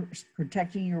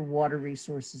 protecting your water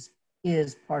resources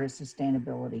is part of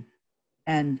sustainability.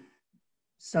 And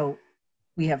so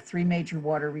we have 3 major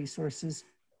water resources.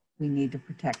 We need to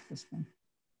protect this one.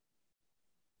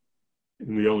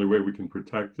 And the only way we can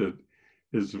protect it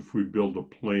is if we build a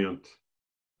plant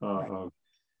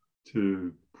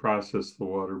to process the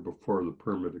water before the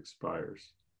permit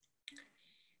expires.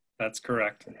 That's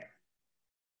correct.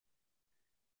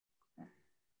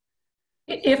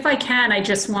 If I can, I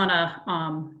just want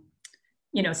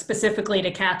to, specifically to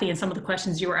Kathy and some of the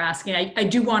questions you were asking, I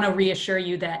do want to reassure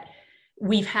you that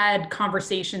we've had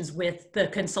conversations with the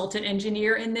consultant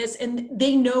engineer in this, and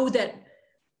they know that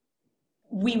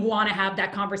we want to have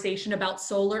that conversation about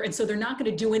solar. And so they're not going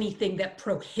to do anything that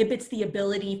prohibits the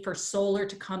ability for solar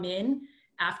to come in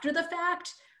after the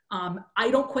fact. I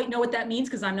don't quite know what that means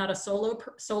because I'm not a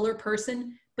solar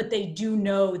person, but they do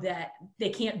know that they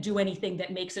can't do anything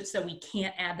that makes it so we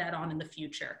can't add that on in the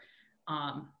future.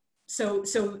 So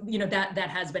that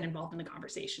has been involved in the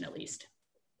conversation at least.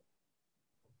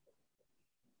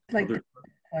 Like the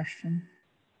question.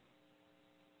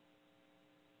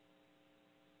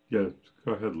 Yeah,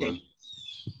 go ahead, Lynn.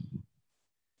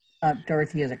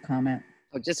 Dorothy has a comment.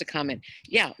 Oh, just a comment.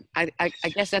 Yeah, I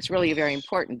guess that's really very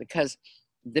important because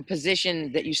the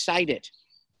position that you cited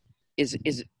is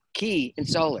key in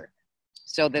solar,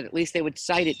 so that at least they would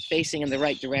cite it facing in the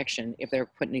right direction if they're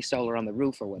putting any solar on the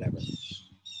roof or whatever.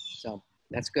 So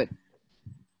that's good.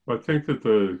 I think that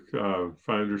if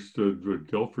I understood what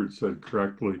Guilford said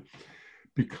correctly,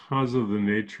 because of the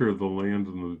nature of the land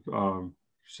and the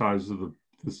size of the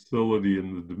facility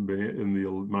and the demand and the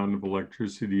amount of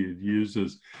electricity it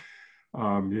uses,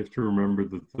 you have to remember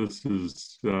that this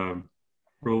is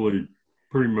really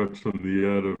pretty much on the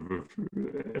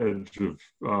edge of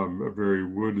a very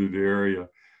wooded area,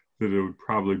 that it would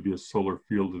probably be a solar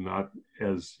field and not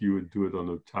as you would do it on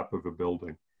the top of a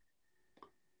building.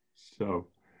 So,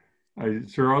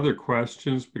 is there other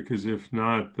questions? Because if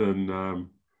not, then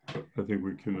I think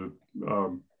we can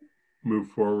move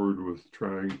forward with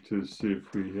trying to see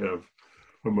if we have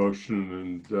a motion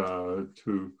and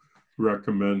to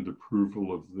recommend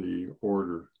approval of the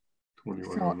order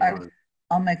 2109. So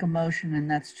I'll make a motion, and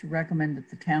that's to recommend that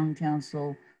the town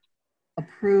council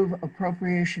approve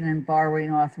appropriation and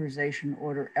borrowing authorization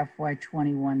order FY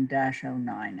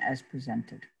 21-09 as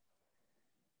presented.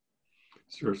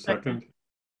 Is there a second?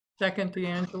 Second,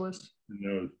 DeAngelis.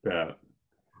 No, it's Pat.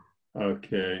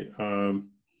 Okay.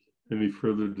 Any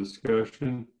further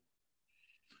discussion?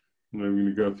 And I'm going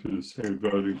to go through the same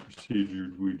voting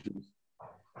procedures we just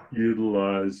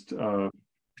utilized.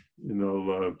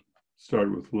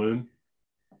 Start with Lynn.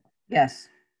 Yes.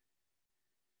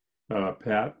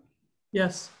 Pat.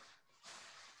 Yes.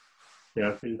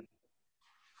 Kathy.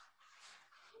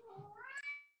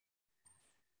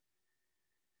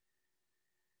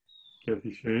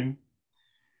 Kathy Shane.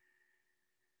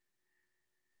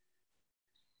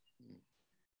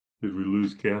 Did we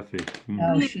lose Kathy?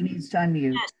 No, she needs to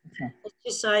unmute. Okay. It's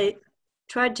just I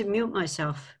tried to mute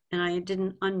myself and I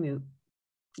didn't unmute.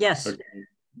 Yes. Okay.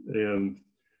 And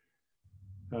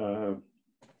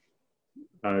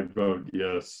I vote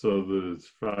yes, so that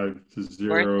it's 5-0.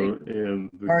 Dorothy. And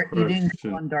the You didn't go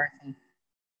question. on, Dorothy.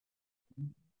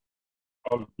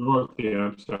 Oh, Dorothy,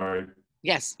 I'm sorry.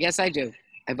 Yes, yes, I do.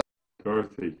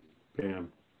 Dorothy,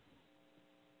 Pam.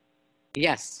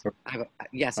 Yes,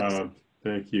 yes.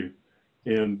 Thank you.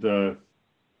 And the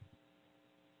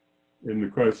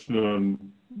question on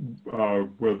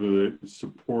whether they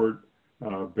support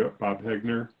Bob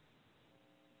Hegner.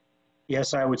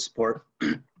 Yes, I would support.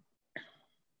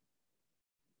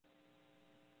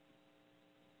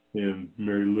 And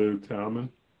Mary Lou Talman.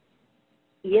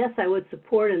 Yes, I would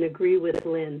support and agree with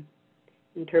Lynn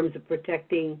in terms of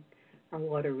protecting our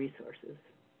water resources.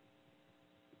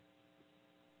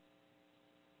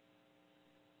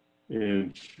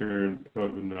 And Sharon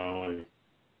Pavanelli.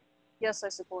 Yes, I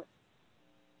support.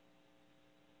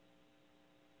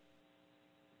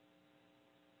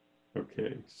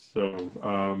 Okay,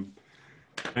 so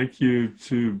thank you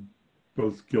to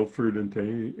both Guilford and to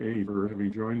Amy for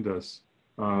having joined us.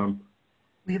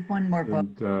 We have one more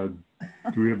vote. And,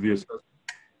 do we have the assessment?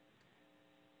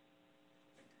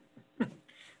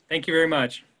 Thank you very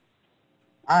much.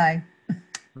 Aye.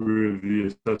 Do we have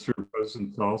the assessor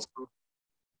present also?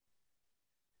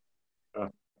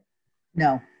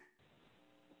 No.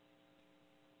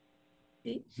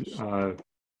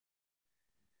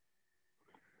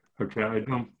 Okay, I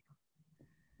don't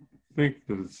think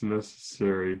that it's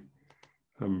necessary.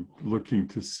 I'm looking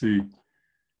to see.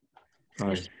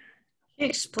 She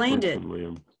explained it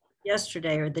Liam.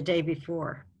 yesterday or the day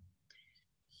before.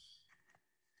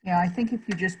 Yeah, I think if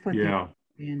you just put Yeah.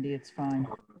 the Andy, it's fine.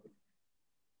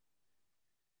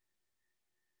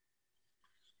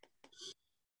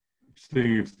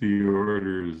 Seeing if the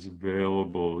order is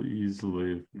available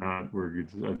easily. If not,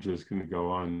 I'm just going to go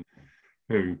on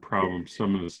having problems. So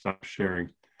I'm going to stop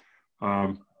sharing.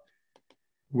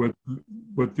 What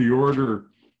the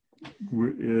order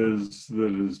is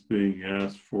that is being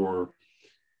asked for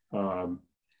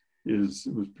was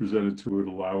presented to would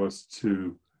allow us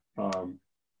to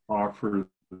offer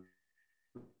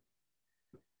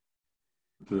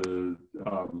the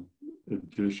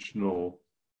additional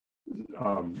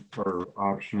or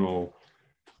optional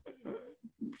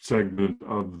segment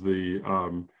of the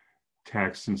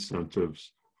tax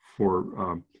incentives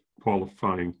for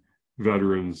qualifying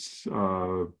veterans,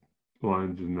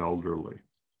 blind and elderly.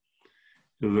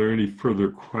 Are there any further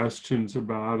questions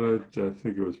about it? I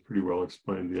think it was pretty well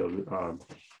explained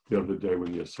the other day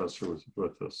when the assessor was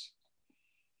with us.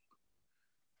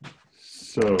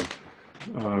 So,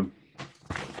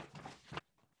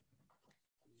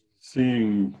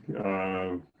 seeing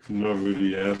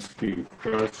nobody asking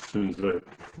questions, I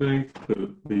think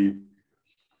that the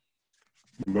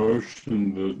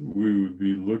motion that we would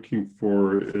be looking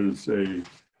for is a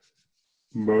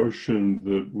motion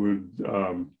that would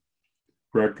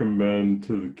recommend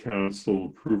to the council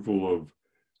approval of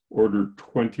order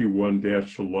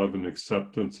 21-11,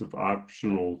 acceptance of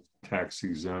optional tax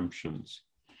exemptions.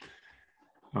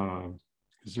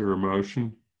 Is there a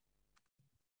motion?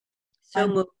 So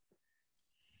moved.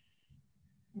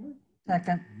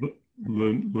 Second.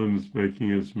 Lynn's making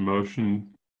his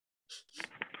motion.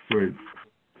 Wait.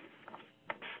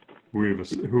 We have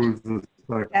who is the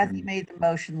second? Kathy made the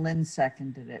motion, Lynn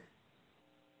seconded it.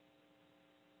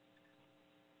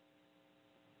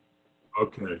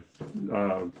 Okay.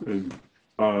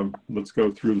 Let's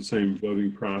go through the same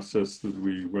voting process that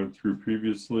we went through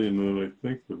previously, and then I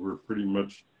think that we're pretty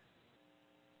much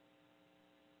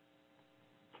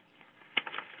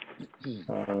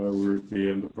we're at the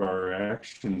end of our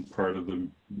action part of the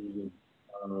meeting.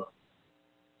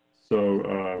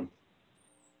 So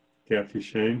Kathy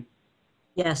Shane?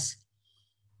 Yes.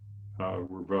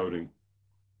 We're voting.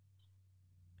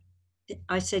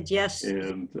 I said yes.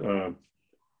 And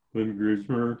Lynn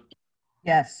Grusmer?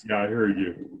 Yes. Yeah, I heard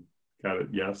you. Got it.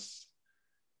 Yes.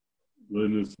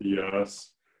 Lynn is a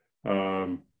yes.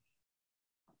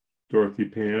 Dorothy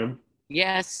Pam?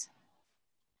 Yes.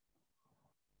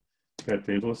 Pat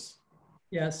Dangelus?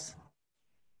 Yes.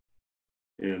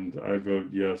 And I vote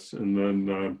yes. And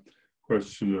then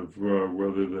question of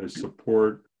whether they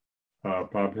support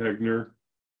Bob Hegner?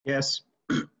 Yes.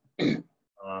 Mary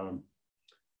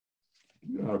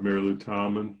Lou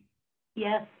Tallman?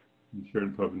 Yes. And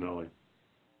Sharon Pavanelli?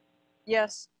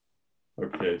 Yes.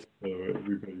 Okay, so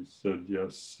everybody said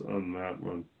yes on that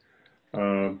one.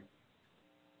 So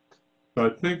I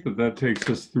think that takes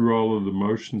us through all of the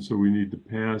motions that we need to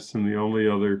pass. And the only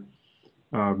other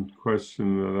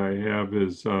question that I have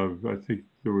is, I think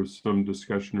there was some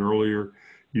discussion earlier.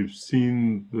 You've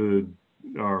seen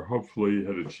or hopefully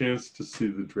had a chance to see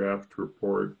the draft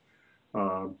report.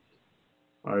 The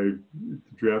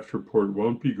draft report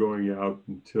won't be going out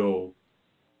until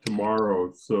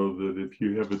tomorrow, so that if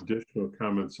you have additional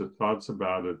comments or thoughts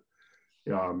about it,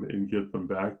 and get them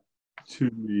back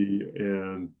to me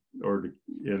and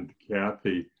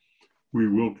Kathy, we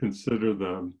will consider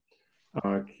them.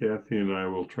 Kathy and I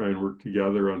will try and work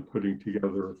together on putting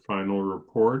together a final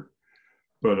report,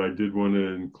 but I did want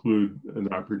to include an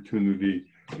opportunity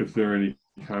if there are any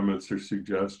comments or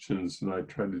suggestions, and I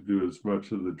tried to do as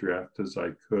much of the draft as I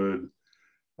could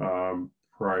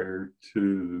prior to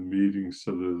the meeting,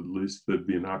 so that at least there'd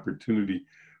be an opportunity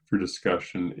for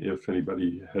discussion if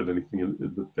anybody had anything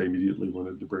that they immediately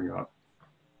wanted to bring up.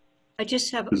 I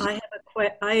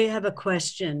have a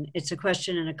question. It's a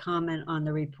question and a comment on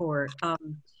the report.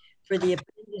 For the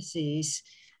appendices,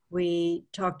 we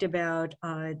talked about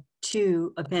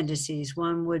 2 appendices.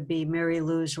 One would be Mary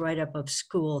Lou's write-up of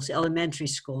schools, elementary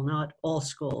school, not all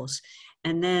schools.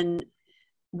 And then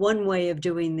one way of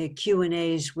doing the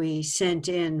Q&As we sent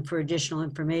in for additional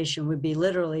information would be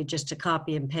literally just to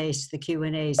copy and paste the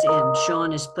Q&As in.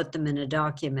 Sean has put them in a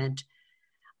document.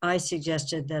 I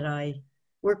suggested that I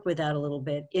work with that a little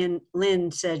bit. Lynn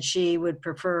said she would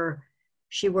prefer,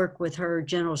 she worked with her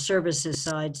general services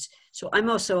sides. So I'm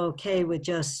also okay with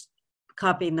just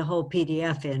copying the whole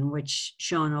PDF in, which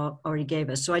Sean already gave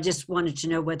us. So I just wanted to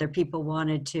know whether people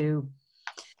wanted to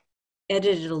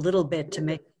edit it a little bit to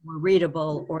make it more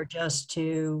readable, or just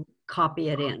to copy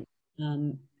it in.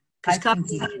 Because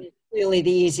copying it is really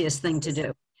the easiest thing to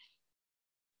do.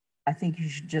 I think you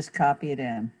should just copy it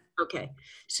in. Okay,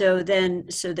 so there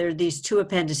are these 2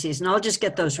 appendices, and I'll just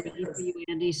get those ready for you,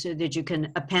 Andy, so that you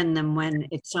can append them when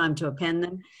it's time to append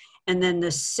them. And then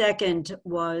the second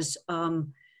was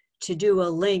to do a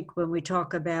link when we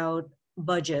talk about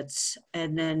budgets,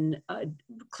 and then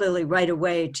clearly right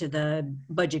away to the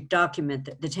budget document,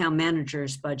 the town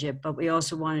manager's budget. But we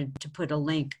also wanted to put a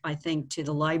link, I think, to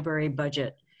the library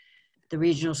budget, the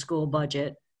regional school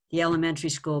budget, the elementary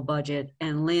school budget.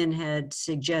 And Lynn had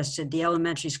suggested the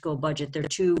elementary school budget, there are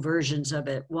 2 versions of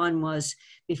it. One was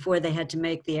before they had to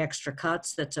make the extra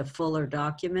cuts, that's a fuller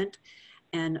document.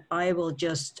 And I will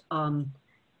just,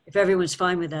 if everyone's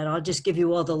fine with that, I'll just give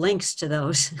you all the links to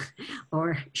those,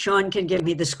 or Sean can give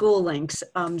me the school links,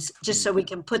 just so we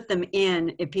can put them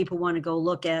in if people want to go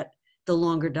look at the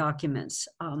longer documents.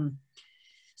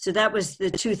 So that was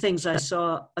the 2 things I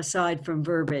saw aside from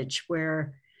verbiage,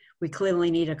 where we clearly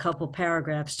need a couple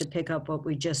paragraphs to pick up what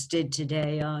we just did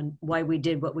today on why we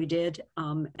did what we did.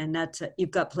 And that's,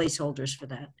 you've got placeholders for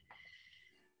that.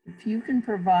 If you can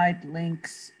provide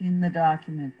links in the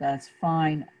document, that's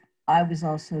fine. I was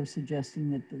also suggesting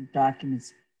that the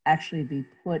documents actually be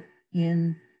put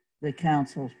in the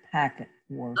council's packet.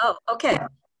 Oh, okay.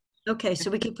 Okay,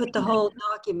 so we can put the whole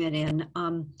document in.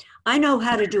 I know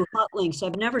how to do hot links.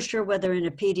 I'm never sure whether in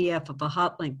a PDF if a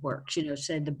hot link works,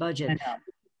 say the budget.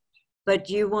 But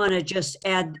you want to just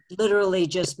add, literally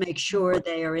just make sure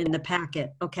they are in the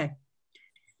packet. Okay.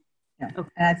 Yeah, okay.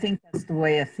 And I think that's the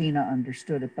way Athena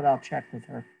understood it, but I'll check with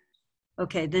her.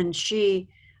 Okay, then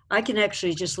I can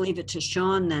actually just leave it to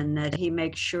Sean then, that he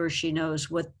makes sure she knows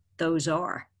what those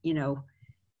are, Are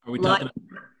we talking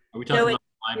about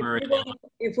library?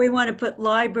 If we want to put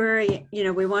library,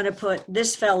 we want to put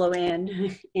this fellow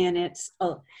in, and it's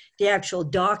the actual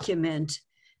document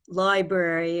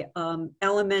library,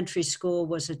 elementary school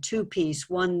was a two-piece.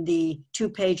 One, the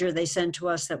two-pager they sent to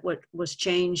us that was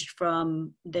changed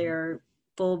from their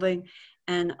folding.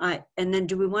 And then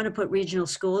do we want to put regional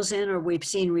schools in, or we've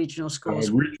seen regional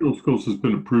schools? Regional schools has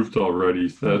been approved already,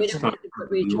 so We that's don't not have to put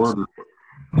in regional order.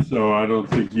 So I don't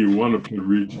think you want to put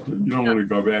regional, you don't want to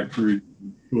go back to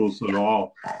regional schools at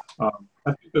all. I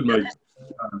think that might,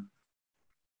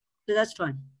 So that's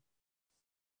fine.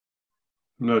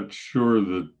 I'm not sure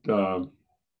that,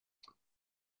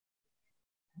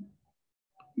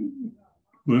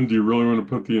 Lynn, do you really want to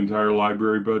put the entire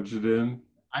library budget in?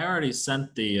 I already sent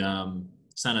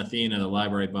sent Athena the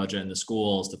library budget and the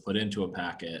schools to put into a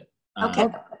packet. Okay.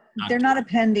 They're not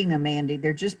appending them, Andy.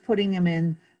 They're just putting them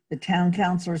in the town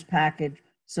councilor's package.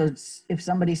 So if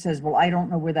somebody says, well, I don't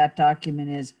know where that document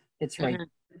is, it's right.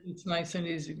 It's nice and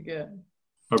easy to get.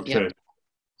 Okay. Yep.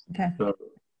 Okay. So,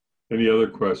 any other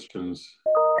questions?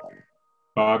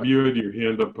 Bob, you had your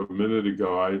hand up a minute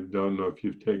ago. I don't know if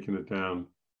you've taken it down.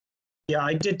 Yeah,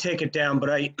 I did take it down, but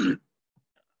I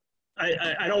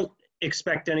don't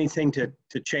expect anything to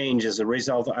change as a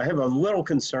result. I have a little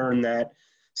concern that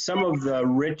some of the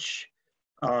rich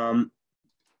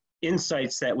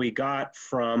insights that we got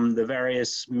from the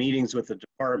various meetings with the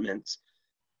department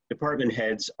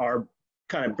heads are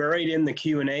kind of buried in the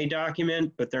Q&A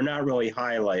document, but they're not really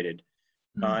highlighted.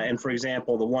 And for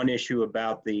example, the one issue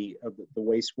about the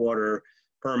wastewater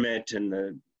permit and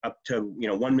the up to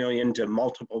 1 million to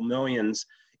multiple millions,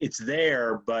 it's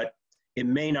there, but it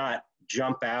may not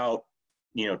jump out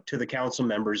to the council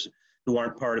members who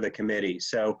aren't part of the committee.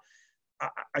 So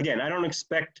again, I don't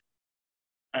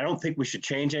think we should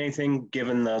change anything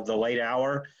given the late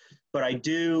hour, but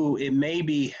it may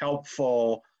be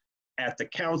helpful at the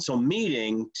council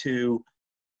meeting to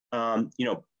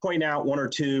point out one or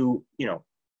two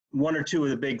of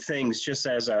the big things just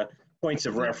as points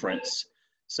of reference,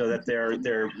 so that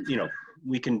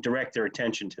we can direct their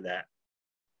attention to that.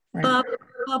 Bob,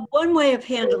 one way of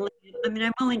handling it, I mean,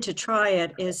 I'm willing to try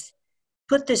it, is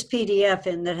put this PDF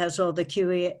in that has all the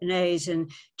Q&As, and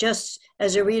just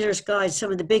as a reader's guide,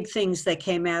 some of the big things that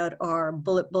came out are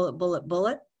bullet, bullet, bullet,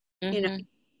 bullet. Mm-hmm.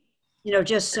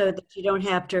 Just so that you don't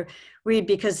have to read,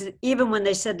 because even when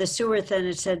they said the sewer thing,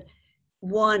 it said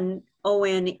 1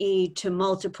 ONE to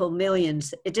multiple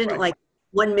millions. It didn't like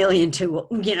 1 million to,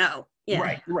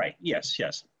 yeah. Right. Yes.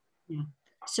 Yeah.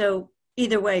 So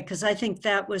either way, because I think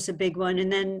that was a big one.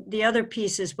 And then the other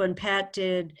piece is when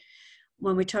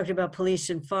we talked about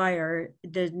police and fire,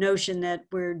 the notion that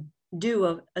we're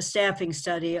due a staffing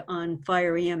study on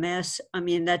fire EMS. I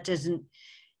mean, that doesn't,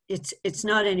 it's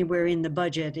not anywhere in the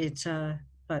budget.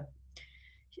 But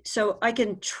so I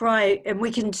can try, and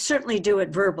we can certainly do it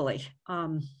verbally.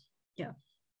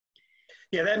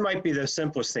 Yeah, that might be the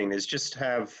simplest thing, is just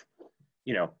have,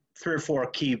 3 or 4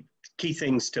 key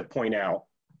things to point out,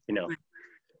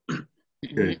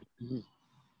 Okay.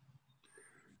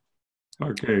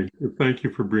 Okay, thank you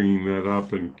for bringing that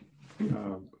up, and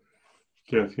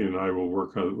Kathy and I will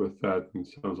work on it with that, and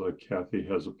it sounds like Kathy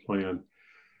has a plan.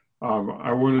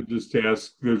 I wanted just to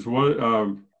ask, there's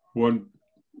one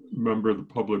member of the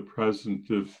public present,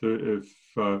 if there's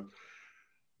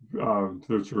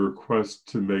a request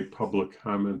to make public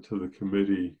comment to the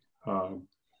committee,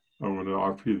 I want to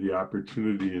offer you the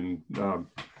opportunity, and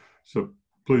so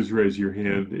please raise your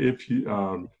hand if you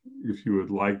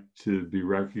would like to be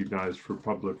recognized for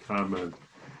public comment,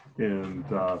 and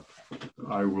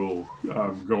I will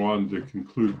go on to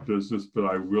conclude business, but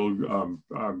I will,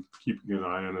 I'm keeping an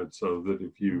eye on it so that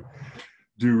if you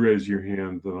do raise your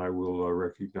hand, then I will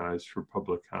recognize for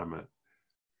public comment.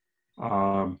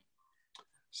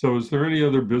 So is there any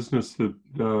other business that,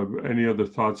 any other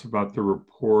thoughts about the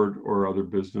report or other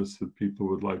business that people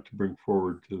would like to bring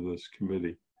forward to this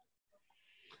committee?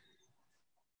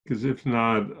 Because if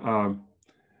not,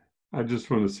 I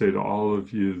just want to say to all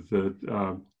of you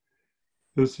that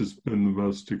this has been the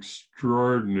most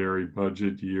extraordinary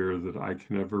budget year that I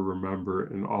can ever remember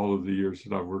in all of the years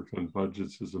that I've worked on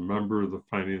budgets as a member of the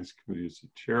Finance Committee, as the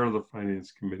chair of the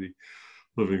Finance Committee,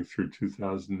 living through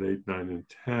 2008, 9, and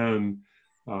 10.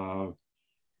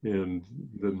 And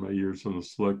then my years on the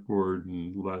select board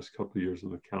and the last couple of years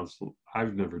on the council,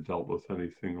 I've never dealt with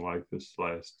anything like this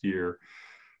last year.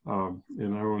 And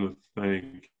I want to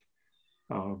thank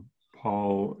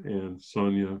Paul and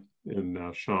Sonia and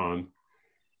now Sean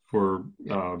for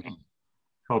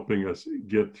helping us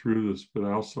get through this, but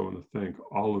I also want to thank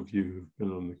all of you who've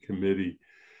been on the committee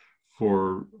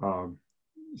for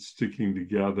sticking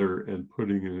together and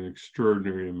putting in an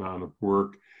extraordinary amount of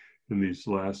work in these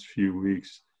last few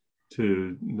weeks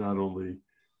to not only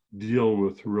deal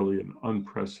with really an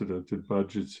unprecedented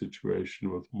budget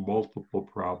situation with multiple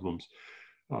problems,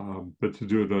 but to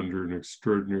do it under an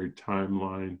extraordinary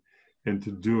timeline and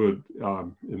to do it,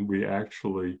 and we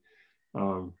actually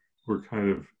were kind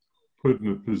of put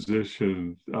in a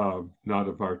position, not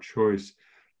of our choice,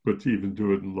 but to even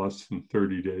do it in less than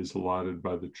 30 days allotted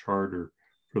by the charter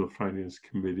for the Finance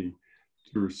Committee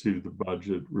to receive the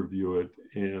budget, review it,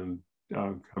 and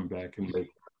come back and make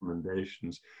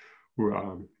recommendations.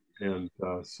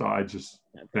 So I just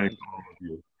thank all of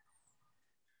you.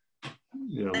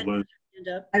 Yeah, Lynn.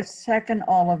 I second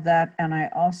all of that, and I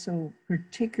also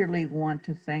particularly want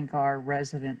to thank our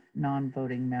resident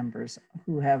non-voting members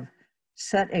who have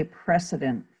set a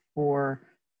precedent for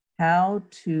how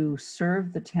to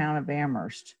serve the town of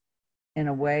Amherst in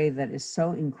a way that is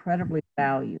so incredibly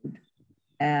valued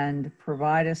and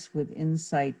provide us with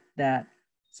insight that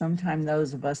sometimes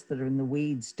those of us that are in the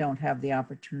weeds don't have the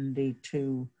opportunity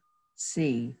to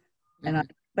see. And I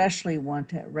especially want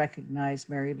to recognize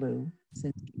Mary Lou,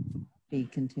 since she'll be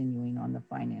continuing on the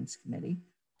Finance Committee,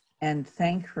 and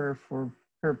thank her for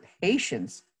her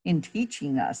patience in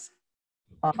teaching us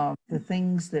the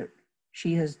things that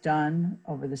she has done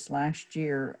over this last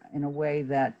year in a way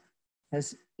that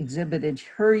has exhibited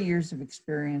her years of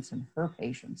experience and her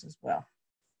patience as well.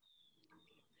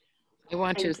 I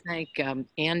want to thank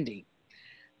Andy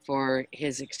for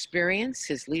his experience,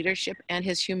 his leadership, and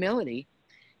his humility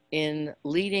in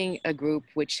leading a group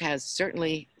which has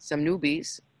certainly some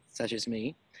newbies, such as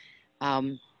me,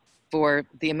 for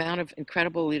the amount of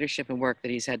incredible leadership and work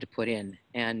that he's had to put in.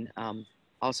 And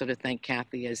also to thank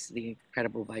Kathy as the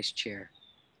incredible vice chair.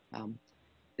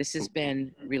 This has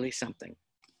been really something.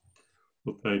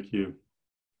 Well, thank you.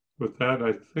 With that,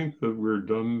 I think that we're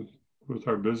done with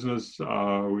our business.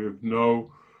 We have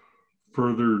no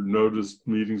further noticed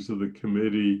meetings of the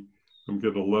committee. I'm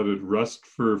going to let it rest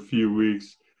for a few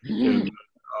weeks. And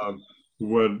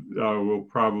what we'll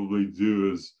probably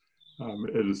do is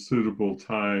at a suitable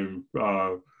time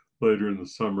later in the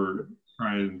summer,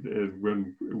 try and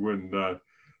when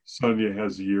Sonia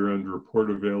has a year-end report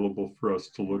available for us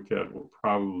to look at, will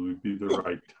probably be the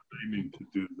right timing to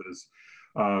do this,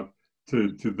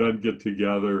 to then get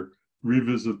together,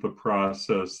 revisit the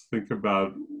process, think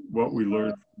about what we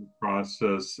learned from the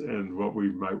process and what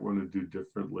we might want to do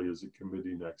differently as a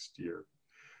committee next year.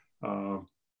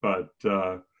 But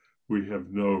we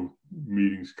have no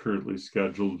meetings currently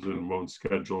scheduled and won't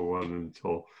schedule one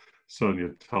until Sonia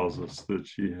tells us that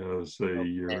she has a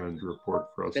year-end report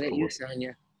for us to look at.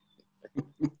 Sonia.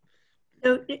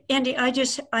 So, Andy,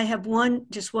 I have one,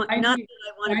 I'm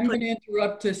going to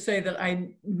interrupt to say that I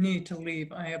need to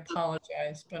leave. I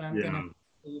apologize, but I'm going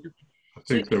to leave. I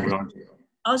think they're wrong.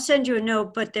 I'll send you a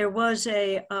note, but there was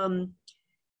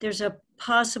there's a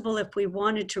possible, if we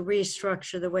wanted to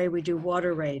restructure the way we do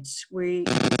water rates, we're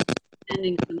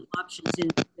sending some options in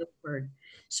Guilford.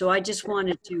 So I just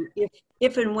wanted to,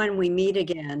 if and when we meet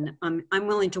again, I'm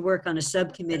willing to work on a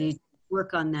subcommittee,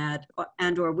 work on that,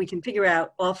 or we can figure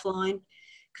out offline,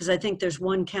 because I think there's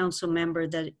one council member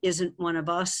that isn't one of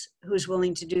us who's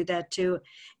willing to do that too.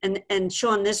 And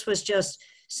Sean, this was just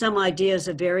some ideas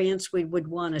of variants we would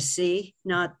want to see,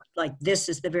 not like this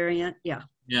is the variant. Yeah.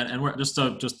 Yeah, and we're just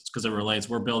because it relates,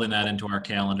 we're building that into our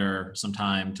calendar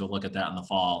sometime to look at that in the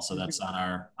fall. So that's on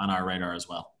our radar as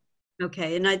well.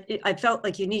 Okay, and I felt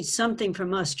like you need something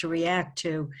from us to react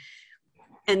to,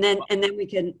 and then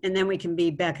we can be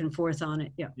back and forth on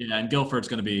it. Yeah. Yeah, and Guilford's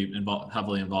going to be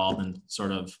heavily involved in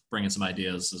sort of bringing some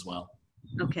ideas as well.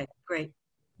 Okay, great.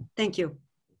 Thank you.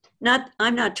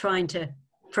 I'm not trying to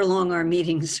prolong our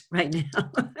meetings right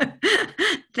now.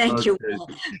 Thank you.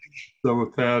 So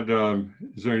with that,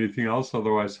 is there anything else?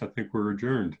 Otherwise, I think we're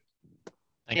adjourned.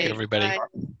 Thank you, everybody.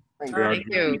 Thank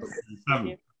you.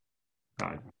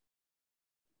 Bye.